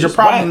 bro. Is your Shit's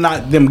problem whack.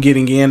 not them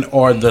getting in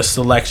or the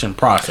selection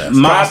process?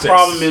 My process.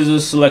 problem is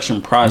the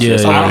selection process. Yeah,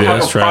 I don't yeah, have a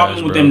that's problem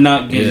trash, with bro. them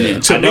not getting Yeah. in.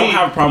 To I don't me,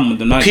 have a problem with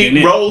them not Pete getting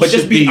in. Rose But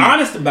just should be be-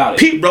 honest about it.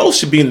 Pete Rose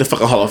should be in the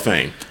fucking Hall of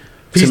Fame.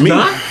 He's to me,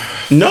 not?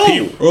 no.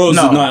 Rose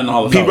No. is not in the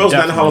Hall of Pete Fame. Rose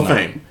not in the Hall of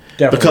Definitely Fame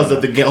Definitely because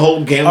of the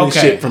whole gambling Okay.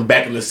 shit from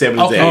back in the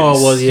 70s. Okay. 80s.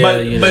 Oh well, yeah.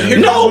 But- you but know. here-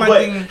 No, my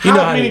but thing- how you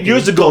know how many they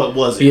years do. ago it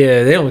was it?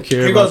 Yeah, they don't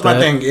care. Here about goes my that.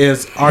 thing: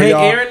 is are Hank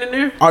y'all Aaron in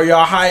there? Are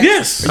y'all hyped?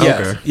 Yes. yes,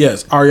 Okay.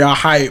 yes. Are y'all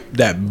hyped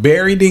that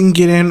Barry didn't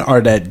get in,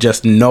 or that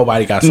just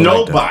nobody got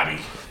selected? Nobody.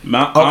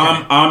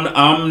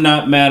 I'm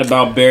not mad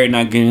about Barry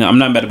not getting in. I'm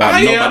not mad about I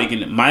am. nobody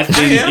getting in. My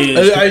thing am.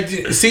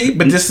 is See,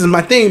 but this is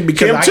my thing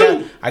because Him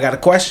too. I got a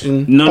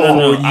question. no. for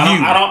I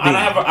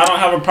you. don't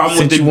have a problem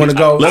Since with you wanna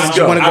go- Let's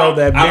go.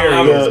 that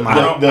Barry is my- I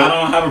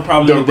don't have a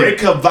problem The with it.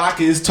 Reka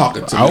Vodka is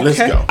talking to me. Let's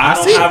Okay. go. I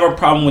see. don't have a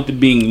problem with it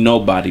being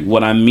nobody.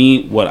 What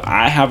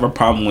I have a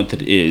problem with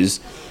it is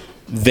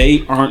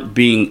they aren't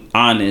being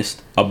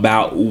honest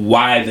about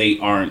why they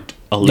aren't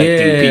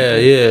electing people.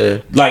 Yeah.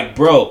 Like,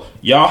 bro,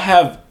 y'all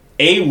have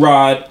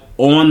A-Rod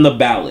on the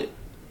ballot.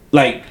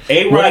 Like,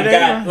 What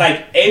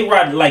A-Rod?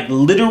 A-Rod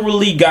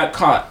literally got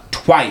caught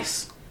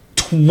twice.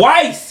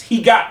 Twice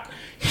he got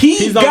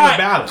He's on the got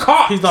ballot.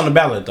 caught. He's on the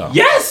ballot though.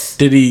 Yes.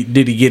 Did he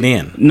get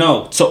in?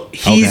 No, so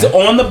he's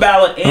Okay. on the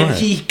ballot and Alright.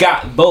 he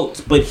got votes,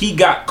 but he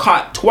got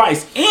caught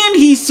twice and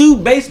he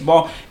sued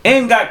baseball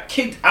and got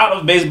kicked out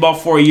of baseball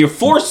for a year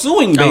for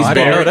suing baseball. I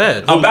didn't know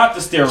that. About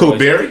the steroids. Who,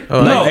 Barry?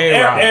 Oh, No,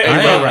 A-Rod.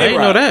 A-Rod. I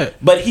didn't know that.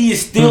 But he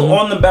is still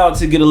on the ballot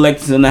to get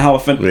elected in the Hall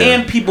of Fame, Yeah.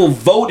 and people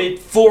voted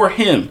for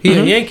him He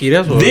a Yankee.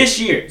 That's what. this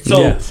year.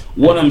 So Yes.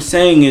 what I'm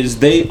saying is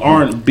they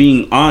aren't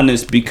being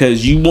honest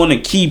because you want to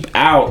keep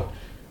out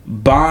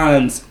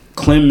Bonds,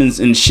 Clemens,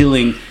 and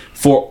Schilling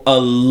for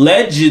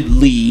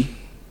allegedly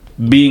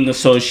being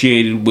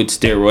associated with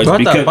steroids. But I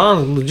because thought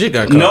Bonds legit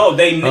got caught. no,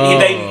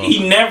 Oh.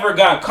 he never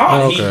got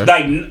caught. Oh, He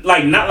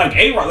okay. not like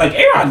A-Rod. Like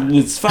A-Rod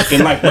was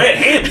fucking like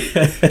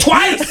red-handed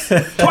twice.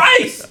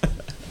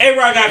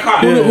 A-Rod got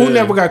caught. Who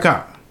never got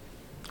caught?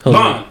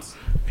 Bonds.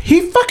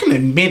 He fucking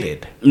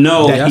admitted.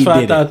 No, That That's he what I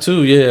did thought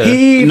too. Yeah.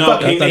 He no,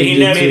 fucking he thought he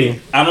never did did.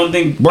 too. I don't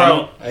think,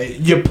 bro.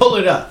 You pull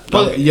it up.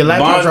 Pull it. Your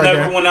laptop's Bonds right never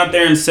there. went out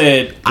there and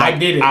said, I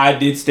did it. I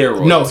did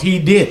steroids. No, he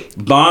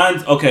did.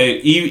 Bonds, okay,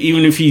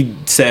 even if he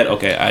said,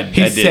 okay, I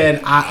He did.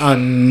 said I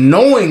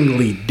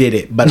unknowingly did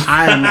it, but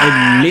I am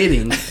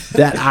admitting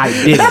that I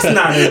did That's it.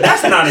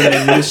 not an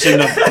admission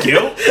of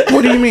guilt.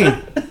 What do you mean?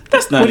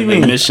 That's not What do you an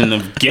mean? admission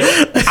of guilt.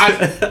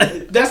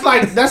 That's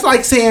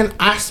like saying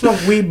I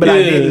smoked weed, but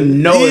I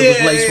didn't know it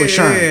was laced with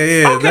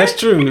Sherm. Yeah, that's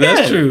true.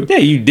 That's true. Yeah,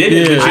 you did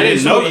it. Yeah. but you I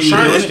didn't know smoke you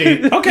Sherm.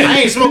 did it. Okay. I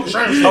ain't smoking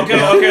Sherm. Okay.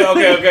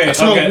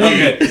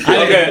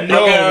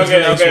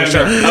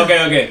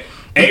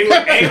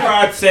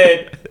 A-Rod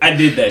said, I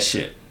did that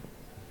shit.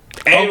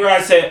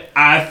 A-Rod said,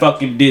 I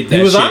fucking did that shit.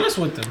 He was honest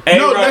with them.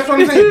 No, that's what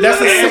I'm saying. That's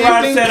the same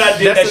A-Rod thing. said I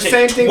did That's that the shit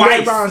same thing twice.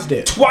 Barry Bonds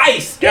did.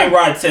 Twice.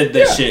 A-Rod said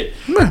that shit.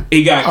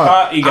 He got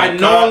caught. He got I caught.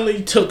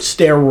 knowingly took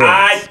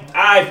steroids.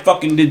 I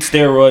fucking did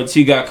steroids.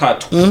 He got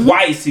caught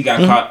twice. He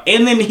got caught,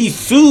 and then he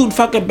sued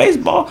fucking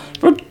baseball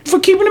for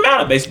keeping him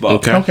out of baseball.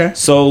 Okay.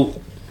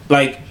 So,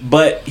 but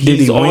Did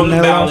he's he win on the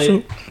that ballot.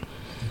 lawsuit?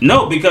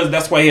 No, because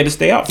that's why he had to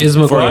stay out. Is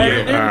for a McGuire year.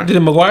 in there? Did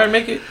McGuire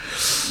make it?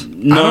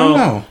 No, don't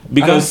know.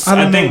 because I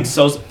don't I think know.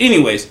 so.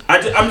 Anyways,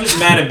 I'm just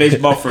mad at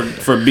baseball for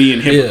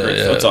being hypocrites.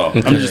 Yeah. That's all.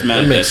 I'm just mad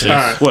at that makes shit.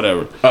 sense.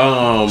 Whatever.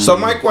 So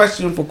my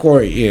question for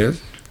Corey is,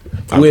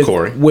 I'm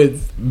Corey.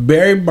 with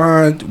Barry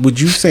Bonds, would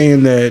you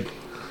saying that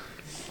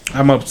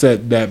I'm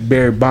upset that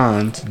Barry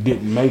Bonds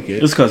didn't make it?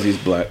 Just because he's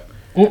black.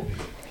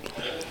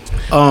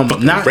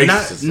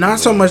 racism, Not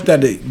so much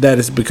that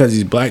it's because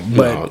he's black,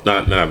 but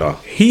No, not at all.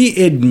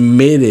 he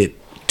admitted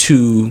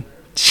to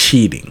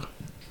cheating.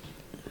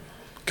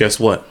 Guess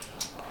what?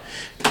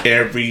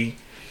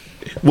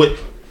 What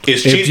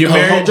is If cheating? you're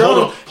Mary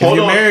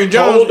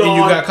Jones, and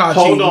you got caught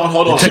cheating,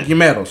 Hold on. you took your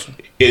medals.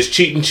 Is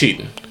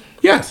cheating?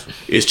 Yes.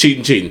 Is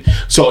cheating?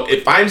 So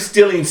if I'm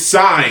stealing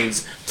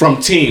signs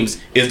from teams,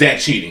 is that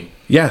cheating?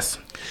 Yes.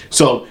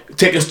 So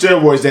taking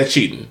steroids, that's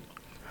cheating.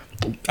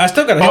 I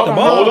still gotta hit the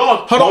ball.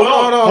 Hold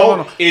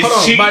on. Is Hold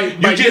on.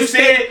 cheating? You just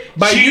said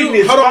cheating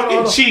is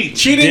fucking cheating.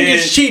 Cheating Did-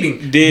 is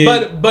cheating.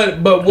 did- But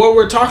what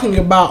we're talking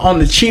about on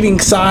the cheating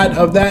side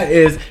of that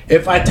is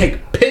if I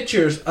take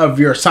pictures of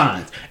your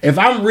signs. If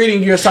I'm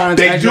reading your signs,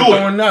 They as do you're it.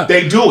 throwing up.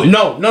 They do it.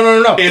 No. In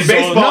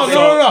baseball,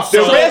 no.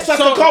 The Red Sox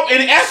can call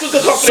and the Astros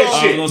can call for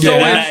that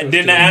shit.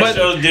 Didn't the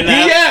Astros?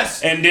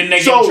 Yes. And didn't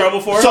they get in trouble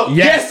for it? So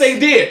yes, they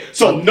did.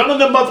 So none of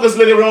the motherfuckers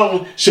later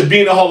on should be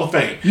in the Hall of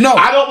Fame. No.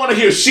 I don't want to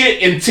hear shit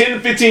in 10 to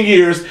 15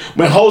 years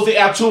when Jose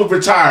Altuve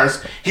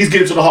retires, he's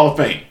getting to the Hall of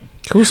Fame.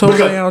 Who's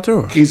Jose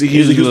Altuve? He's an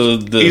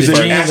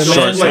Astros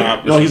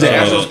shortstop. player. No, he's an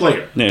Astros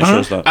player. Yeah,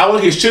 shortstop. I want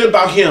to hear shit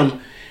about him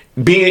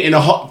being in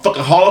a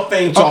fucking Hall of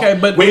Fame talk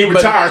when he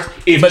retires.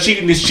 If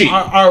cheating is cheating,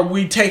 are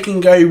we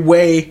taking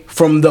away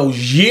from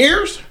those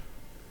years?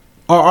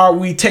 Or are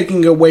we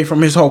taking away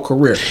from his whole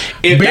career?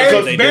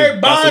 Barry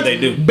Bonds,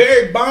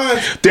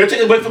 they're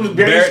taking away from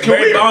Barry's career.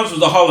 Barry Bonds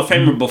was a Hall of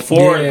Famer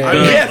before.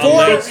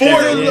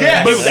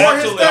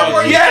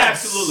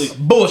 Absolutely.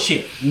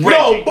 Bullshit.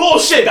 No,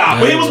 bullshit.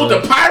 When he was with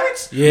the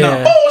Pirates? Yeah.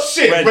 No,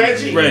 bullshit,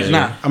 Reggie.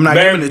 Nah, I'm not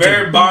giving it to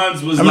Barry you.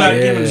 Bonds was I'm not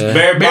giving it to you.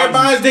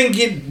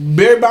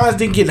 Barry Bonds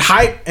didn't get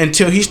hype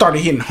until he started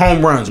hitting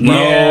home runs,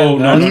 bro.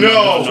 No.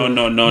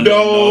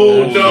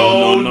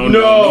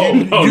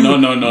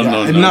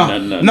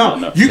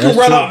 You can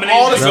run up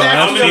all the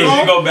stats in your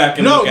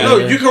phone. No,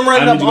 you can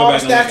run up all the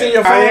stats in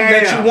your phone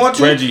that you want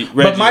to. Reggie,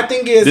 but my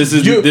thing is,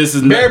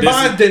 Barry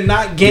Bonds did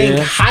not gain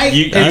hype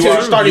until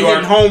he started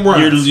hitting home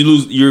runs.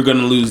 You're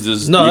gonna lose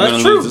this. No, you're that's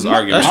gonna true. lose this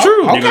argument. That's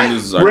true. You're gonna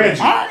lose this argument.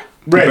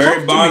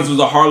 Barry Bonds was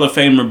a Hall of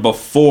Famer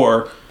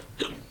before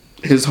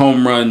his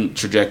home run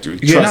trajectory.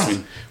 Trust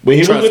me. When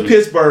he was in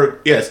Pittsburgh,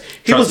 yes,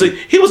 he was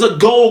a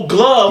Gold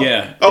Glove.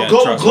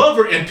 Gold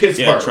Glover in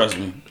Pittsburgh. Yeah,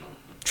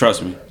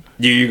 trust me.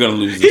 You're gonna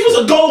lose this. He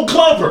was a Gold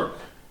Glover.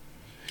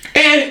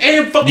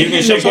 And fucking. You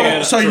can shake your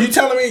head. So you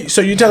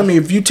telling me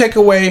if you take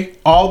away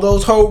all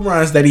those home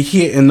runs that he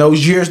hit in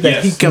those years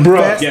that he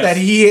confessed that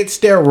he hit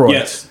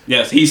steroids.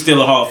 Yes, he's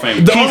still a Hall of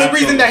Famer. The only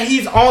reason that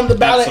he's on the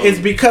ballot is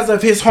because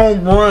of his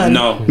home run.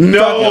 No.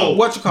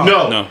 What you call it?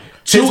 No.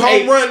 His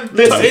home run.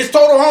 His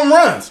total home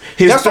runs.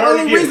 That's the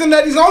only reason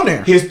that he's on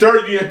there. His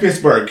third year in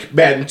Pittsburgh,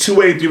 batting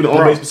 .283 with an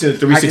on base percentage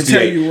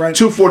 368,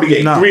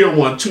 248,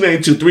 301,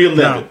 292,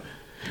 311.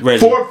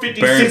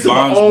 456 of the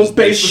on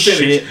base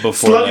percentage,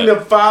 slugging to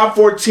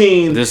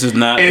 514. This is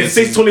not, and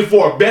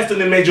 624, best in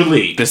the major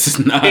league. This is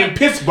not in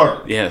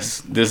Pittsburgh.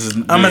 Yes, this is.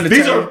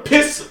 These are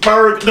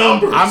Pittsburgh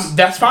numbers.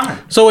 That's fine.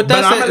 So with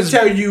that, I'm going to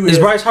tell you, is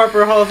Bryce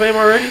Harper a Hall of Fame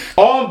already?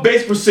 On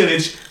base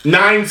percentage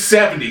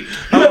 970. You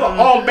have an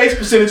on base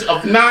percentage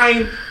of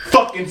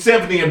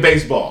 970 in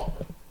baseball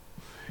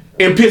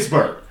in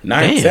Pittsburgh.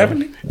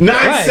 970?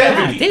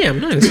 970. Damn,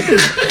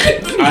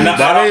 970. I'm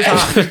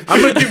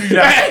gonna give you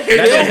that.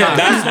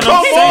 That's what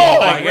I'm saying.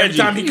 Like, every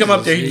time he come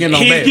up there, he getting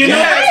on base.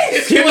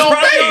 He was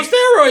probably on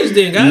steroids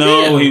then.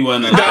 No, he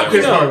wasn't.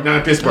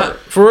 Not Pittsburgh.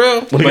 For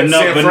real? But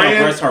no,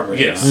 Bryce Harper.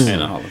 Yes, in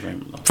the Hall of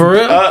Fame. For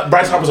real?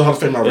 Bryce Harper's a Hall of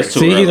Famer already.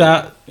 He's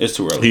out. It's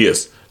too early. He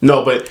is.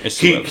 No, but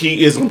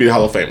he is going to be a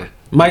Hall of Famer.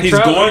 He's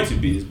going to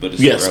be, but it's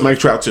yes, Mike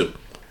Trout too.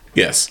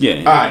 Yes. Yeah.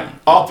 All right.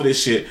 Off of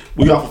this shit.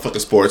 We off of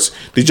fucking sports.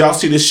 Did y'all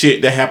see this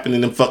shit that happened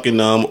in the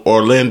fucking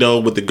Orlando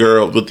with the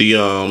girl with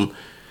the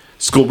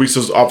school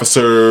resource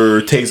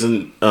officer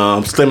tasing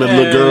slamming the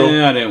little girl?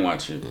 Yeah, I didn't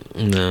watch it.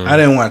 No, I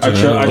didn't watch it.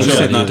 I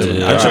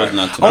chose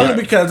not to. Only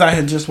because I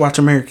had just watched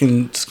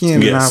American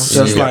Skin and I was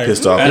just like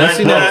pissed off. And I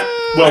see that.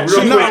 Well,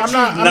 real quick, I'm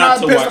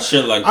not to watch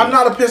shit like that. I'm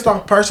not a pissed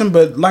off person,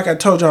 but like I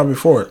told y'all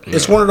before,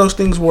 it's one of those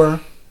things where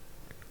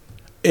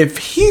if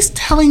he's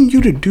telling you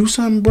to do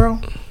something,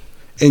 bro,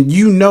 and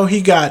you know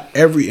he got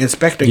every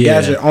Inspector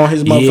Gadget on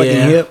his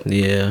motherfucking hip.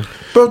 Yeah.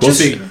 Bro, well,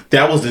 see,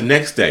 that was the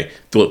next day.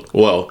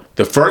 Well,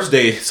 the first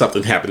day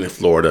something happened in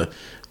Florida.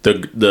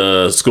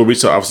 The school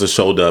resource officer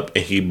showed up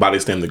and he body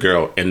slammed the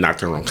girl and knocked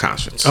her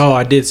unconscious. Oh,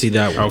 I did see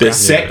that one. The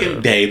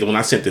second day, the one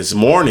I sent this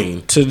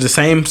morning. To the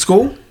same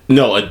school?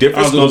 No, a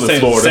different school in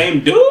Florida.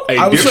 Same dude?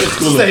 I was going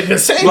to say the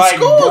same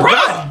school.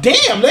 God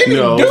damn, they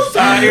didn't do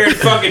something. Out here in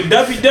fucking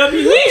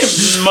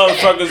WWE,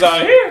 motherfuckers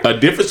out here. A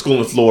different school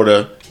in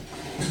Florida.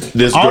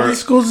 All these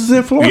schools is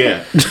in Florida?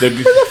 Yeah. Where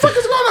the fuck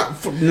is going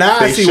on? Now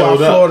I see why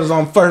Florida's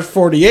on first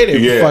 48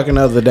 every fucking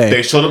other day.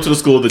 They showed up to the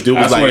school. The dude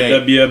was like,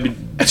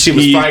 she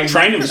was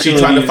fighting. She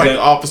tried to fight the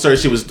officer.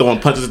 She was throwing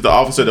punches at the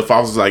officer. The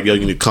officer was like, yo,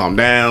 you need to calm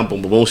down.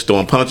 Boom, boom, boom. She's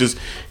throwing punches.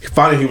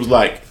 Finally, he was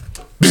like,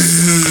 he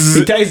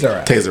tased her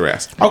ass. Tased her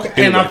ass. Okay,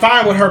 anyway. And I'm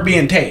fine with her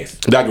being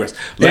tased. Digress.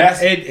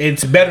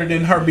 It's better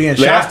than her being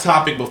shot. Last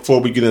topic before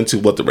we get into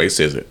what the race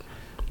is it.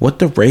 What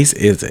the race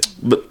is it?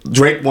 But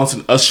Drake wants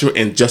an Usher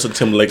and Justin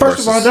Timberlake First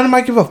of all, doesn't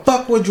nobody give a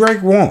fuck what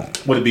Drake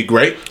wants. Would it be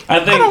great?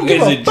 I think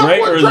is it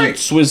Drake or is it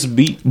Swiss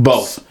Beat?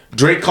 Both.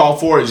 Drake called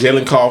for it.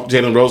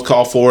 Jalen Rose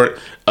called for it.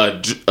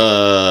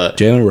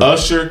 Jalen Rose.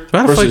 Usher.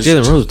 Why the fuck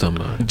Jalen Rose talking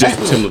about?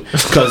 Justin Timberlake.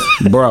 Because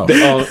bro,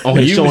 on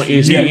his show on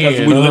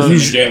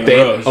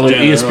ESPN, on the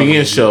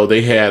ESPN show,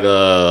 they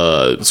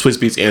had Swiss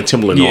Beats and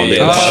Timberland on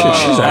there.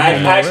 I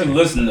actually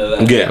listened to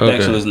that. Yeah, I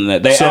actually listened to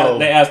that.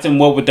 They asked him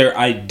what would their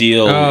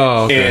ideal.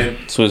 And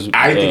Swiss.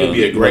 I think it'd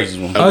be a great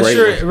one.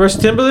 Usher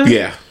versus Timberland.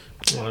 Yeah.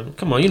 Well,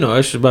 come on, you know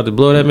Usher's about to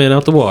blow that man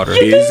out the water.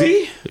 Is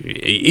he?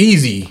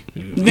 Easy.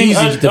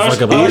 Get the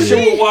fuck up out of here.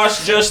 Usher will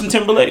watch Justin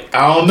Timberlake.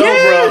 I don't know,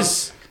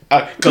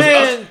 bro.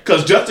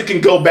 Because Justin can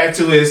go back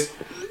to his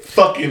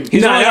fucking.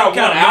 He's only got one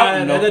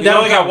album. He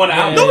only got one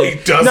album. No, he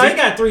doesn't. No, he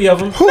got three of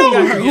them. Who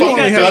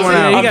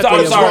doesn't?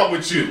 What's wrong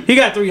with you? He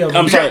got three of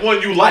them. You got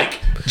one you like.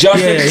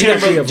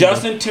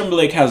 Justin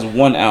Timberlake has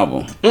one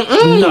album.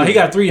 No, he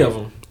got three of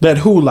them. That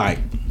who like?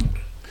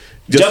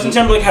 Justin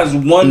Timberlake has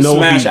one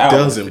smash album.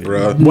 No, he doesn't,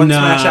 bro. One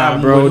smash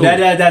album, bro. with who?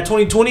 That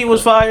 2020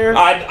 was fire.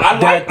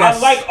 I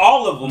like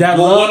all of them. That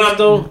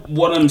But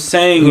what I'm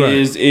saying Right.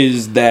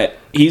 is that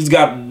he's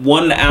got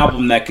one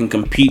album that can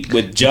compete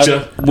with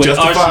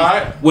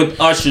Justified? with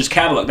Usher's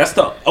catalog. That's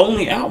the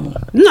only album.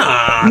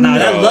 Nah,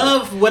 that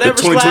love, whatever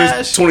The 2020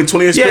 slash.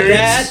 2020 Yeah, experience.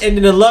 that, and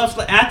then the love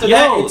after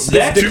that, it's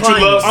that Future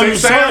declining. Love I'm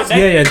Six sorry, Sounds. that-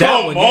 Yeah, that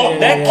Come one. on.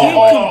 That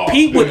can't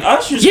compete with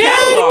Usher's Yeah,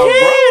 catalog, it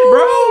can,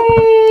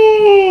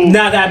 bro.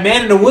 Now that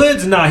Man in the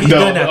Woods, he's No, done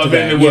after Man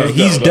that. in the Yeah, Woods,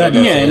 he's no, done. no,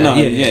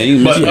 after Yeah, that.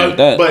 you can But,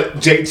 that. but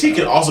JT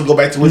can also go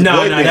back to his No,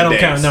 Boy Band that don't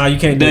days. count. No, you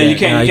can't do Then that. you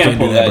can't Nah,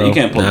 pull do that. bro. You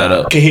can't pull that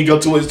up. Can he go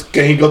to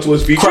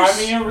his features? Cry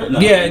Me a River.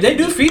 Yeah, they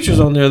do features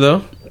on there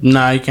though.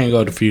 Nah, you can't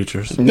go to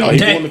Futures. No, he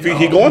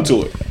going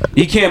to it.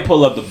 He can't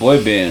pull up the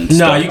boy band. No,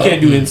 stuff. you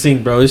can't do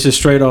NSYNC, bro. It's just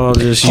straight on.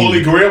 Just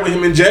Holy Grail with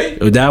him and Jay.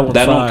 that one's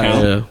That don't fire.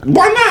 count. Yeah.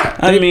 Why not?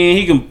 I mean,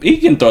 he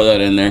can throw that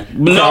in there.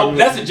 But no,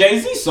 that's a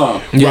Jay-Z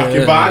song. Rock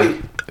your body.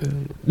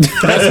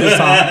 That's his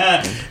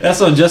song. That's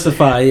on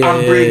Justify. Yeah,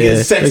 I'm bringing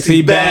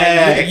sexy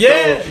back.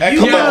 Yeah, Hey, you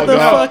come on,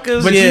 dog.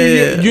 motherfuckers.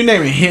 But you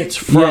naming hits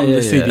from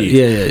the CDs.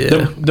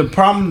 Yeah. The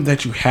problem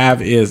that you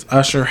have is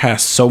Usher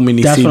has so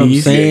many That's CDs. what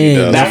I'm saying.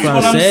 does. That's what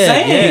I'm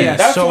saying. Yeah.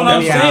 That's So what I'm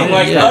many saying. albums.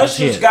 Like Yeah.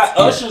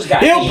 Usher's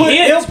got He'll put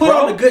hits, on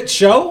bro. a good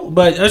show,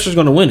 but Usher's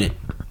gonna win it.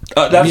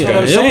 That's what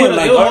I'm saying.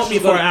 Like It'll hold me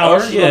Usher's for an hour.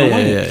 Usher's gonna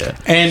win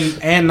it.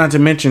 And not to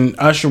mention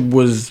Usher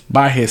was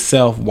by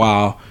himself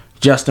while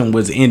Justin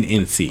was in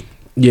NC.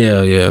 Yeah. All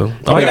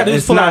you gotta do is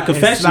It's pull not- out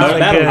Confessions. it's not a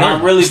Battle good- Royale.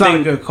 I really It's not a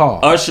think good call.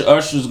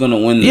 Usher's gonna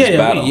win this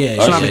battle. Yeah,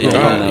 Usher's yeah,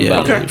 gonna win that yeah,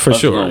 battle. okay, for Usher's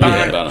sure. gonna win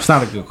that Yeah. battle. It's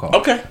not a good call.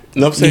 Okay.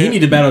 No, I'm He saying.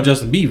 need to battle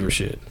Justin Bieber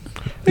shit.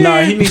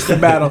 No, he needs to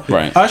battle.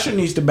 Right. Usher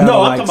needs to battle.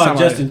 No, I'm like talking about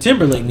somebody- Justin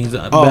Timberlake needs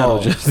to Oh. battle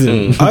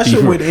Justin.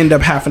 Usher would end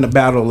up having to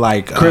battle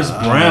like Chris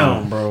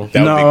Brown, bro.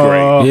 That would be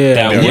great. Yeah,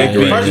 That would would be be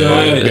great. good.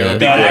 That would be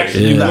That great.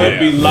 actually Yeah. would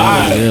be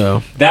live. Yeah.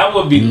 That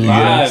would be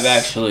live,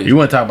 actually. You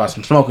want to talk about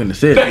some smoke in the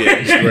city? Yeah,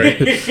 it's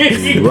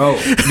great. Bro,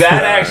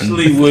 That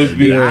actually would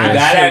be. Yeah.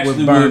 That Shit would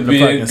actually burn would the be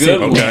a fucking good city.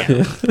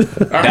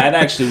 one. That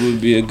actually would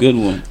be a good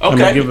one.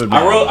 Okay. give it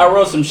I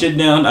wrote some shit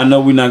down. I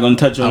know we're not gonna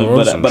touch on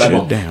it, but I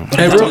shit down.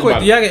 Hey, real Talk quick, about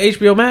do y'all get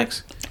HBO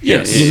Max?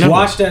 Yes. Yeah.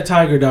 Watch that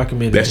Tiger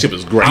documentary. That shit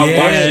was great. I watched Yeah,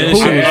 it. that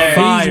shit was Yeah.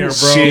 fire, bro.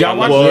 Shit Y'all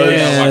watch was it?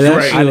 Yeah, great.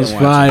 that shit was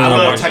watch it. fire. I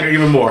love Tiger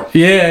even more.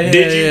 Yeah.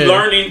 Did you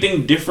learn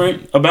anything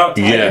different about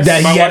Yes.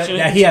 that by he watching had, it?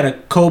 that he had a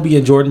Kobe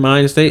and Jordan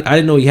mind state? I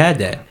didn't know he had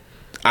that.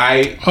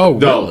 Oh,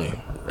 no. really?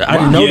 I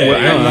didn't know Yeah,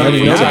 that. yeah, No, I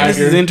didn't know yeah. that. This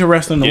is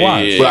interesting to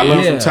watch. Yeah. What I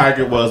learned Yeah. from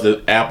Tiger was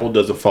that apple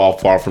doesn't fall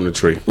far from the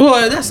tree.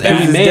 Well, that's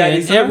every his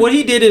daddy's man. son? What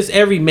he did is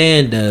every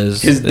man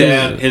does. His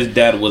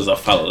dad was a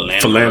philanderer.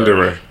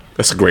 Philanderer.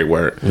 That's a great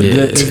word.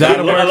 Yeah. Is that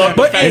a word?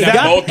 But hey, That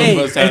y'all- both of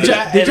us have did y'all-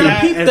 that. did y'all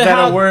peep Is the that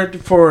how? a word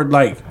for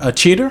like a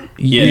cheater?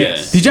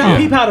 Yes. Did y'all Yeah.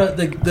 peep how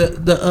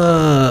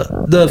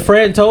the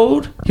friend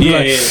told? He was Yeah,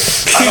 like, yeah.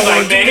 I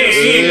like that.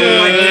 He ain't going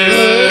like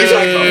this. He's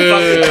like,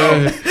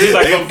 he's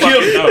like, They gonna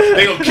kill me.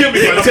 They gonna kill me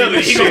if I tell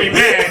this He gonna be shit.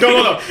 mad.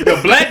 No. The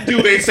black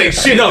dude ain't say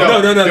shit. No.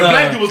 The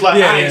black dude was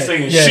like, I ain't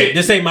saying shit.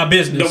 This ain't my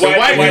business. The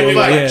white dude was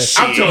like,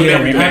 I'm telling Yeah,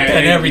 every man.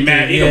 and everything.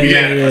 Man, he gonna be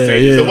Yeah, mad if I yeah,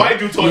 say yeah. this. The white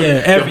dude told him.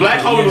 Yeah, The black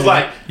homie was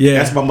like, Yeah.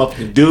 that's my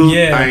motherfucking dude.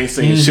 Yeah. I ain't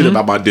saying shit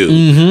about my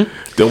dude.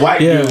 The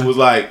white Yeah. dude was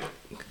like,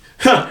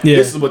 huh, Yeah.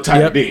 this is what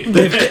Tiger did.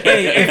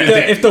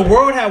 If the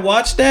world had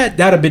watched that,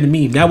 that'd have been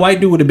the meme. That white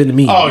dude would have been the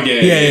meme. Oh,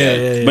 yeah.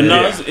 yeah. But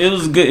no, Yeah. it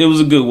was good. It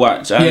was a good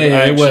watch. I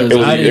It was. It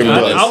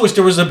was. I wish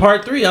there was a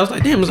part 3. I was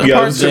like, damn, was there Yeah,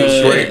 part it 3?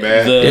 was great,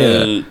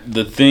 man.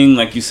 The thing,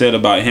 like you said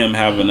about him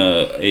having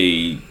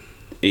a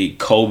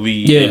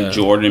Kobe and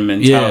Jordan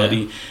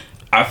mentality.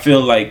 I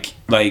feel like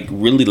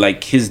really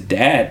like his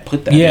dad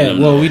put that in Yeah, him.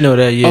 well, we know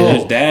that. Yeah,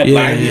 His dad yeah,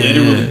 like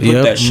literally put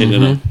Yep, that shit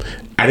in him.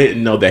 I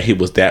didn't know that he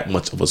was that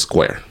much of a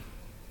square.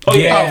 Oh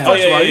yeah,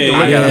 Yeah.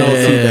 I gotta know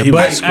that he was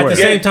But at the square.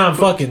 same time,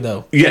 fucking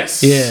though.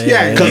 Yes.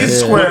 Yeah, Because he's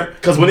it's square.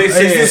 Because when they He's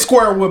said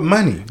square with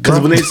money. Because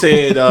when they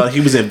said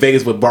he was in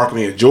Vegas with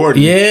Barkley and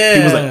Jordan, Yeah.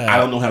 he was like, I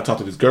don't know how to talk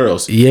to these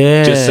girls.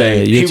 Yeah, Just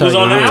say you're he was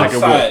on the Tiger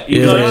Woods. outside. He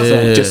was on the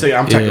outside. Just say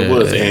I'm Tiger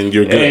Woods and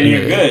you're good. And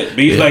you're good. But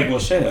he's like, well,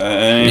 shit.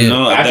 I ain't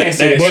know. I can't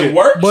say that shit.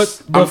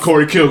 works. I'm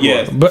Corey Kilgore.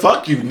 Yeah. But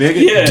fuck you,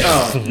 nigga. Yeah.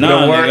 Don't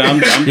Nah, worry. nigga,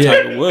 I'm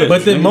Tiger Woods.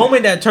 But the nigga.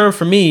 moment that turned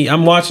for me,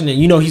 I'm watching it.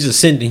 You know, he's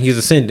ascending.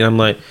 I'm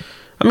like,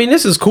 I mean,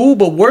 this is cool,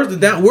 but where's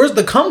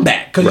the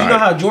comeback? Because you know Right.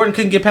 how Jordan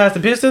couldn't get past the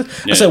Pistons.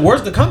 Yeah. I said,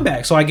 where's the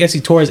comeback? So I guess he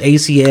tore his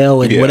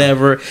ACL and Yeah.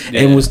 whatever,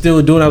 and was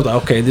still doing. I was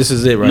like, okay, this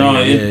is it, right? No,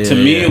 here. to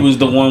me, it was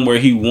the one where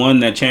he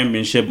won that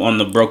championship on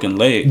the broken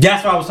leg.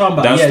 That's what I was talking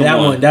about. That's yeah, the that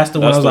one. one. That's the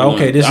one. I was like,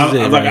 okay, this is it.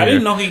 I was like, right I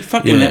didn't here. know he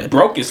fucking Yeah.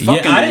 broke his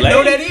fucking leg. I didn't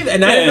know that either,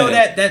 and I didn't know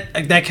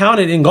Yeah. that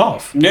counted in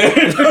golf.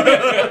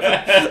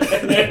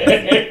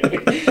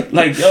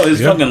 Like, yo,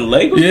 his fucking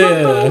leg was broke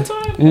the whole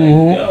time.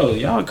 Like, yo,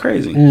 y'all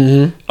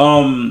crazy.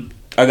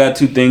 I got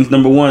two things.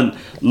 Number one,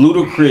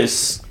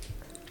 Ludacris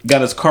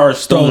got his car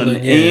stolen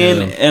Stolen, yeah.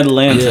 in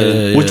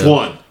Atlanta. Which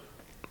one?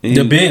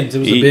 The Benz. It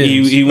was the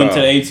Benz. He went to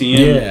the ATM.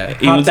 Yeah.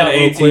 He went to the Hopped out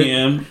real quick.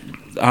 ATM,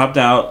 hopped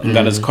out, and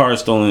got his car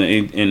stolen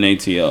in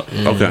ATL.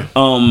 Okay.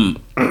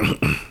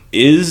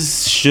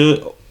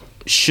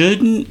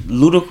 shouldn't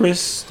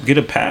Ludacris get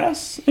a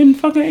pass in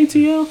fucking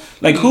ATL?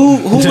 Like who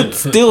would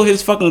steal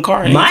his fucking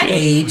car? In My ATL?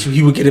 age,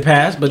 he would get a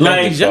pass, but like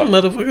Like, these young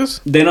motherfuckers.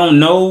 They don't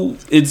know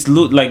it's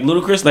like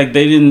Ludacris. Like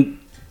they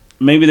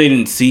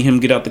didn't see him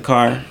get out the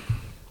car.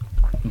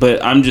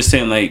 But I'm just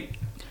saying, like,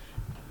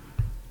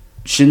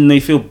 shouldn't they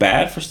feel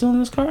bad for stealing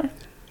his car?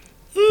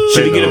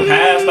 Should he get a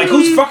pass? Like,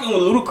 who's fucking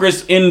with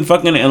Ludacris in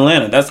fucking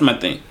Atlanta? That's my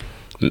thing.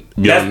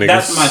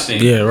 That's my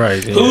thing. Yeah,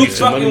 right. Yeah, Who's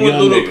fucking with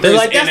Ludacris? They're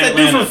like, that's in that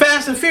dude Atlanta? from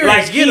Fast and Furious.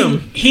 Like, Get him.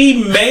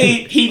 He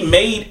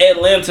made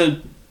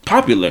Atlanta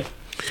popular.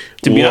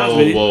 To be honest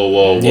with you.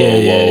 Whoa.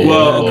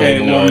 Well, okay,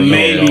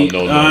 maybe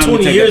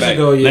 20 years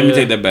ago, yeah. Let me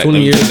take that back.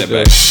 20 years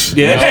ago.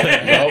 Yeah.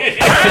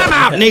 Time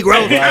out,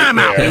 Negro. Time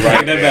out. Take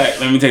that back.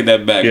 Let me take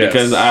that back Yes.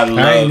 because I love.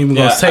 I ain't even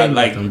gonna say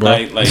like, nothing,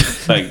 bro.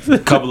 like a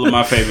couple of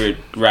my favorite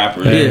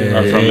rappers Yeah.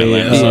 are from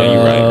Atlanta. So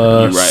you're right.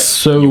 You're right.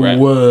 So You're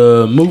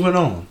right. moving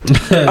on.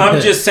 I'm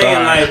just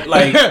saying,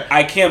 like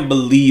I can't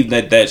believe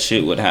that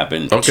shit would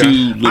happen to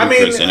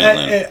Ludacris in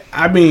Atlanta.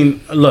 I mean,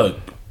 look.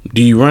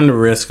 Do you run the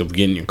risk of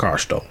getting your car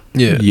stolen?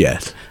 Yeah.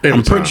 Yes. Every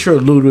I'm pretty time. sure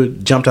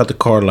Luda jumped out the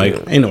car like,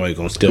 ain't nobody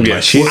gonna steal my Yeah.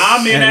 shit.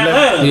 I'm in And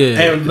Atlanta.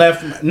 Yeah. And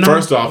left. No,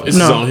 First off, it's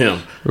on him.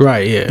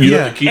 Right, yeah. You Yeah.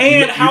 left the key.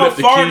 And you how left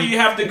the far key- do you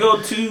have to go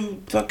to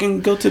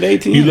fucking go to the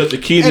ATM? You left the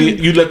key.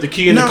 You left the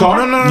key in the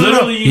car. No.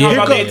 Literally, you Here, hop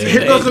out go- the ATM.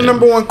 here goes the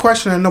number one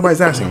question that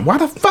nobody's asking. Why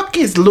the fuck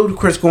is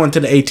Ludacris going to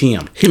the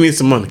ATM? He needs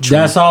some money.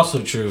 That's also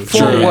true. For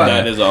True. what?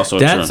 That is also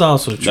true. That's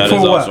also true. That For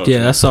is what? also true.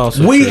 Yeah, that's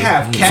also We true.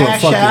 have For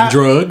Cash fucking App,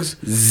 drugs.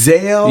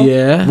 Zelle.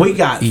 Yeah. We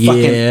got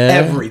fucking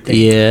everything.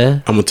 Yeah.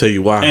 I'm gonna tell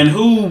you why. And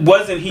who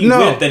wasn't he No.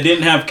 with that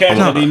didn't have cash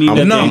that they needed I'm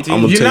at the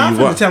gonna ATM? You're tell not you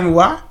going why. to tell me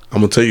why? I'm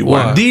gonna tell you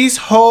why. Why? These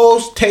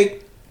hoes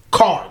take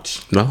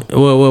cards. No,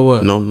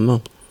 What?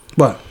 no.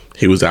 What?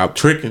 He was out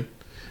tricking,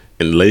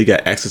 and the lady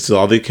got access to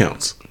all the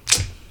accounts.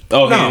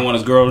 Oh, he didn't want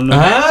his girl to know.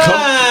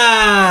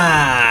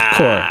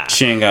 Ah.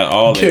 She ain't got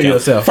all the Kill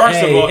accounts. yourself.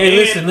 First of all,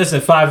 Hey, and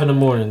listen. 5 in the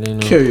morning. You know.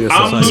 Kill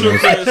yourself. I'm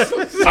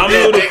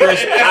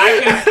Ludacris.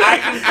 I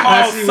can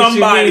call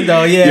somebody.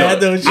 though. Yeah, I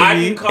know what you I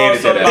mean. can call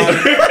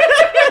somebody.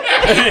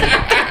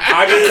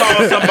 I can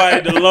call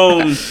somebody to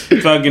loan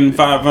fucking $500,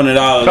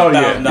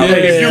 $1,000. yeah.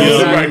 If you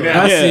lose it right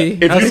now, I Yeah. see.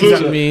 If I you see lose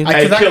what you it- mean.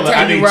 Hey, killer,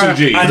 I need 2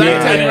 G's. I can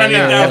tell you right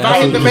now. If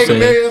I hit the Mega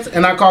Millions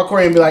and I call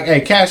Corey and be like,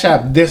 "Hey, cash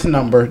app this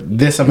number,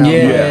 this amount of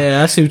money."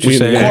 Yeah, I see what you're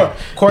saying.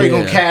 Corey Yeah.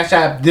 gonna cash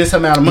app this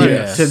amount of money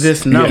Yes. to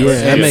this number. Yes.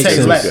 Yeah, that and makes say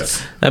sense.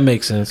 less. That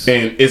makes sense.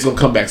 and it's gonna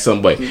come back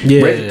some way.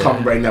 Yeah. Ready to call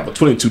me right now for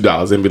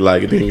 $22 and be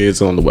like,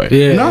 "It's on the way."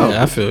 Yeah, No.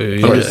 I feel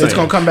you. Or Yeah. It's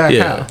gonna come back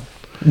Yeah. how?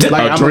 Like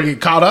I'm gonna drink.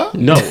 get caught up?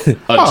 No, a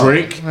Oh,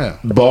 drink, yeah.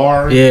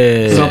 bar,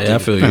 Yeah, something. I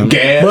feel you.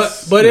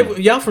 Gas. But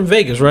y'all from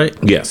Vegas, right?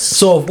 Yes.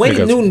 So if Wayne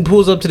Because- Newton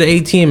pulls up to the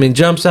ATM and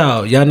jumps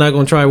out, y'all not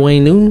gonna try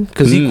Wayne Newton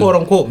because he quote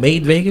unquote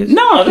made Vegas?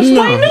 No, that's Wayne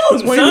Newton.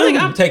 Son, son.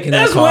 I'm taking that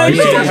That's car. Wayne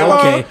Yeah, Newton.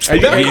 okay.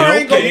 That car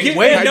ain't gonna get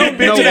Wayne no Newton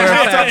bitch in the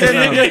house out there,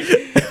 nigga.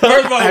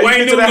 First of all, Have you Wayne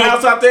been to Newton the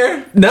house out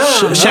there?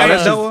 Nah,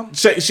 Shenandoah,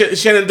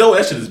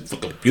 that shit is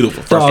fucking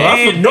beautiful. Bro, First off.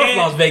 I'm from North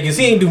Las Vegas.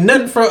 He ain't do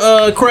nothing for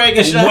Craig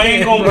and shit.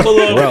 Wayne gonna pull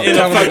up in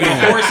a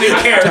fucking horse and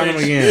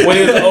carriage again. with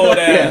his old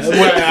ass. I'm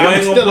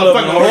Wayne still gonna pull a up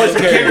in fucking horse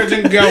and carriage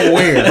and go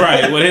where?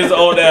 Right, with his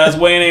old ass.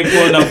 Wayne ain't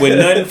pulling up with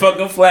nothing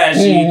fucking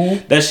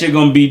flashy. That shit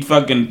gonna be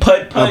fucking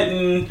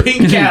putt-putting.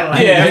 Pink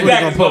Cadillac. Yeah, That's what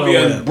exactly. It's gonna be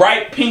a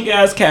bright pink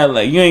ass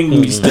Cadillac. You ain't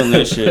gonna be stealing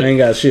that shit. ain't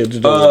got shit to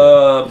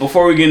do.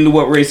 Before we get into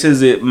what race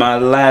is it, my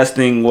last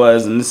thing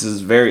was, and this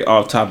is very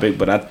off topic,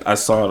 but I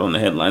saw it on the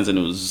headlines and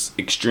it was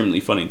extremely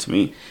funny to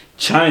me.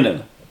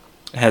 China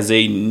has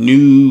a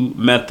new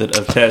method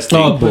of testing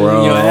Oh,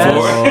 bro.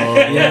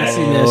 Yeah, I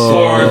seen that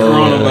for shit.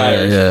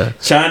 coronavirus. Yeah.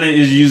 China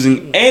is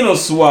using anal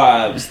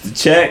swabs to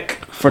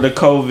check for the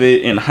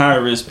COVID in high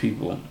risk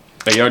people.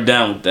 Are y'all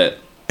down with that?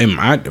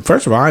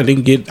 First of all, I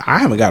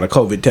haven't got a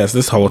COVID test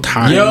this whole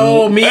time.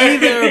 Yo, me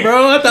either,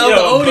 bro. I thought Yo,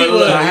 the Odie but was.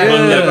 look,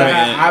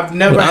 I've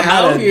never I'm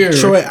had out a here.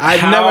 choice. I've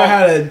How- never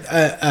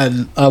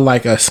had a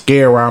like a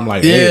scare where I'm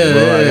like, hey,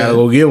 bro, I Yeah. gotta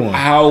go get one.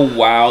 How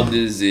wild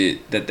is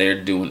it that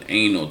they're doing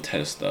anal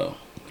tests though?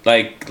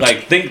 Like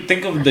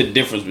think of the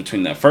difference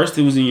between that. First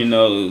it was in your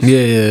nose.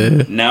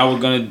 Yeah, Now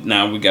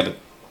we gotta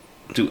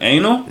do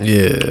anal.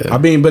 yeah. I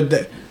mean,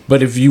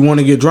 but if you want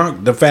to get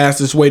drunk, the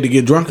fastest way to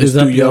get drunk is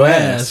It's through up your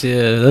ass.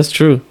 Yeah, that's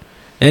true.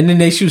 And then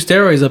they shoot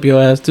steroids up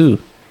your ass too.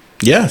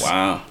 Yes.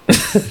 Wow.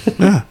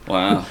 Yeah.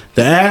 Wow.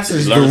 The ass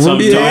is the Learn root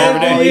something of new all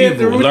every day.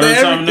 evil. Learn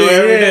something new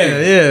every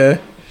day. Yeah.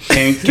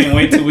 Can't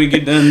wait till we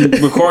get done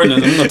recording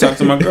this. I'm gonna talk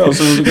to my girl as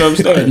soon as we go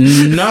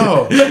upstairs.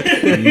 No.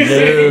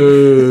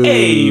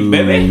 Hey,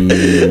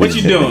 baby, what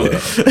you doing?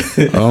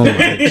 Oh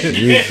my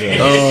Jesus.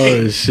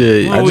 Oh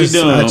shit. What we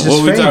doing? What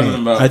we fainted.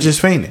 talking about? I just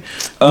fainted.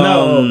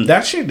 No,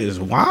 that shit is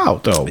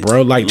wild though,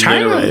 bro. Like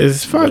China Literally.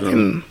 is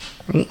fucking.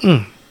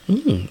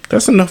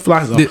 That's enough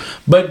fly zone.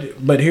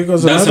 But here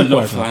goes That's another a no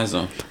question. fly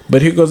zone.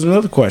 But here goes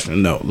another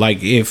question. No,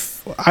 like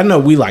if I know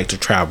we like to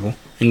travel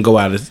and go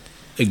out of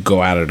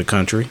the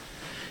country.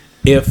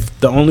 If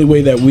the only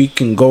way that we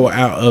can go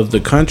out of the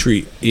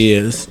country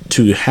is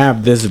to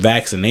have this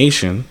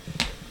vaccination,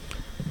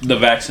 The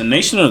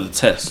vaccination or the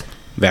test?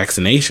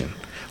 vaccination.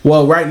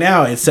 Well, right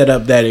now it's set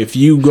up that if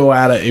you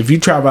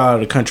travel out of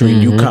the country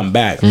and you come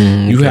back,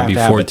 you have to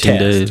have a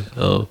test days.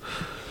 Oh,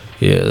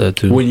 yeah, that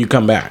too. when you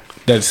come back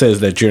that says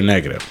that you're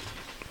negative.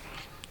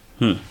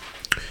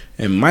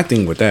 And my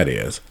thing with that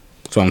is,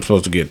 so I'm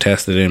supposed to get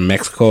tested in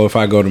Mexico if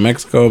I go to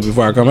Mexico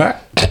before I come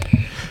back.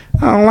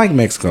 I don't like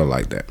Mexico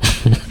like that.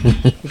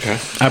 Okay.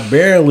 I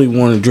barely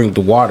want to drink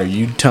the water.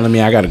 You telling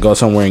me I got to go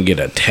somewhere and get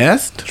a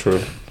test?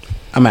 True.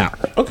 I'm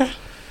out. Okay.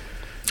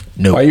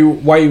 No.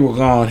 While you were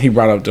gone, he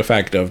brought up the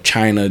fact of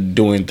China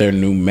doing their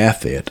new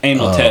method. Ain't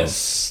no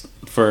tests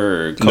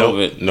for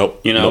COVID. Nope.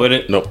 You know with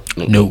it? Nope.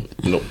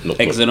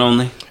 Exit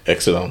only.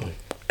 Exit only.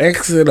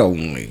 Exit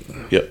only.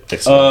 Yep.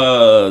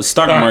 Exit.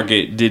 Stock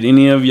market. Did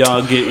any of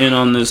y'all get in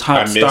on this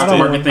hot stock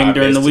market thing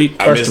during the week?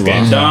 I missed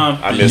it. Dom,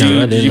 I missed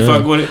it. did you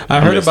fuck with it?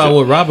 I heard missed about it.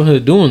 what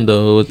Robinhood doing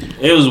though.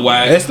 It was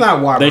whack. It's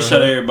not Robinhood. They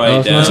shut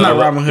everybody down. It's not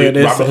Robinhood.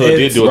 Robinhood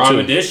did do it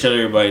Robin too. did shut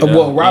everybody down.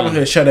 Well,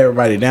 Robinhood shut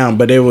everybody down,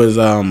 but it was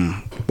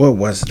what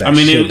was that? I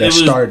mean, shit it that was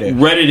started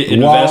Reddit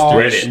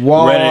investors. Reddit.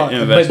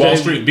 Reddit investors. Wall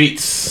Street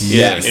Beats.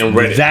 Yes, And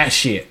Reddit. that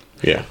shit.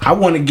 Yeah. I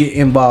want to get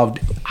involved.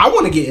 I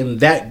want to get in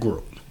that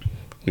group.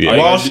 Yeah.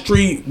 Wall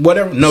Street,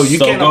 whatever. No, you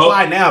So can't go-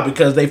 apply now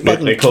because they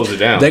fucking They closed it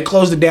down. They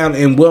closed it down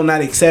and will not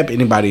accept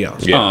anybody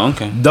else. Yeah. Oh,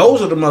 okay.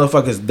 Those are the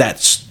motherfuckers that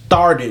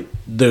started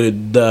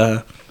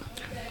the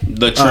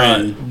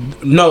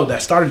trend. no,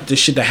 that started the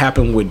shit that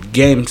happened with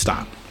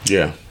GameStop.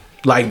 Yeah.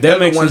 Like they're the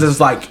makes ones sense. that's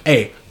like,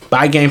 hey,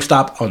 buy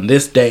GameStop on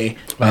this day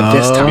at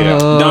this time. Yeah.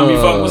 Dom, you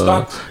fuck with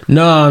stocks?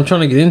 No, I'm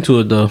trying to get into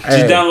it though.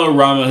 Hey. Just download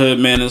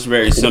Robinhood, man. It's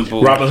very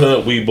simple.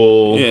 Robinhood,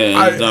 Webull.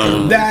 Yeah. it's, I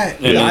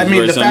mean,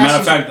 very the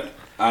simple.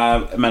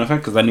 Matter of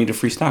fact, because I need a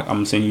free stock, I'm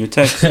gonna send you a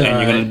text, and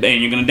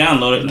you're gonna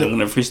download it, and I'm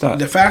gonna free stock.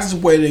 The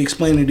fastest way to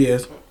explain it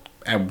is,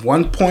 at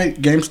one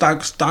point,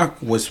 GameStop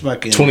stock was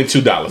fucking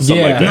 $22. Something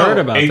Yeah, like that. I heard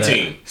about that.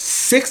 18.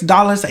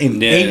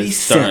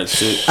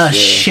 $6.80 a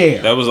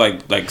share. That was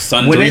like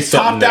Sunday. When it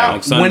topped now,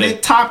 out, when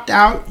it topped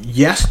out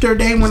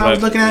yesterday, when I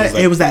was looking at it,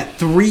 it was at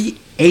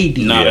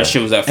 $3.80. Nah, Yeah. that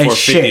shit was at A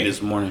 450 share.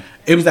 this morning.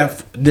 It was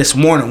at this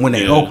morning when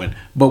they Yeah. opened,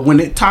 but when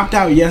it topped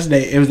out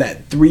yesterday, it was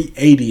at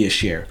 $3.80 a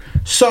share.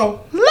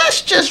 So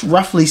let's just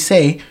roughly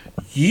say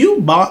you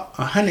bought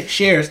 100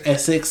 shares at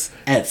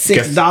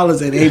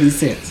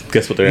 $6.80.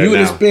 Guess what they're at You would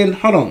have now? spent.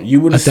 Hold on,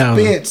 you would have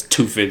 1,000. spent.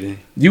 250.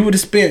 You would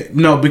have spent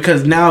no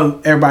because now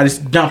everybody's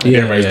dumping.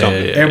 Everybody's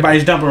dumping.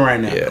 Everybody's dumping right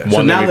now. Yeah.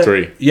 So now that-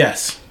 193.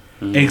 yes,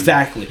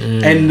 exactly.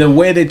 And the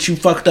way that you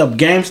fucked up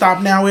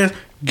GameStop now is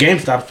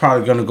GameStop's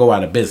probably going to go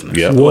out of business.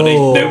 Yeah. Well,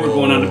 they were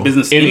going out of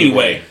business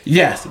anyway.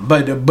 Yes,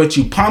 but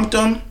you pumped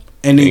them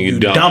and then you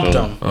dumped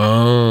them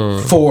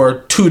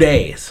for 2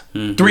 days,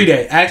 3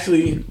 days.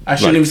 Actually, I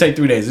shouldn't even say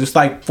 3 days. It's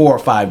like 4 or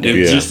 5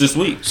 days. Yeah. Just this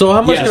week. So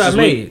how much Yes, could I this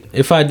make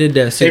if I did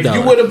that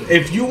 $6?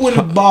 If you would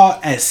have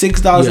bought at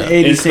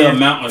 $6.80 It's the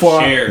amount of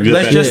shares.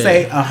 let's just Yeah.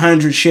 say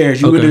 100 shares,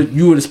 you Okay.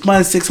 would have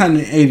spun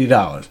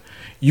 $680.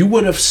 You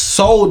would have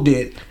sold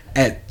it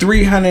at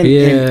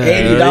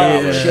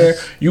 $380 Yeah. a share.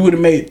 You would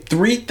have made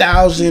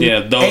 $3,800.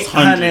 Yeah, those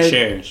 100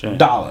 shares. Yeah.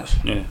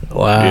 Yeah.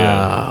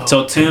 Wow.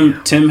 So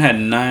Tim had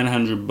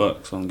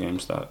 $900 on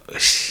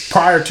GameStop.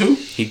 Prior to,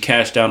 He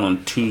cashed out on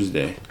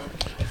Tuesday.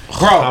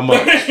 bro, How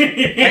much?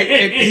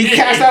 he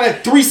cashed out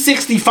at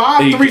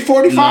 365, No,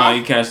 345.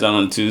 he cashed out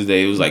on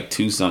Tuesday. It was like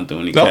 2 something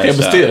when he cashed out. Okay,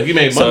 but still, he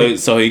made money.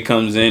 So he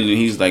comes in and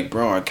he's like,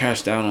 "Bro, I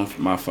cashed out on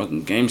my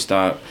fucking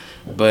GameStop,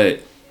 but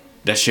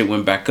that shit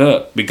went back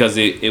up because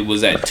it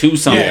was at 2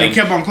 something. Yeah, it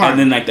kept on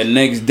climbing. And then like the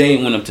next day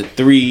it went up to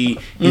 3.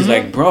 He's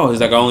like, "Bro,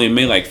 he's like I only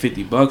made like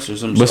 $50 or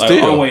something." But Like,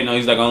 still. oh wait, no,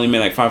 he's like I only made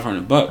like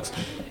 $500.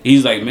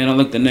 He's like, "Man, I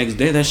looked the next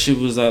day. That shit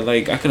was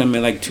like I could have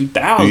made like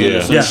 2,000 or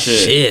Yeah. some Yeah.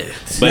 shit."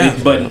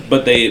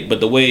 But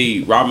the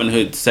way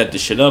Robinhood set the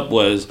shit up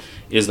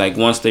is like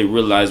once they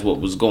realized what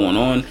was going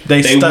on,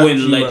 They they stuck wouldn't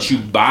you let up. you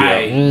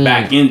buy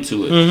back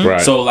into it. Right.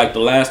 So like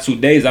the last 2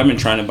 days, I've been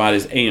trying to buy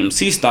this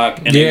AMC stock,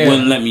 and Yeah. they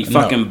wouldn't let me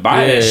fucking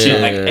buy that Yeah.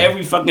 shit. Like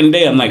every fucking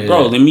day, I'm like,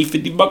 bro, let me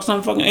 $50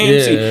 on fucking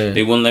AMC. Yeah.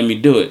 They wouldn't let me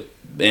do it,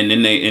 and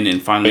then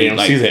finally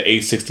AMC's at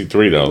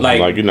 863 though. Like-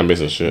 Like you're not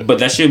missing shit. but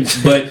that shit,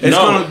 but They're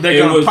it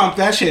gonna was. pump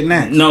that shit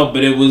next. No,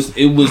 but it was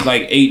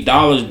like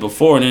 $8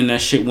 before, and then that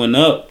shit went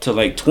up to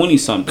like 20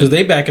 something. Because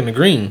they back in the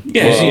green.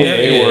 Yeah, Well, see,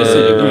 they yeah, were it's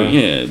in the green,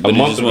 yeah. But a it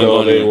month just went ago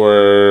on they there.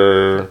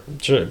 were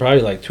Sure,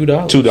 probably like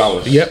 $2.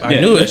 $2. Yep, I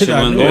Yeah, knew that it. shit I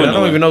wasn't knew it. going I don't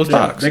nowhere. even know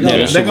stocks. They're Yeah, gonna, that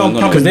they're shit gonna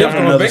wasn't pump going it nowhere.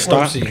 down another stock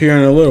Bankruptcy. here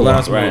in a little while.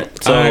 Last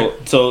Right.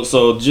 month.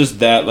 So just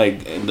that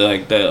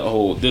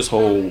this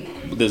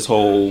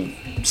whole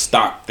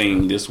stock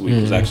thing this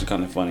week was actually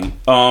kind of funny.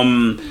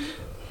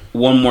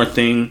 One more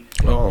thing.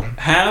 Oh.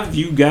 Have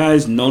you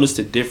guys noticed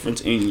a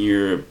difference in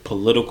your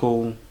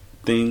political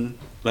thing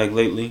like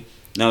lately?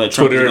 Now that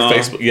Trump Twitter, is gone,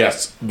 Facebook,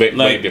 yes,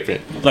 way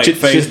different. like Shit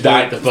Facebook, just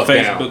died the fuck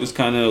Facebook down. is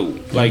kind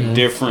of like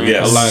different,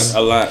 Yes.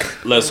 a lot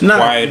less No,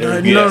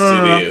 quieter. no,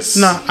 Yes, it is.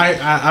 No,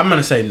 I'm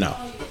gonna say no.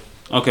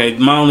 Okay,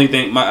 my only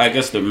thing, I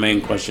guess the main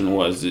question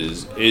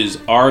is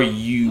are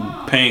you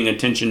paying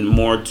attention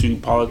more to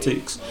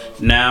politics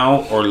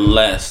now or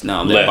less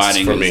now that Less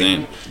Biden for is me.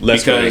 in?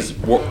 Less for me.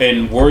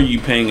 Because were you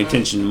paying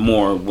attention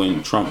more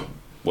when Trump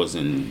was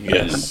in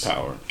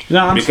power.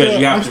 No, I'm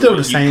still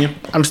the same.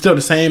 I'm still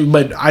the same,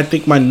 but I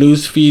think my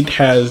news feed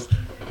has.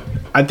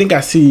 I think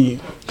I see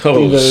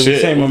either the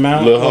same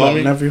amount. Little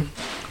nephew.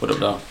 What up,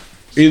 dog?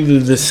 Either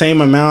the same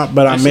amount,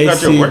 but I may got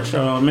see. Your work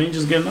show. I mean,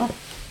 just getting off.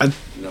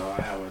 No,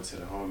 I went to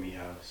the homie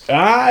house.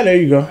 Ah, there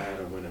you go. I had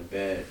to win a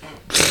bet.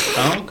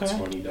 Oh, okay.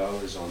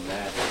 $20 on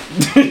that.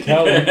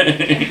 Tell him.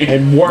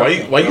 And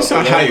work. Why you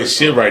sound high as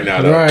shit right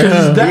now, though? Right.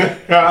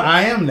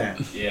 I am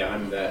that. Yeah,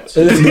 I'm that.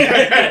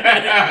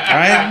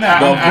 I am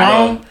that.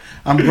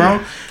 I'm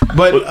grown.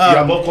 But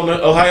y'all both on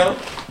the Ohio?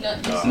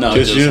 No,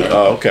 Just you?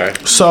 Oh, okay.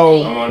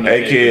 so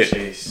Hey,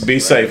 kid, be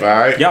safe, all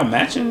right? y'all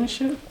matching and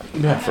shit.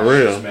 Yeah, for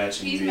real. He's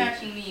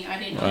matching me. I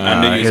didn't know. I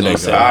knew you was gonna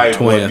say. All right,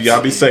 well, Twins.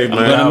 y'all be safe, I'm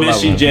man. gonna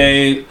miss you,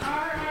 Jade.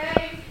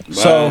 Alright.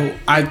 So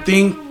I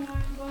think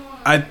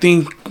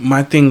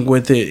my thing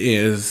with it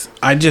is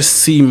I just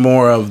see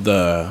more of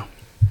the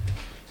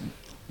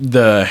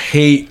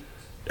hate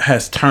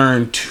has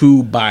turned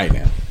to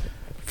Biden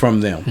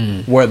from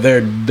them, where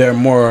they're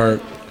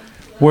more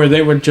where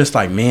they were just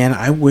like, man,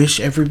 I wish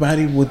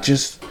everybody would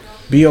just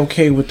be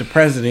okay with the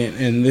president,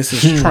 and this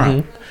is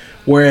Trump.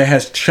 Where it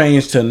has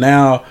changed to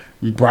now,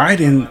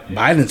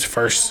 Biden's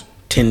first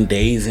 10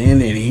 days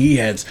in, and he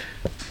has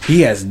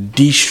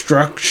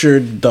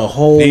destructured the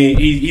whole.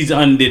 He's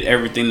undid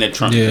everything that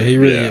Trump Yeah, did. he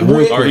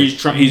really. Or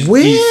he's doing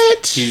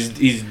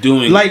He's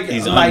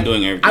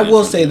undoing everything. I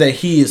will say that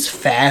he is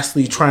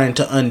fastly trying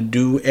to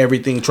undo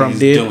everything Trump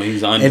did.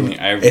 He's undoing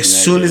And everything.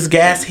 as soon as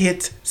gas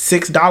hits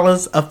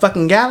 $6 a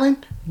fucking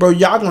gallon, bro,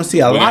 y'all gonna see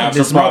a lot of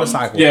this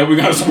motorcycle. Yeah, we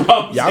got some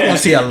problems. Y'all gonna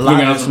see a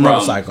lot of this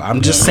motorcycle. I'm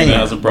just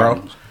saying,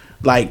 bro.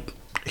 Like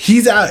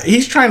he's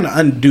trying to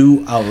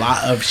undo a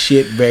lot of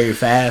shit very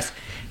fast,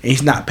 and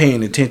he's not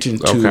paying attention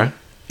to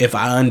if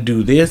I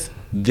undo this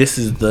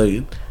is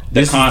the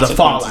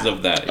fallout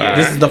of that. Yeah.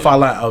 This is the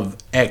fallout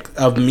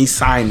of me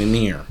signing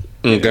here.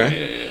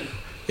 Okay.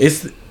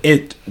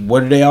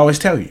 What do they always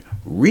tell you?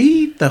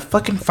 Read the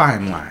fucking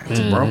fine lines,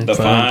 bro. The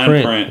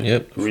fine print.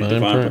 Yep. Read the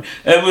fine print.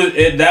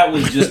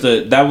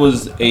 That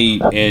was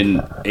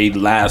a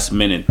last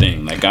minute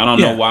thing. Like I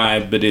don't know why,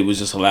 but it was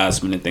just a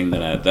last minute thing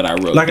that I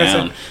wrote down. I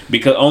said,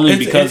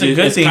 because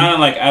it's kind of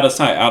like out of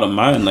sight, out of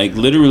mind. Like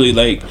literally,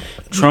 like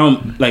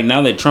Trump. Like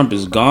now that Trump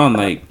is gone,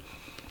 like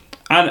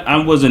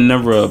I wasn't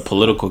never a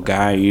political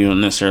guy. You don't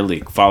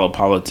necessarily follow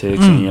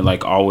politics, and you're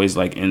like always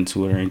like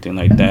into it or anything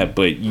like that.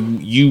 But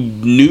you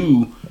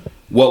knew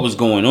what was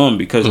going on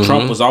because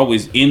Trump was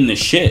always in the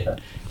shit.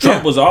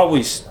 Trump was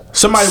always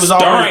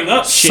stirring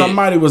up shit.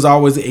 Somebody was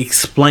always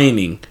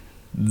explaining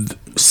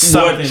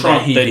something what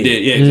Trump that he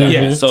did. Yeah, exactly.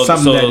 Yeah,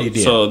 something that he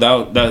did. So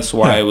that's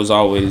why it was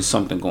always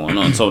something going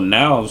on. So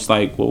now it's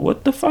like, well,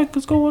 what the fuck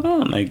is going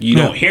on? Like you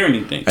don't hear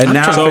anything. And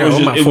now so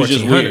it was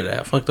just weird.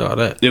 That fucked all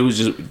that. It was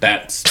just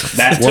that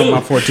too. Where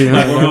my 1400?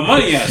 Like, where my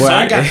money at? Well,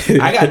 son?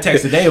 I got a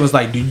text today. It was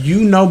like, do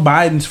you know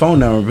Biden's phone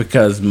number?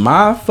 Because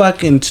my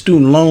fucking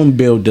student loan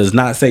bill does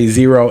not say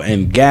zero,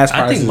 and gas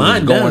prices I think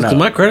mine is going does up. because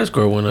my credit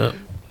score went up.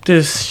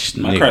 This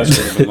my credit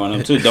score been going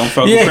up too. Don't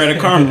fuck with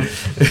Credit Karma.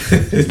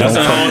 That's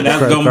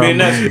gonna be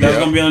next. That's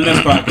gonna be on the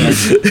next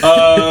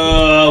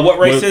podcast. What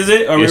race is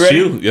it? Are we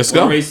ready? Let's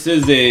go. What race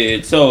is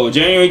it? So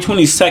January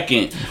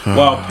 22nd.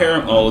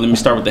 Let me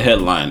start with the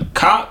headline.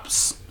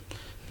 Cops,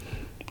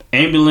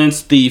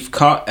 ambulance thief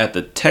caught at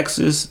the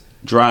Texas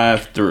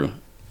drive-through.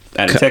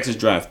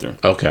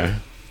 Okay.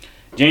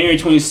 January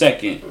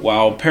 22nd,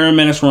 while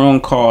paramedics were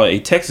on call, a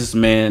Texas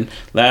man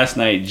last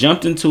night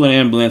jumped into an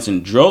ambulance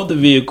and drove the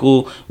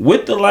vehicle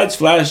with the lights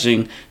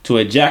flashing to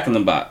a Jack in the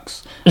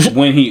Box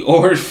when he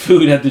ordered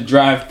food at the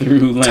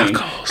drive-through lane,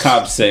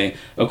 cops say.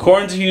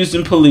 According to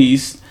Houston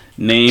police,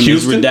 name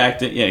is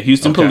redacted. Yeah,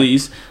 Houston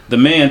police. The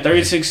man,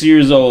 36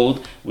 years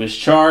old, was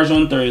charged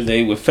on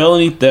Thursday with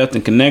felony theft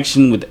in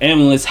connection with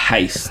ambulance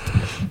heist.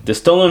 The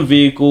stolen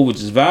vehicle, which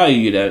is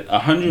valued at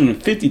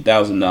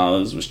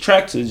 $150,000, was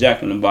tracked to the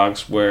Jack in the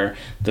Box where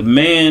the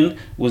man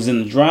was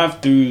in the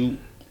drive-thru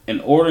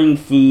and ordering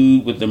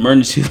food with the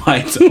emergency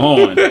lights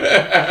on.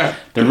 The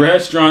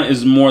restaurant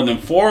is more than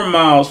 4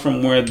 miles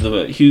from where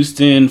the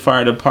Houston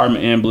Fire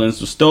Department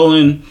ambulance was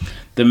stolen.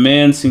 The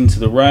man seen to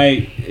the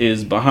right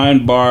is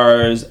behind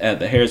bars at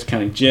the Harris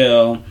County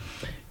Jail.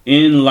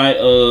 In light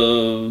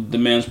of the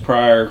man's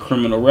prior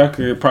criminal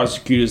record,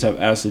 prosecutors have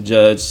asked the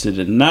judge to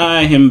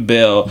deny him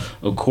bail.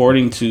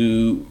 According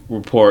to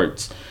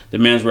reports, the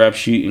man's rap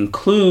sheet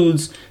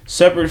includes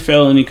separate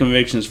felony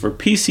convictions for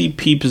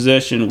PCP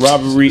possession,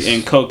 robbery,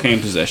 and cocaine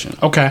possession.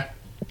 Okay.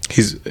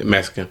 He's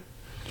Mexican.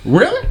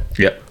 Really?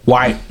 Yep.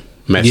 White.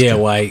 Mexican. Yeah,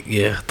 white.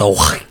 Yeah, the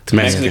white.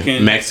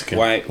 Mexican.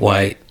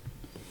 White.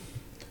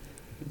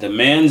 The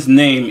man's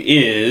name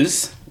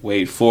is,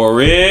 wait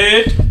for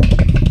it,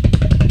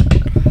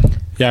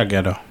 Y'all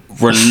ghetto.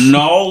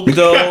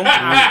 Ronaldo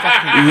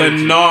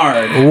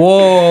Leonard.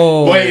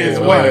 Whoa. Wait.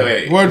 What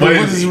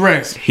is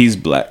Rex? He's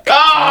black.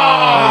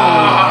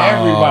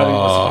 Everybody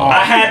was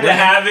I had to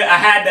have it.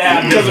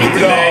 Because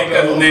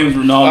his name is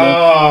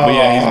Ronaldo. But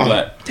yeah, he's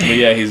black. But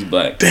yeah, he's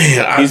black.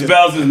 Damn, He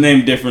spells his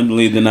name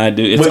differently than I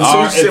do. It's When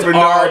R. you said It's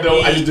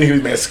Ronaldo, I just R-E. knew he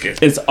was Mexican.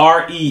 It's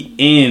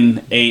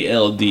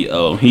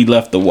RENALDO. He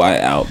left the Y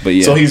out, but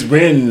yeah. So he's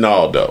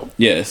Ronaldo.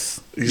 yes.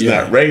 He's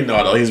not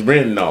Reynaldo. He's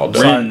Ronaldo.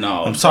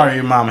 Ronaldo. I'm sorry,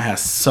 your mama has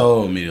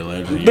so many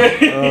letters.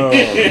 Oh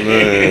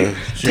man.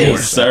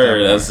 Yes,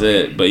 sir. That's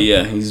it. But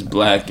yeah, he's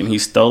black and he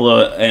stole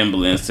an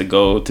ambulance to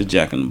go to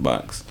Jack in the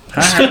Box.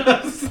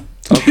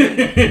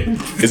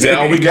 Is that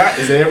all we got?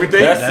 Is that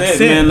everything? That's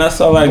it, man. That's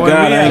all I Boy,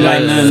 got. we I had ain't like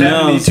like nothing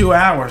else. 72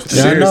 hours.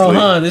 Yeah, I know, Seriously.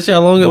 huh? This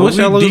y'all long. What's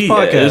we y'all longest did.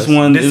 podcast? This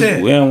one, That's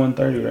it. we're on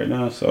 130 right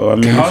now. So I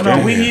mean, Oh no,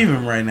 straight. we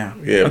even right now.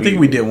 Yeah, I think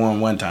we- we did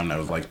one time that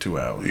was like 2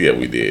 hours. Yeah,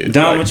 we did.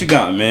 Don, Like, what you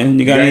got, man?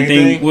 You got got anything?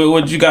 anything?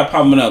 What you got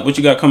popping up? What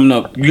you got coming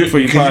up for your Cause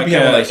you be having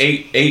podcast?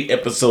 like eight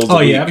episodes. Oh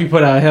a yeah, I week. be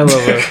put out hell of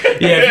a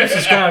yeah. If you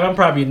subscribe, I'm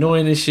probably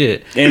annoying as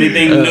shit.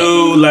 Anything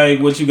new? Like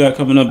what you got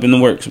coming up in the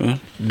works, man?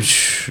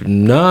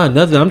 Nah,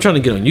 nothing. I'm trying to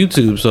get on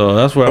YouTube, so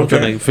that's where I'm Okay.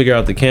 trying to figure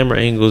out the camera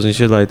angles and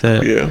shit like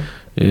that. Yeah.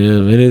 Yeah,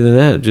 other than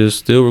that, just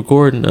still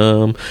recording.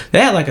 They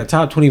had like a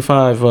top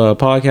 25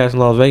 podcast in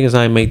Las Vegas.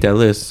 I didn't make that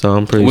list, so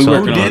I'm pretty We sorry.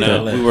 working did on that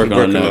that. list? We working on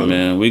Working that, on it.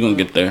 man. We gonna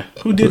get there.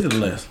 Who did the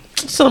list?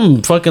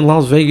 Some fucking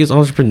Las Vegas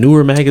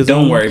entrepreneur magazine.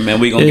 Don't worry, man.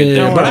 We gonna get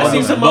Yeah, there. but I Both see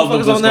of some us motherfuckers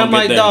on gonna there. I'm get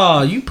like, there.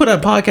 dawg, you put a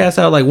podcast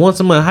out like once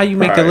a month. How you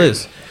make the Right.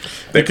 list?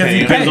 They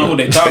paying. Depends on who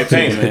they talk to,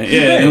 paying. man.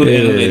 Yeah, who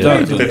they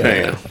talk They to.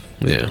 paying.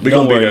 Yeah. We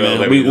Don't gonna worry, be there.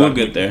 man. We'll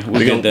get there.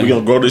 We'll get there. We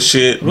gonna grow this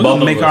shit. We're gonna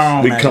Both make of our us.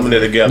 own We magazine. coming there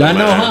together. I know,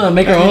 man. huh?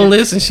 Make our own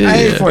list and shit. I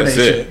ain't Yeah. for That's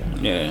that it. shit.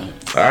 Yeah.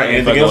 All right.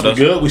 Anything Fuck else? all We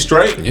that. good? We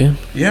straight? Yeah.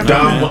 Yeah,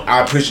 Dom, man.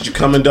 I appreciate you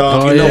coming,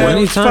 dog. Oh, you know yeah, what?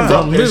 anytime. Fuck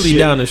I'm that literally shit.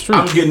 down the street.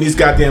 I'm getting these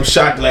goddamn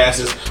shot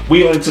glasses.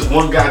 We only took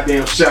one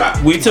goddamn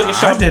shot. We took a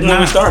shot did when we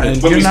not.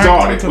 started. When we You're not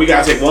started, gonna- we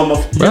gotta take one more.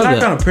 You're Brother. not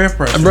gonna peer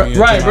pressure me into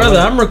Right, my brother.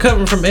 list. I'm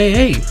recovering from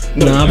AA.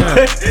 No, I'm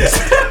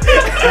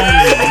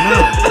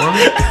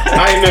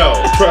I know.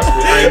 Trust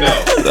me, I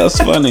know. That's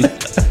funny.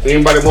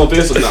 Anybody want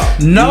this or not?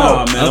 No,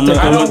 Nah, man. I'm I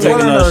gonna don't take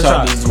want another another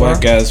shot. shot. This is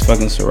whack ass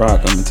fucking Ciroc.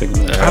 I'm gonna take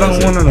another shot. I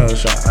don't want another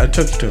shot. I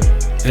took 2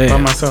 by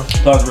Damn. myself.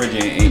 Plus, Reggie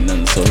ain't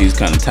nothing, so he's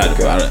kind of tight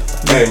about it.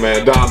 Hey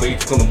man, Dom,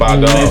 thanks for coming by,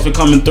 Thanks dog. for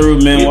coming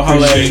through, man. We We'll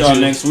holler at appreciate y'all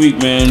you. next week,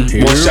 man.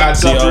 One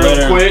shots See up y'all real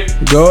later.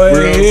 quick. Go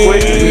ahead. Real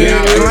quick. We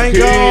out. Clank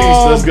Peace.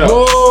 off. Let's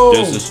go. Whoa.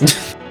 Deuces.